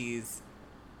like she's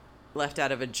left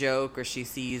out of a joke, or she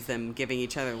sees them giving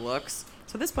each other looks.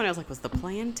 So at this point, I was like, was the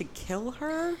plan to kill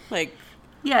her? Like,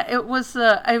 Yeah, it was.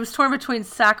 I was torn between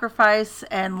sacrifice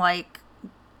and like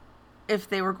if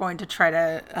they were going to try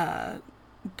to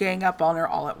gang up on her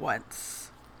all at once.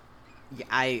 yeah,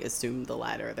 I assumed the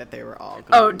latter, that they were all going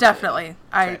Oh, to definitely.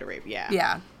 try to rape. Yeah.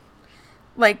 Yeah.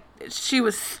 Like she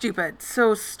was stupid,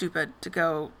 so stupid to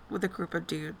go with a group of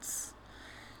dudes.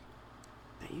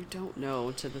 That you don't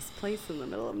know, to this place in the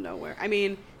middle of nowhere. I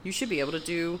mean, you should be able to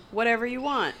do whatever you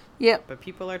want, Yep, but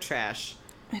people are trash.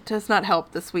 it does not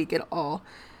help this week at all.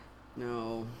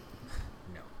 No.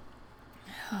 No.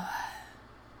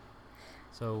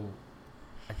 So,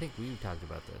 I think we've talked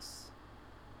about this.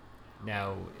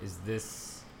 Now, is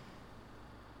this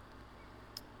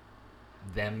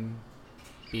them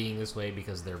being this way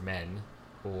because they're men,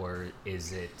 or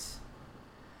is it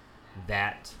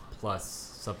that plus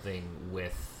something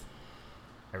with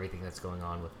everything that's going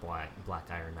on with Black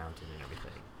Iron Mountain and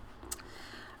everything?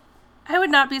 I would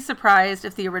not be surprised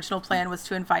if the original plan was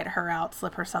to invite her out,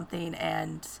 slip her something,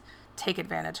 and take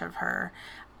advantage of her.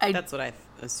 That's what I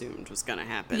assumed was going to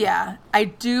happen. Yeah, I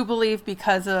do believe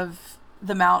because of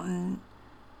the mountain,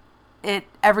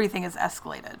 everything is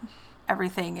escalated.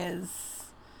 Everything is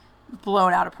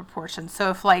blown out of proportion. So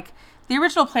if like the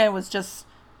original plan was just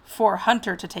for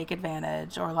Hunter to take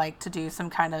advantage or like to do some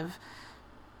kind of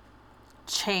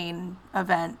chain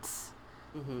event,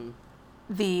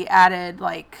 the added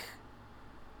like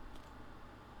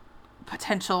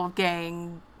potential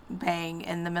gang bang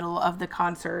in the middle of the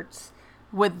concerts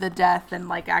with the death and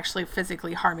like actually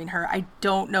physically harming her, I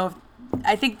don't know if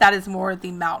I think that is more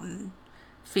the mountain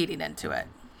feeding into it.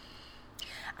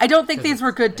 I don't think these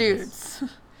were good dudes.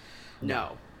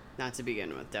 No, not to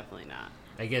begin with. Definitely not.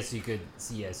 I guess you could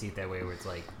see it that way, where it's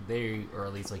like they, or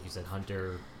at least like you said,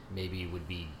 Hunter maybe would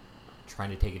be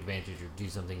trying to take advantage or do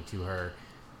something to her.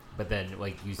 But then,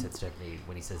 like you said, Stephanie,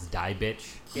 when he says "die,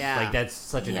 bitch," Yeah. like that's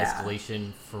such an Yeah.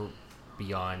 escalation for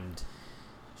beyond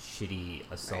shitty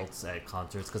assaults at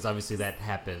concerts, because obviously that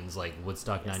happens, like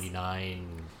Woodstock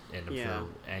 '99, and I'm Yeah. sure,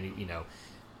 and you know,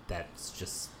 that's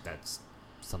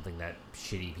something that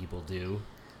shitty people do.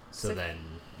 So then,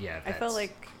 yeah, I felt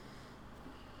like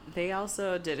they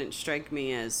also didn't strike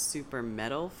me as super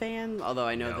metal fan, although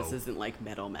I know this No. isn't like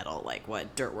metal, like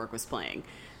what Dirtwork was playing.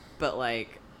 But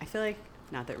like, I feel like,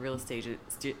 not that real estate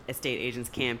agents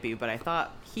can't be, but I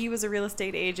thought he was a real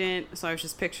estate agent, so I was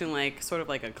just picturing like sort of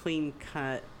like a clean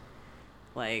cut,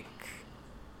 like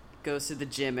goes to the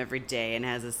gym every day and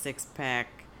has a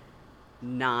 6-pack,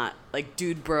 not like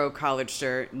dude bro collared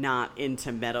shirt, not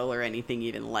into metal or anything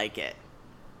even like it.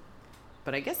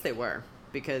 But I guess they were,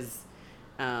 because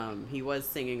he was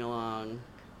singing along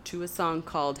to a song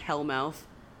called Hellmouth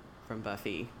from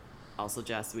Buffy, also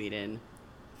Joss Whedon,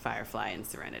 Firefly, and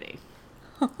Serenity.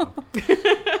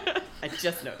 I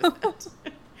just noticed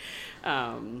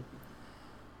that.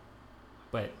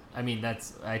 But I mean,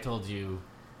 I told you.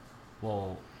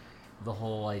 Well, the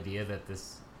whole idea that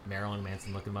this Marilyn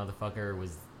Manson looking motherfucker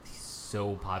was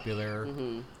so popular.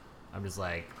 Mm-hmm. I'm just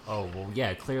like, oh well,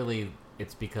 yeah. Clearly,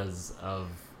 it's because of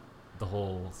the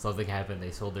whole something happened.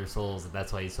 They sold their souls, and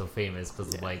that's why he's so famous.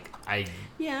 Because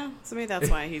Yeah, so maybe that's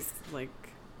why he's like.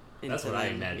 That's what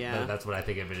I meant. Yeah. That's what I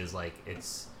think of it as. Like,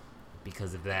 it's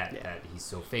because of that that he's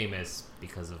so famous,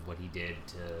 because of what he did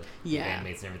to the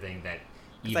bandmates and everything, that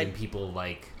even people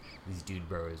like these dude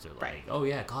bros are like, oh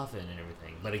yeah, Coffin and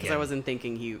everything. But again, because I wasn't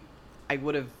thinking I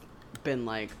would have been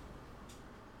like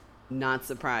not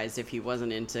surprised if he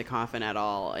wasn't into Coffin at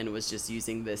all and was just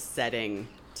using this setting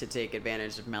to take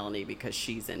advantage of Melanie because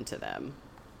she's into them.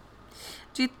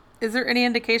 Is there any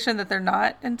indication that they're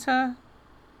not into?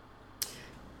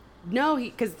 No,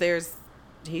 because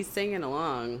he's singing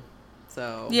along,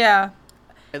 so yeah.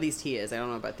 At least he is. I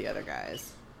don't know about the other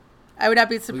guys. I would not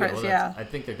be surprised. I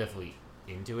think they're definitely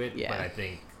into it. Yeah. But I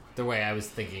think the way I was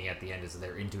thinking at the end is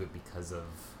they're into it because of,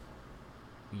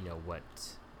 what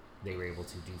they were able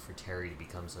to do for Terry to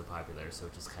become so popular. So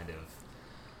it just kind of,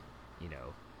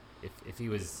 if he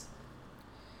was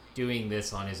doing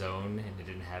this on his own and it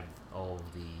didn't have all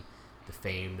the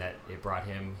fame that it brought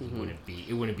him,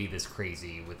 it wouldn't be this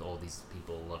crazy with all these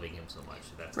people loving him so much.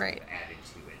 So that's kind of added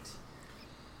to it.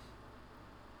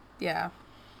 Yeah.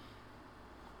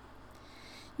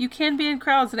 You can be in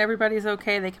crowds and everybody's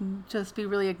okay. They can just be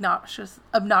really obnoxious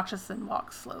and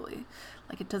walk slowly.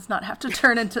 Like, it does not have to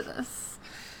turn into this.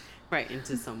 Right,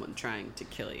 into someone trying to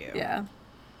kill you. Yeah.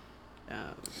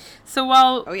 So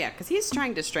while... Oh, yeah, because he's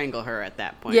trying to strangle her at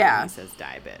that point. Yeah. When he says,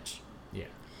 die, bitch. Yeah.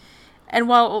 And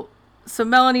so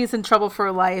Melanie's in trouble for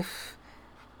her life.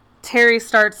 Terry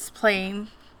starts playing.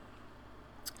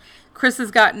 Chris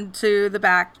has gotten to the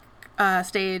back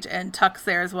stage, and Tuck's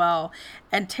there as well.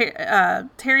 And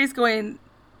Terry's going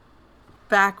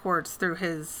backwards through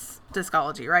his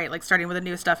discology, right? Like starting with the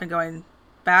new stuff and going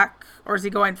back? Or is he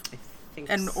going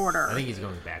in order? I think he's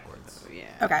going backwards. Oh, yeah.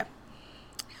 Okay.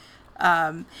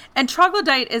 And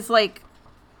troglodyte is like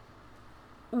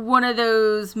one of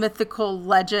those mythical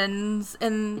legends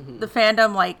in the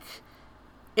fandom. Like,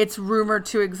 it's rumored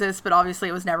to exist, but obviously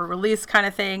it was never released, kind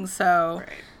of thing. So, right.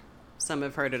 Some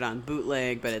have heard it on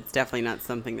bootleg, but it's definitely not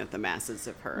something that the masses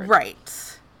have heard.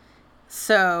 Right.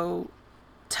 So,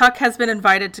 Tuck has been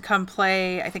invited to come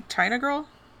play, I think, China Girl.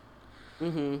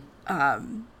 Mm-hmm.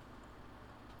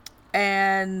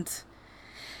 And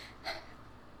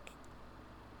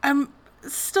I'm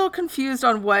still confused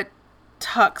on what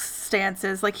Tuck's stance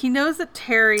is. Like, he knows that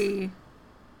Terry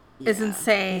is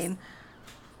insane.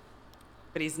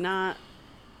 But he's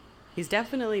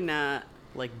definitely not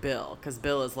like Bill, because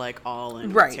Bill is like all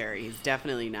in right. with Terry. He's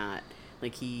definitely not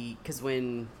like because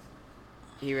when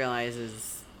he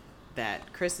realizes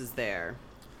that Chris is there,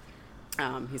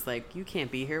 he's like, you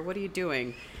can't be here. What are you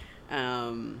doing?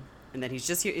 And that he's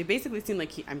just here. It basically seemed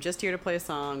like I'm just here to play a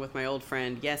song with my old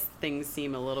friend. Yes, things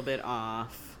seem a little bit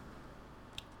off,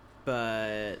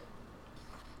 but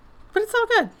it's all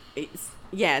good. It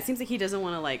seems like he doesn't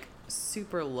want to like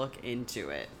super look into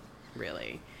it,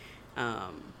 really.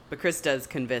 But Chris does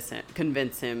convince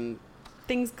him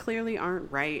things clearly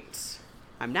aren't right.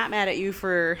 I'm not mad at you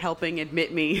for helping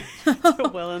admit me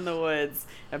to Well in the Woods.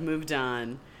 I've moved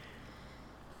on,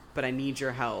 but I need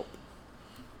your help.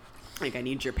 Like, I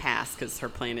need your pass, because her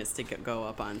plan is to go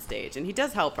up on stage. And he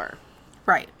does help her.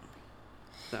 Right.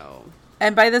 So.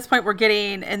 And by this point, we're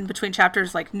getting, in between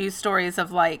chapters, like, news stories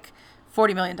of, like,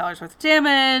 $40 million worth of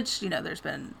damage. There's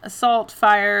been assault,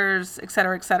 fires, et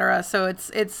cetera, et cetera. So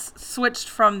it's switched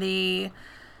from the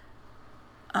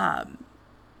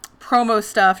promo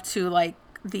stuff to, like,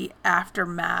 the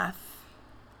aftermath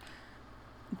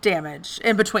damage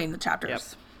in between the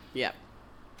chapters. Yep.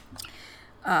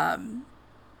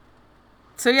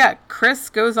 So yeah, Chris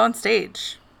goes on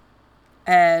stage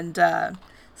and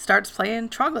starts playing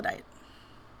Troglodyte.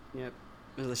 Yep.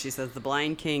 She says the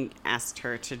Blind King asked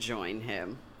her to join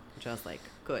him, which I was like,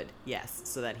 good, yes,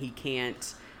 so that he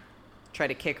can't try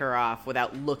to kick her off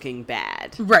without looking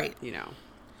bad. Right.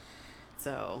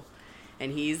 So,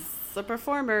 and he's a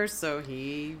performer, so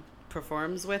he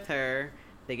performs with her.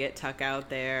 They get Tuck out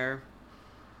there.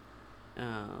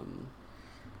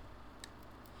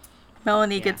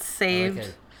 Melanie gets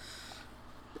saved.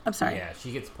 I'm sorry. Yeah,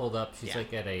 she gets pulled up. She's Yeah.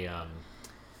 like at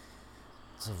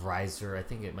it's a riser. I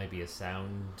think it might be a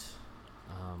sound.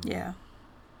 Yeah.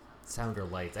 Sound or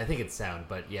lights. I think it's sound,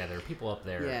 but yeah, there are people up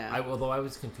there. Yeah. Although I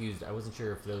was confused. I wasn't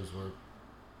sure if those were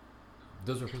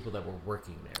people that were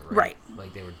working there, Right.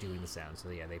 Like they were doing the sound. So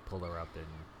yeah, they pull her up and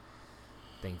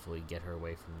thankfully get her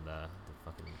away from the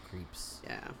fucking creeps.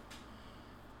 Yeah.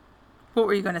 What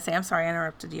were you going to say? I'm sorry, I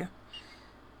interrupted you.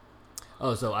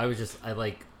 Oh, so I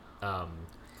like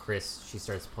Chris. She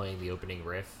starts playing the opening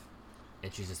riff,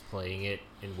 and she's just playing it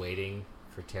and waiting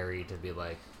for Terry to be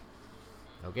like,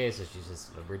 "Okay, so she's just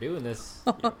we're doing this."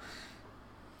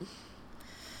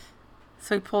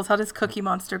 So he pulls out his Cookie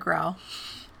Monster growl.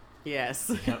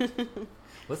 Yes. Yep.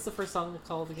 What's the first song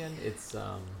called again? It's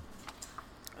Uh,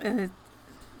 it's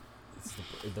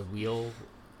the wheel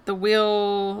the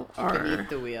wheel or Beneath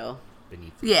the wheel.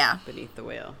 beneath. yeah. Beneath the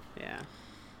wheel. Yeah.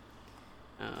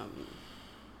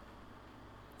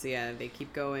 So yeah, they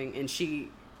keep going, and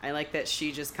I like that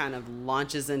she just kind of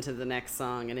launches into the next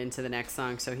song and into the next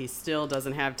song, so he still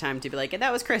doesn't have time to be like,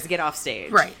 that was Chris, get off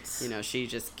stage. Right. You know, she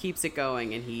just keeps it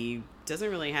going, and he doesn't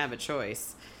really have a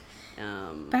choice.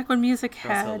 Back when music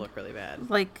or else he'll had look really bad.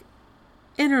 like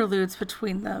interludes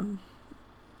between them,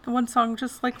 and one song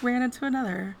just like ran into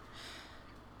another.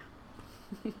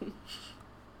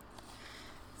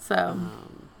 So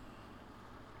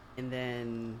And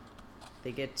then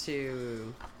they get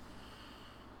to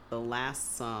the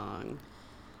last song,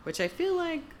 which I feel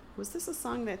like, was this a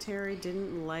song that Terry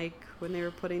didn't like when they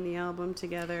were putting the album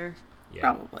together? Yeah,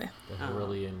 probably. the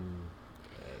Hyrulean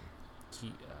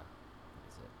key. What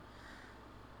is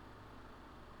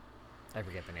it? I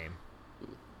forget the name.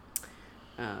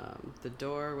 The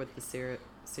Door with the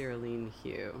Cerulean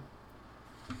Hue.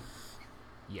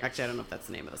 Yeah, Actually, I don't know if that's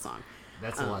the name of the song.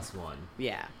 that's the last one.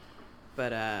 Yeah.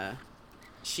 But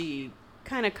she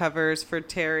kind of covers for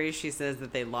Terry. She says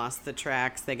that they lost the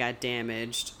tracks, they got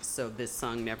damaged, so this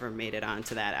song never made it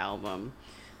onto that album,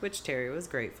 which Terry was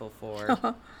grateful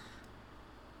for.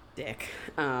 Dick.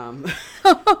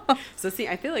 So see,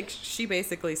 I feel like she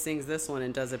basically sings this one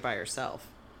and does it by herself.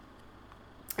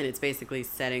 And it's basically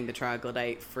setting the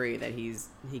troglodyte free, that he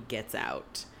gets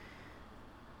out.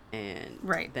 And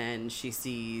Right. then she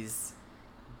sees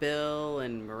Bill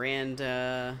and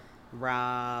Miranda,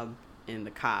 Rob, and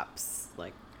the cops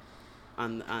like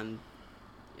on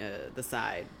the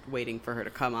side, waiting for her to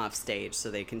come off stage so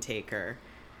they can take her.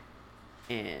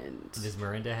 And Does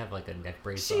Miranda have like a neck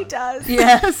brace she on? does. She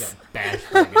Yes. got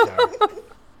bashed by a guitar.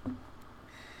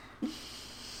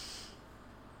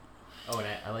 Oh, and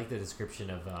I like the description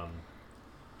of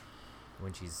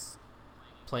when she's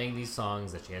playing these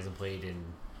songs that she hasn't played in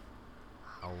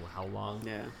how long?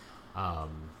 Yeah.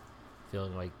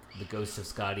 Feeling like the ghost of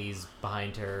Scotty's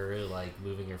behind her, like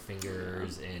moving her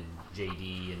fingers, and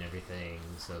JD and everything.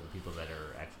 So the people that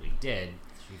are actually dead,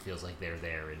 she feels like they're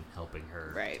there and helping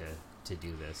her Right. to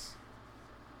do this.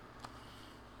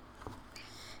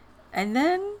 And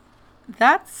then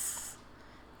that's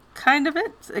kind of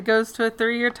it. It goes to a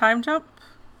 3-year time jump.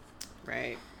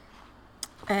 Right.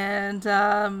 And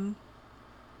Find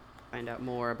out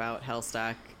more about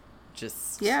Hellstock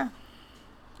just yeah.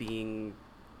 being...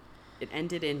 It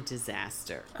ended in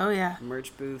disaster. Oh yeah.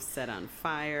 Merch booths set on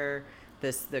fire.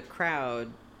 The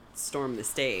crowd stormed the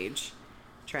stage,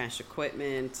 trashed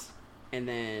equipment, and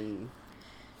then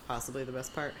possibly the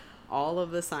best part, all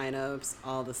of the sign-ups,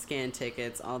 all the scan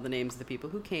tickets, all the names of the people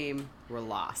who came were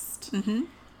lost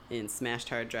in smashed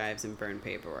hard drives and burned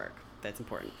paperwork. That's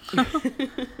important.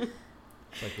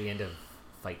 It's like the end of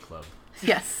Fight Club.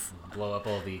 Yes. Blow up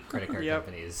all the credit card Yep.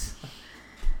 companies.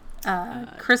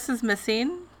 Chris is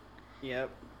missing.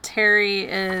 Yep. Terry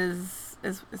is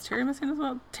Terry missing as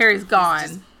well? Terry's gone.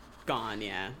 Just gone,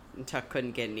 yeah. And Tuck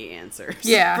couldn't get any answers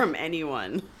Yeah. from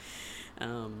anyone.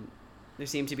 There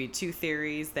seem to be two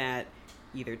theories, that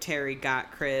either Terry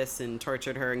got Chris and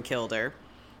tortured her and killed her,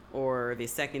 or the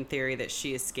second theory that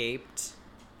she escaped.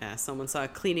 Someone saw a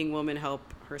cleaning woman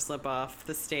help her slip off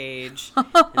the stage, and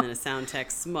then a sound tech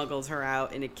smuggled her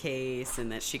out in a case,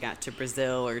 and that she got to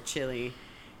Brazil or Chile,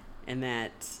 and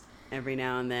that every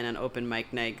now and then on open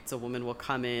mic nights, a woman will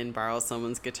come in, borrow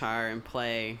someone's guitar, and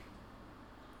play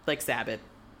like Sabbath,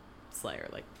 Slayer,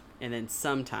 and then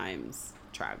sometimes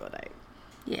Troglodyte.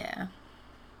 Yeah.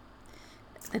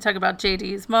 They talk about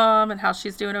JD's mom and how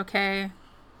she's doing okay.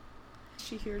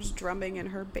 She hears drumming in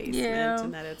her basement, Yeah.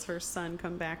 and that it's her son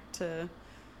come back to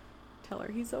tell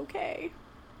her he's okay.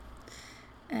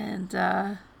 And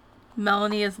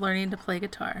Melanie is learning to play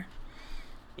guitar.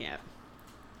 Yeah.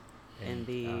 And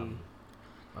the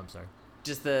I'm sorry.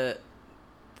 just the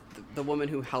woman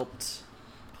who helped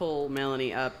pull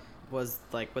Melanie up was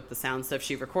like with the sound stuff,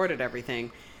 she recorded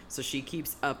everything. So she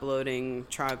keeps uploading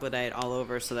Troglodyte all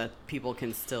over so that people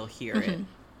can still hear it.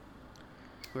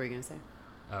 What were you going to say?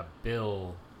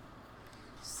 Bill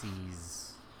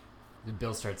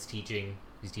starts teaching.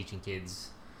 He's teaching kids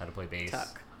how to play bass.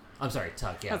 Tuck. I'm sorry,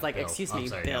 Tuck. Yeah, I was like, Bill. excuse I'm me,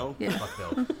 sorry, Bill. No, Yeah.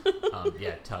 fuck Bill.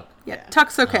 Yeah, Tuck. Yeah, Yeah.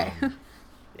 Tuck's okay.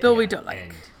 Bill, we Yeah, don't like.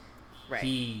 And Right.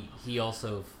 he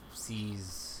also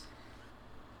sees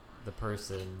the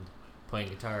person playing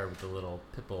guitar with the little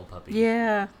Pitbull puppy.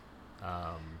 Yeah.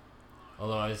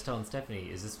 Although I was telling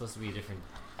Stephanie, is this supposed to be a different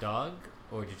dog,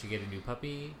 or did you get a new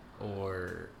puppy,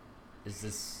 or is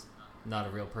this not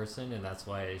a real person and that's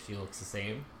why she looks the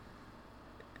same?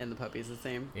 And the puppy's the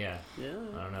same. Yeah. Yeah.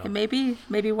 I don't know. And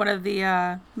maybe one of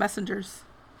the messengers.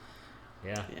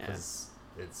 Yeah, Yeah.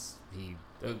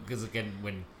 because again,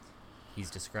 when he's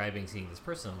describing seeing this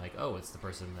person, I'm like, oh, it's the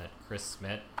person that Chris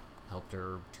met, helped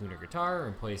her tune her guitar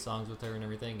and play songs with her and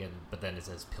everything, but then it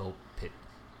says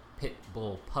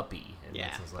Pitbull puppy, and Yeah.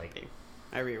 that sounds like puppy.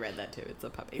 I reread that too. It's a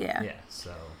puppy. Yeah. yeah.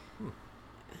 So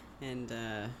And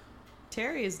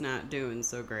Terry is not doing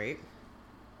so great.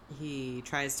 He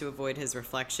tries to avoid his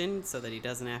reflection so that he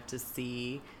doesn't have to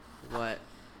see what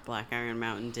Black Iron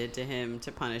Mountain did to him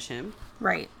to punish him.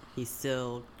 Right. He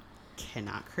still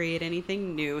cannot create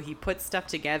anything new. He puts stuff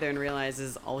together and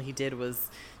realizes all he did was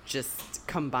just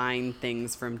combine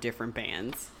things from different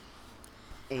bands.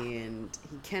 And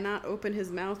he cannot open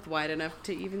his mouth wide enough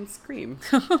to even scream.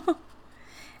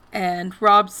 And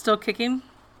Rob's still kicking,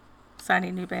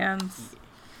 signing new bands,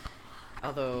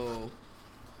 Although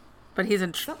but he's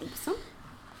in. something's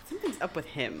up with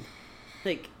him.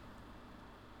 Like,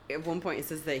 at one point it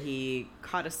says that he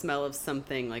caught a smell of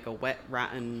something like a wet,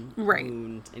 rotten Right.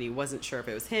 wound, and he wasn't sure if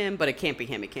it was him, but it can't be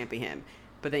him, it can't be him.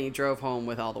 But then he drove home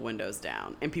with all the windows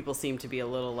down, and people seem to be a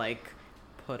little, like,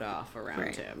 put off around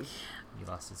Right. him. he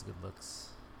lost his good looks.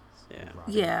 Yeah.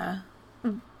 Rotten. Yeah.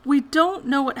 We don't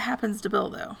know what happens to Bill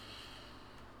though.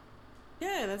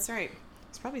 Yeah, that's right.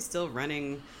 He's probably still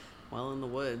running well in the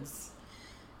woods.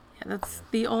 Yeah, that's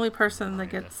the only person that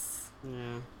Miranda. gets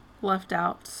Yeah. left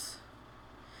out.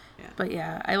 Yeah. But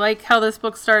yeah, I like how this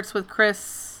book starts with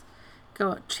Chris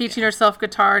teaching herself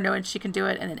guitar, knowing she can do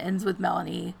it, and it ends with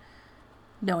Melanie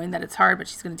knowing that it's hard, but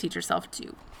she's going to teach herself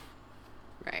too.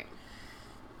 Right.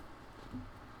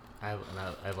 I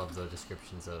love the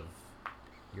descriptions of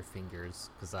your fingers,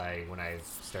 because when I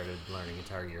started learning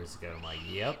guitar years ago, I'm like,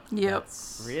 yep.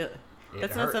 that's- Really? it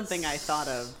That's not hurts. something I thought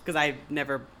of, because I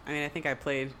think I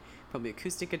played probably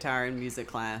acoustic guitar in music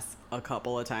class a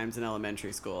couple of times in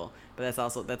elementary school, but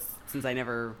that's since I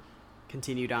never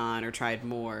continued on or tried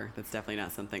more, that's definitely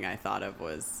not something I thought of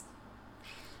was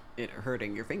it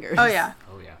hurting your fingers. Oh yeah.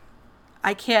 Oh yeah.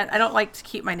 I don't like to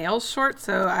keep my nails short,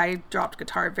 so I dropped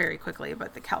guitar very quickly,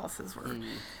 but the calluses were,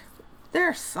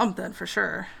 they're something for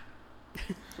sure.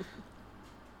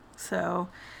 So,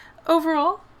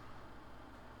 overall,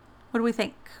 what do we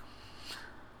think?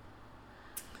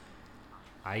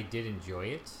 I did enjoy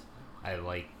it. I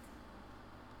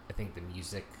think the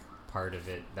music part of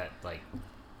it, that like,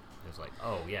 it was like,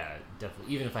 oh yeah,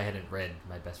 definitely. Even if I hadn't read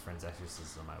My Best Friend's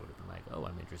Exorcism, I would have been like, oh,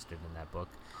 I'm interested in that book.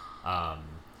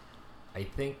 I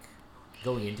think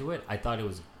going into it, I thought it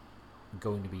was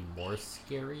going to be more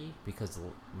scary because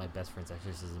My Best Friend's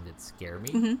Exorcism did scare me.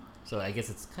 Mm-hmm. So I guess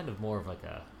it's kind of more of like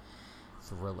a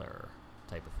thriller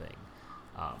type of thing.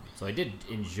 So I did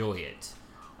enjoy it,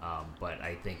 but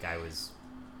I think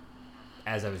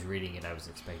as I was reading it, I was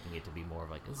expecting it to be more of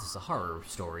like, this is a horror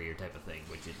story or type of thing,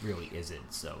 which it really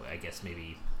isn't. So I guess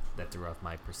maybe that threw off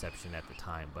my perception at the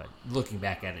time. But looking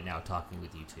back at it now, talking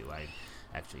with you two, I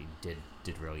actually did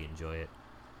really enjoy it.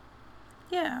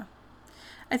 Yeah.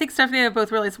 I think Stephanie and I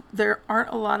both realized there aren't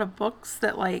a lot of books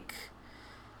that like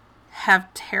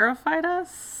have terrified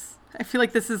us. I feel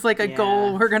like this is like a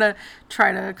goal we're going to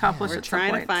try to accomplish We're at some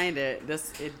trying point. to find it.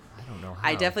 I don't know how.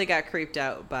 I definitely got creeped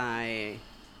out by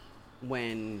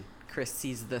when Chris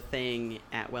sees the thing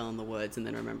at Well in the Woods and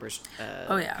then remembers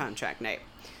Oh, yeah. contract night.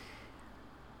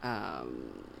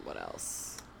 What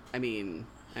else? I mean,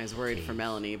 I was worried for Cave.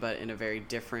 Melanie, but in a very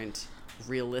different,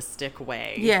 realistic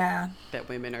way. Yeah. That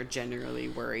women are generally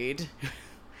worried.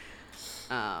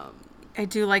 I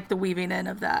do like the weaving in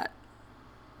of that.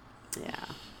 Yeah.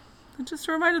 And just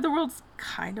a reminder, the world's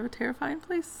kind of a terrifying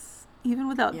place, even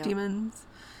without Yep. demons.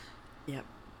 Yep.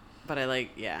 But I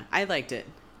liked it.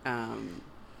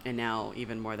 And now,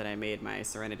 even more that I made my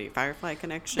Serenity Firefly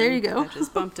connection. There you go. I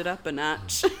just bumped it up a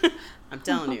notch. I'm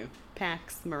telling you.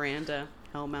 Pax, Miranda,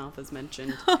 Hellmouth is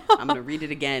mentioned. I'm going to read it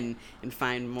again and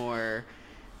find more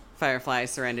Firefly,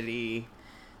 Serenity,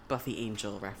 Buffy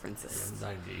Angel references.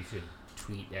 You should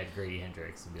tweet at Grady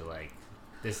Hendrix and be like,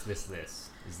 this.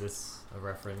 Is this a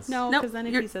reference? No, Nope, because then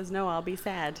if you're- he says no, I'll be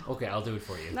sad. Okay, I'll do it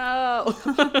for you. No.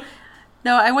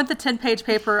 No, I went the 10-page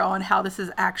paper on how this is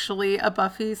actually a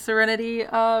Buffy Serenity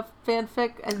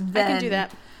fanfic, and then I can do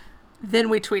that. Then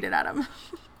we tweeted at him.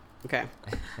 Okay.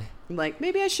 I'm like,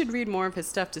 maybe I should read more of his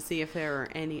stuff to see if there are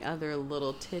any other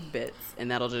little tidbits, and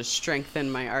that'll just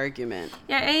strengthen my argument.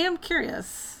 Yeah, I am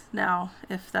curious now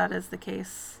if that is the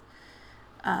case.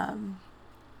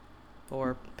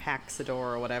 Or Paxidor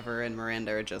or whatever and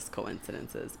Miranda are just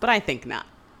coincidences. But I think not.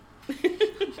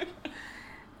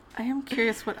 I am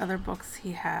curious what other books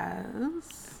he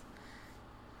has.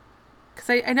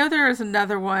 Because I know there is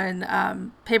another one,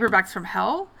 Paperbacks from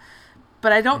Hell,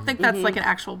 but I don't think that's like an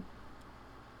actual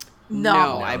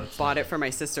novel. No, I it's bought not. it for my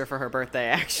sister for her birthday,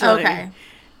 actually. Okay.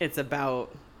 It's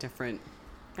about different...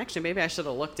 Actually, maybe I should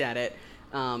have looked at it.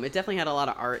 It definitely had a lot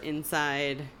of art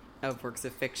inside of works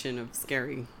of fiction, of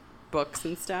scary books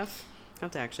and stuff. I'll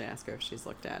have to actually ask her if she's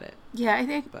looked at it. Yeah, I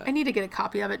think But- I need to get a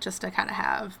copy of it just to kind of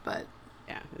have, but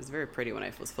Yeah, it was very pretty when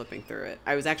I was flipping through it.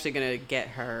 I was actually going to get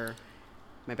her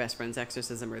My Best Friend's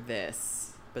Exorcism or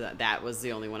this, but that was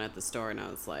the only one at the store, and I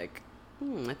was like,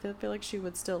 I feel like she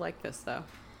would still like this, though.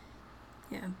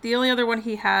 yeah. The only other one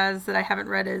he has that I haven't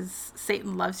read is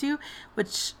Satan Loves You,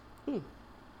 which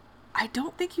I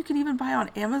don't think you can even buy on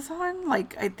Amazon.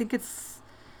 Like, I think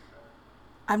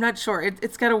I'm not sure.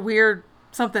 It's got a weird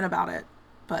something about it,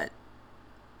 but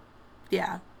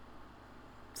yeah.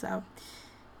 So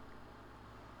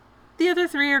the other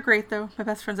three are great, though. My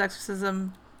Best Friend's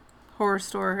Exorcism, Horror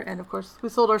Store, and of course, Who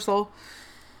Sold Our Soul.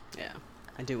 Yeah,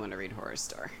 I do want to read Horror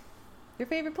Store. Your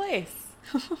favorite place?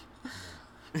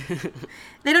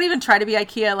 They don't even try to be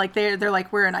IKEA. Like they're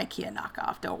like, we're an IKEA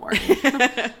knockoff. Don't worry.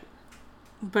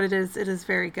 But it is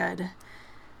very good.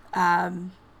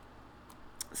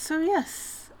 So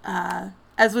yes,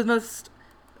 as with most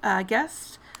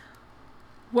guests,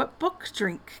 what book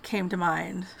drink came to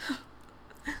mind?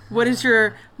 What is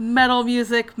your metal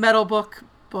music, metal book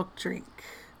drink?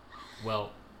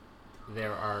 Well,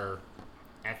 there are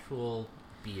actual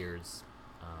beers.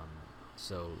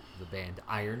 So the band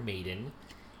Iron Maiden,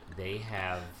 they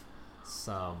have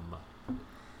some.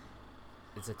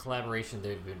 It's a collaboration.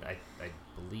 They've been, I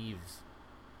believe,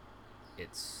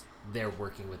 they're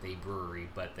working with a brewery,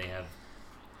 but they have.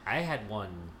 I had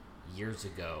one years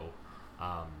ago,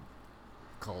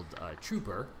 called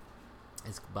Trooper.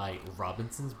 It's by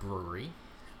Robinson's Brewery.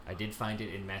 I did find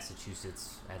it in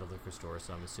Massachusetts at a liquor store,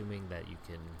 so I'm assuming that you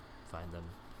can find them,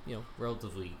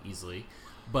 relatively easily.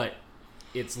 But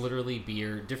it's literally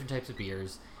beer, different types of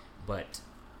beers. But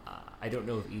I don't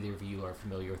know if either of you are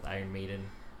familiar with Iron Maiden.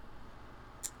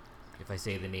 If I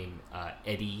say the name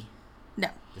Eddie, No,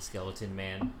 the Skeleton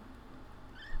Man.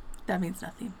 that means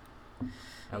nothing.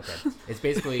 Okay. It's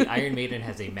basically Iron Maiden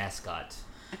has a mascot.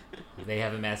 They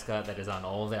have a mascot that is on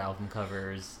all of their album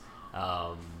covers.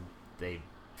 They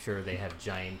have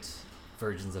giant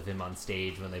versions of him on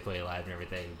stage when they play live and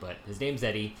everything. But his name's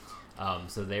Eddie.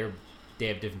 So they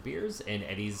have different beers, and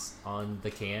Eddie's on the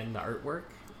can, the artwork,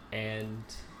 and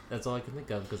that's all I can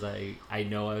think of because I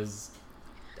know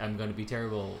I'm going to be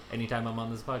terrible anytime I'm on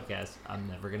this podcast. I'm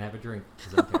never going to have a drink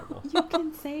because I'm terrible. You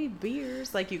can say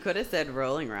beers. Like, you could have said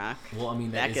Rolling Rock. Well, I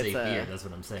mean, that is a beer. That's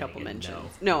what I'm saying. Couple and mentions.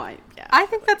 no. I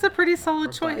think that's a pretty solid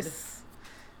Or Bud. choice.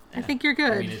 I think you're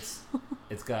good. I mean,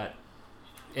 it's got,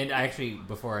 and I actually,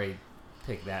 before I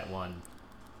picked that one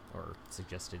or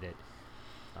suggested it,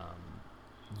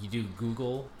 you do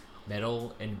Google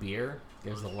metal and beer.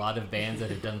 There's a lot of bands that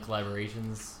have done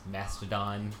collaborations.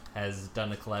 Mastodon has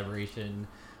done a collaboration.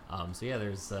 So yeah,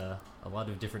 there's a lot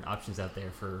of different options out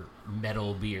there for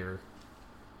metal beer.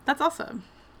 That's awesome.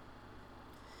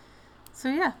 So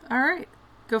yeah, all right.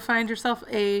 Go find yourself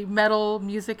a metal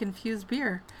music infused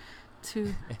beer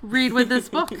to read with this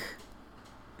book.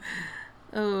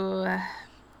 Oh.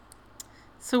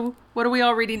 So what are we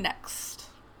all reading next?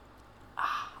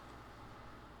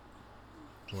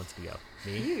 Who wants to go?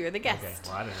 Me? You're the guest. Okay,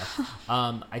 well, I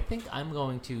don't know. I think I'm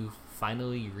going to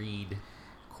finally read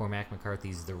Cormac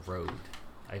McCarthy's The Road.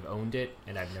 I've owned it,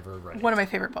 and I've never read it. One of my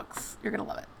favorite books. You're going to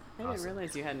love it. I didn't Awesome.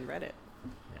 realize you hadn't read it.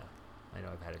 Yeah, I know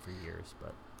I've had it for years,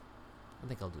 but I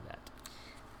think I'll do that.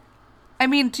 I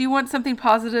mean, do you want something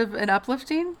positive and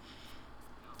uplifting?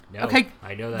 No, Okay,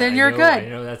 I know that. then I you're know- good. I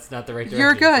know that's not the right direction.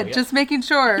 You're good. so yeah. Just making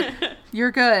sure.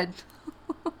 You're good.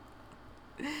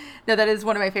 No, that is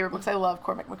one of my favorite books. I love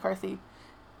Cormac McCarthy.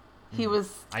 He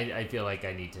was... I feel like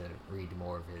I need to read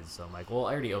more of his, so I'm like, well,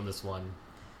 I already own this one.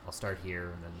 I'll start here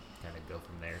and then kind of go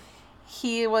from there.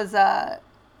 He was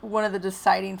one of the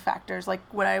deciding factors. Like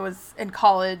when I was in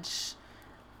college,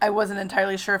 I wasn't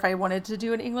entirely sure if I wanted to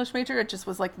do an English major. It just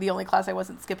was like the only class I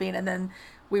wasn't skipping. And then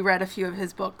we read a few of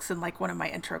his books in like one of my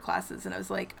intro classes, and I was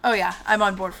like, oh yeah, I'm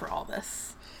on board for all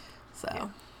this. So, Yeah.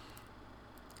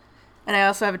 And I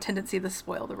also have a tendency to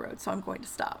spoil the road, so I'm going to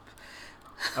stop.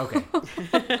 Okay.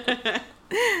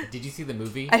 Did you see the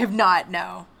movie? I have not,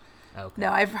 no. Okay.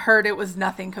 No, I've heard it was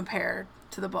nothing compared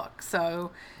to the book,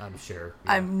 so I'm sure.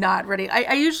 Yeah. I'm not ready.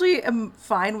 I usually am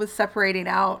fine with separating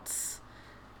out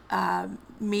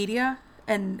media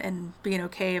and being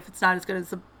okay if it's not as good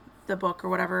as the book or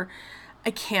whatever.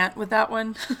 I can't with that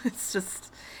one. It's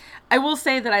just, I will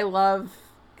say that I love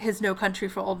his No Country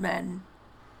for Old Men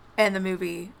and the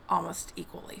movie almost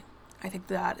equally. I think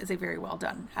that is a very well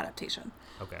done adaptation.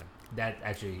 Okay. That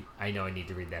actually, I know I need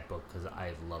to read that book because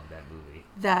I love that movie.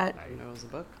 That I know it was a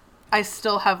book. I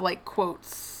still have like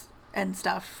quotes and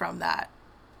stuff from that.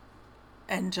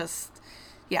 And just,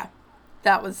 yeah,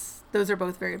 those are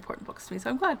both very important books to me.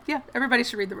 So I'm glad. Yeah, everybody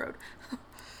should read The Road.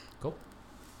 Cool.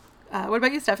 What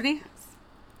about you, Stephanie?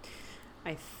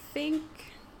 I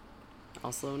think,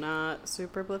 also not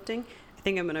super uplifting, I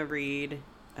think I'm going to read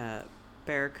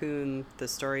Barracoon, The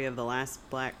Story of the Last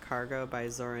Black Cargo by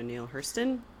Zora Neale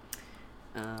Hurston.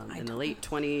 In the late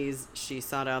 20s, she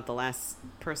sought out the last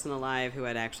person alive who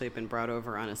had actually been brought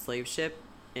over on a slave ship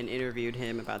and interviewed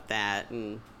him about that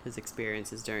and his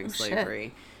experiences during slavery.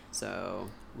 Shit. So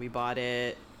we bought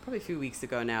it probably a few weeks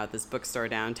ago now at this bookstore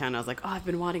downtown. I was like, oh, I've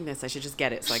been wanting this. I should just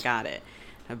get it. So I got it.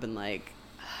 I've been like,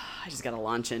 I just got to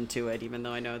launch into it, even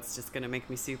though I know it's just going to make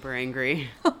me super angry.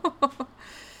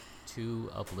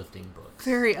 2 uplifting books.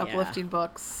 Very Yeah. uplifting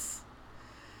books.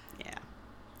 Yeah.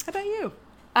 How about you?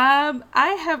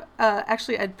 I have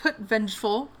actually I'd put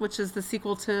Vengeful, which is the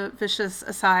sequel to Vicious,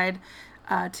 aside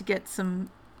to get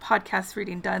some podcast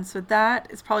reading done. So that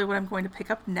is probably what I'm going to pick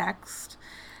up next.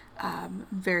 I'm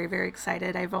very, very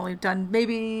excited. I've only done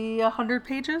maybe 100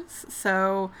 pages,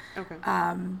 so Okay.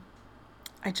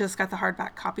 I just got the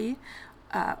hardback copy.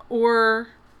 Or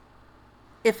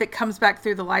if it comes back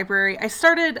through the library, I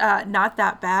started Not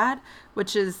That Bad,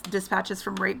 which is Dispatches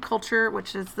from Rape Culture,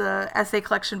 which is the essay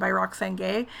collection by Roxane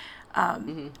Gay,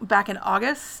 back in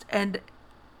August. And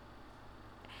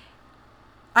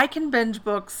I can binge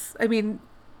books. I mean,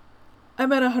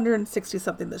 I'm at 160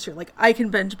 something this year. Like, I can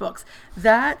binge books.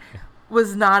 That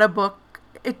was not a book.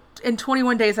 In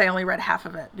 21 days, I only read half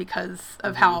of it because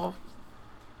of how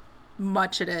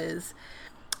much it is.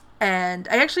 And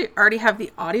I actually already have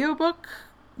the audiobook,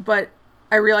 but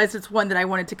I realized it's one that I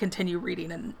wanted to continue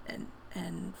reading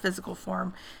in physical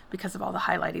form because of all the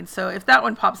highlighting. So if that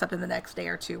one pops up in the next day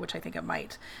or two, which I think it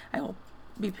might, I will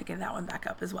be picking that one back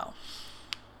up as well.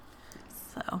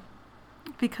 So,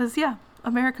 because yeah,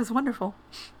 America's wonderful.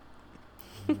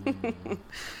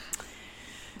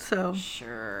 So,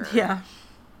 Sure. yeah.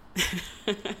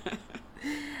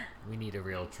 We need a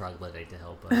real troglodyte to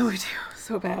help us. We do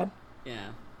so bad. Yeah.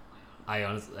 I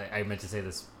honestly, I meant to say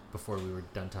this before we were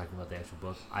done talking about the actual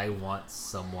book. I want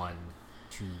someone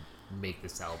to make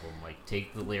this album. Like,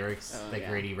 take the lyrics that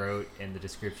Grady wrote and the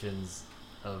descriptions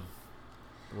of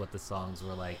what the songs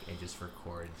were like and just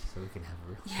record so we can have a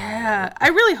real Yeah, I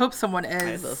really hope someone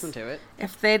is. I'd listen to it.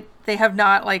 If they have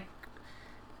not, like,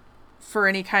 for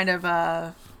any kind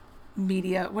of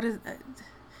media, what is it?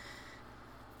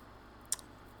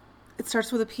 It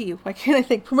starts with a P. Why can't I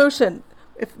think? Promotion.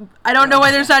 If I don't know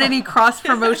why there's not any cross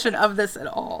promotion of this at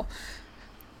all.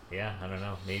 Yeah, I don't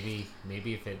know. Maybe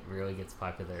if it really gets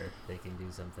popular, they can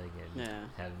do something and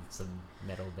have some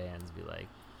metal bands be like,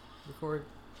 record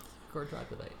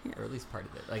Troglodyte, or at least part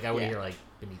of it. Like, I want to hear, like,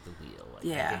 Beneath the Wheel. Like,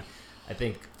 I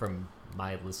think from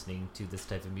my listening to this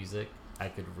type of music, I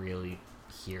could really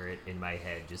hear it in my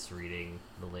head just reading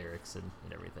the lyrics and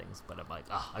everything. But I'm like,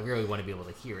 I really want to be able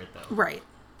to hear it, though. Right.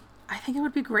 I think it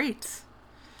would be great.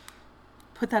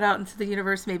 Put that out into the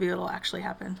universe. Maybe it'll actually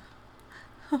happen.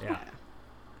 Yeah.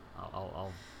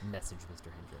 I'll message Mr.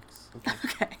 Hendricks.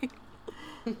 Okay.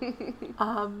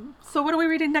 So what are we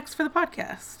reading next for the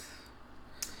podcast?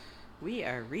 We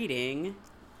are reading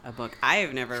a book I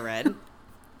have never read,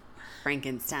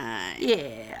 Frankenstein.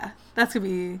 Yeah. That's going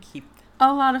to be Keep.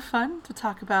 a lot of fun to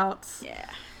talk about. Yeah.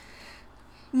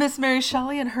 Miss Mary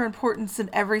Shelley and her importance in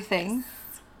everything.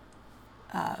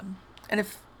 And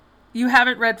if you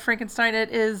haven't read Frankenstein, it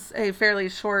is a fairly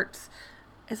short...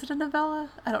 Is it a novella?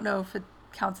 I don't know if it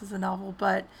counts as a novel,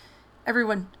 but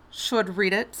everyone should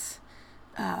read it.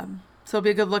 So it'll be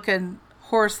a good look in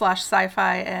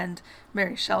horror/sci-fi and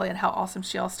Mary Shelley and how awesome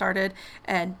she all started.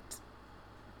 And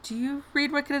do you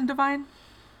read Wicked and Divine?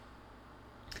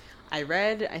 I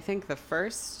read, I think, the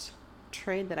first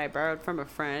trade that I borrowed from a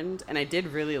friend, and I did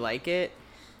really like it.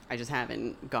 I just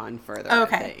haven't gone further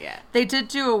with it yet. They did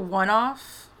do a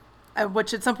one-off,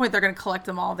 which at some point they're going to collect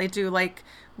them all. They do like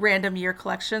random year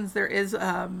collections. There is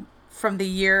from the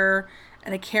year,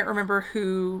 and I can't remember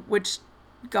which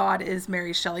god is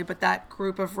Mary Shelley, but that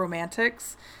group of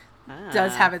romantics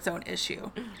does have its own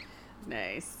issue.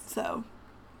 Nice. So,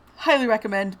 highly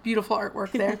recommend. Beautiful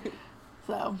artwork there.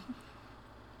 So,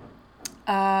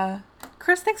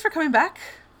 Chris, thanks for coming back.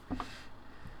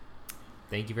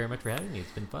 Thank you very much for having me.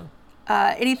 It's been fun.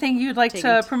 Anything you'd like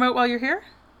to promote while you're here?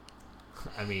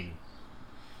 I mean,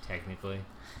 technically.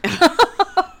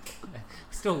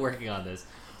 Still working on this.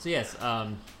 So yes,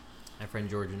 my friend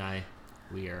George and I,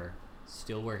 we are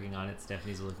still working on it.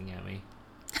 Stephanie's looking at me.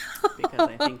 Because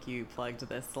I think you plugged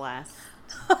this a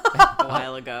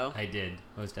while ago. I did,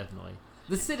 most definitely.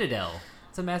 The Citadel.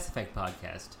 It's a Mass Effect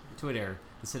podcast. Twitter,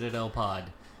 The Citadel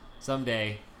Pod.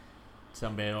 Someday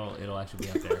it'll actually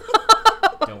be up there.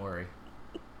 Don't worry.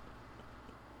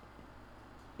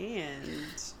 And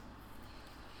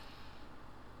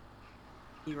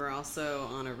you were also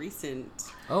on a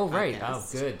recent right.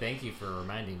 podcast. Oh, good. Thank you for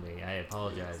reminding me. I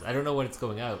apologize. I don't know when it's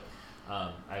going out.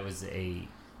 I was a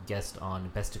guest on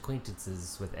Best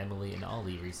Acquaintances with Emily and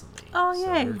Ollie recently. Oh,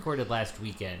 so yay. we recorded last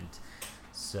weekend.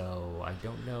 So I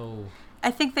don't know. I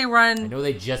think they run. I know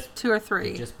they just 2 or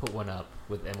 3. They just put one up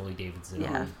with Emily Davidson.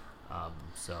 Yeah.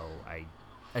 So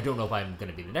I don't know if I'm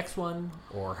going to be the next one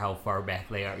or how far back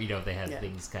they are. You know, if they have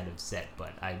things kind of set,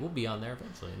 but I will be on there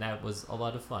eventually, and that was a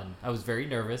lot of fun. I was very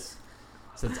nervous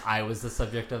since I was the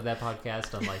subject of that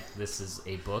podcast. I'm like, this is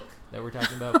a book that we're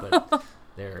talking about, but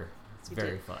it's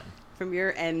very fun. From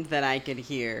your end that I could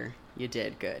hear, you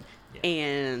did good. Yeah.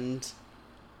 And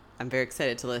I'm very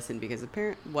excited to listen because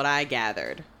what I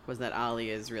gathered was that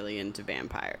Ollie is really into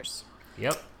vampires.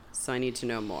 Yep. So I need to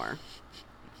know more.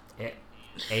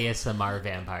 ASMR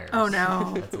vampires. Oh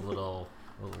no. That's a little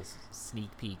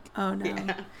sneak peek. Oh no.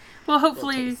 Yeah. Well,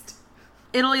 hopefully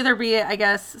it'll either be, I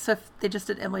guess, so if they just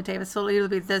did Emily Davis, so it'll either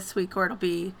be this week or it'll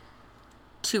be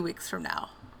 2 weeks from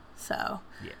now. So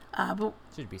yeah, but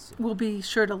should be soon. We'll be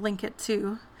sure to link it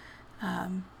too.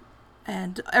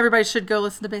 And everybody should go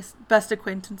listen to Best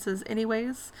Acquaintances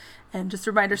anyways. And just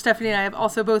a reminder, Stephanie and I have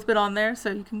also both been on there,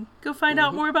 so you can go find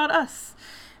out more about us.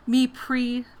 Me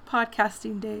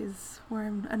pre-podcasting days where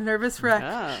I'm a nervous wreck.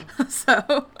 Oh.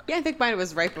 So yeah, I think mine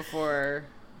was right before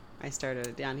I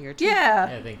started down here too. Yeah.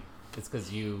 I think it's because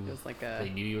they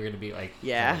knew you were going to be like,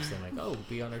 saying like, oh,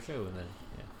 be on our show, and then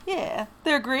yeah,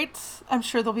 they're great. I'm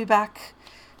sure they'll be back.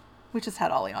 We just had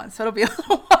Ollie on, so it'll be a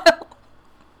little while.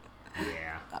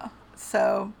 Yeah.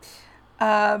 So,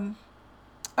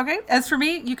 okay. As for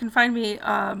me, you can find me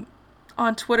on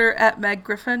Twitter at Meg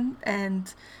Griffin,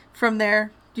 and from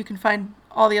there you can find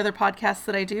all the other podcasts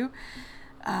that I do.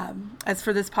 As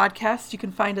for this podcast, you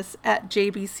can find us at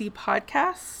JBC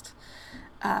Podcast.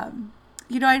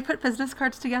 I put business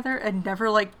cards together and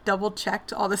never double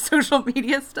checked all the social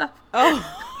media stuff.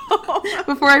 Oh.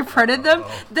 Before I printed them.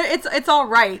 It's all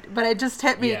right, but it just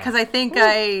hit me because I think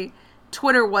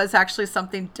Twitter was actually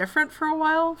something different for a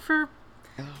while for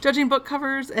judging book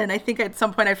covers, and I think at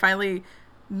some point I finally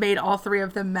made all 3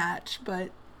 of them match,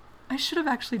 but I should have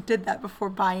actually did that before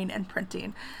buying and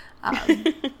printing.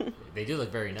 They do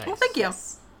look very nice. Well, thank you.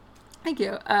 Yes. Thank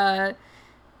you.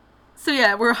 So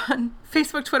yeah, we're on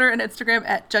Facebook, Twitter, and Instagram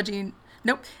at JBC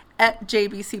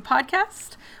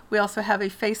Podcast. We also have a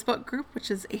Facebook group, which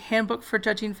is a handbook for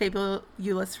judging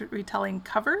fabulous retelling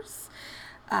covers.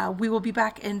 We will be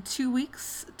back in 2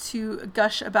 weeks to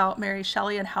gush about Mary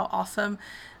Shelley and how awesome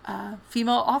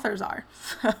female authors are.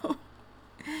 So,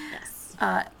 yes,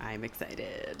 I'm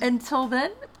excited. Until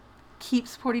then, keep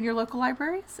supporting your local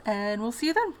libraries, and we'll see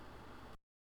you then.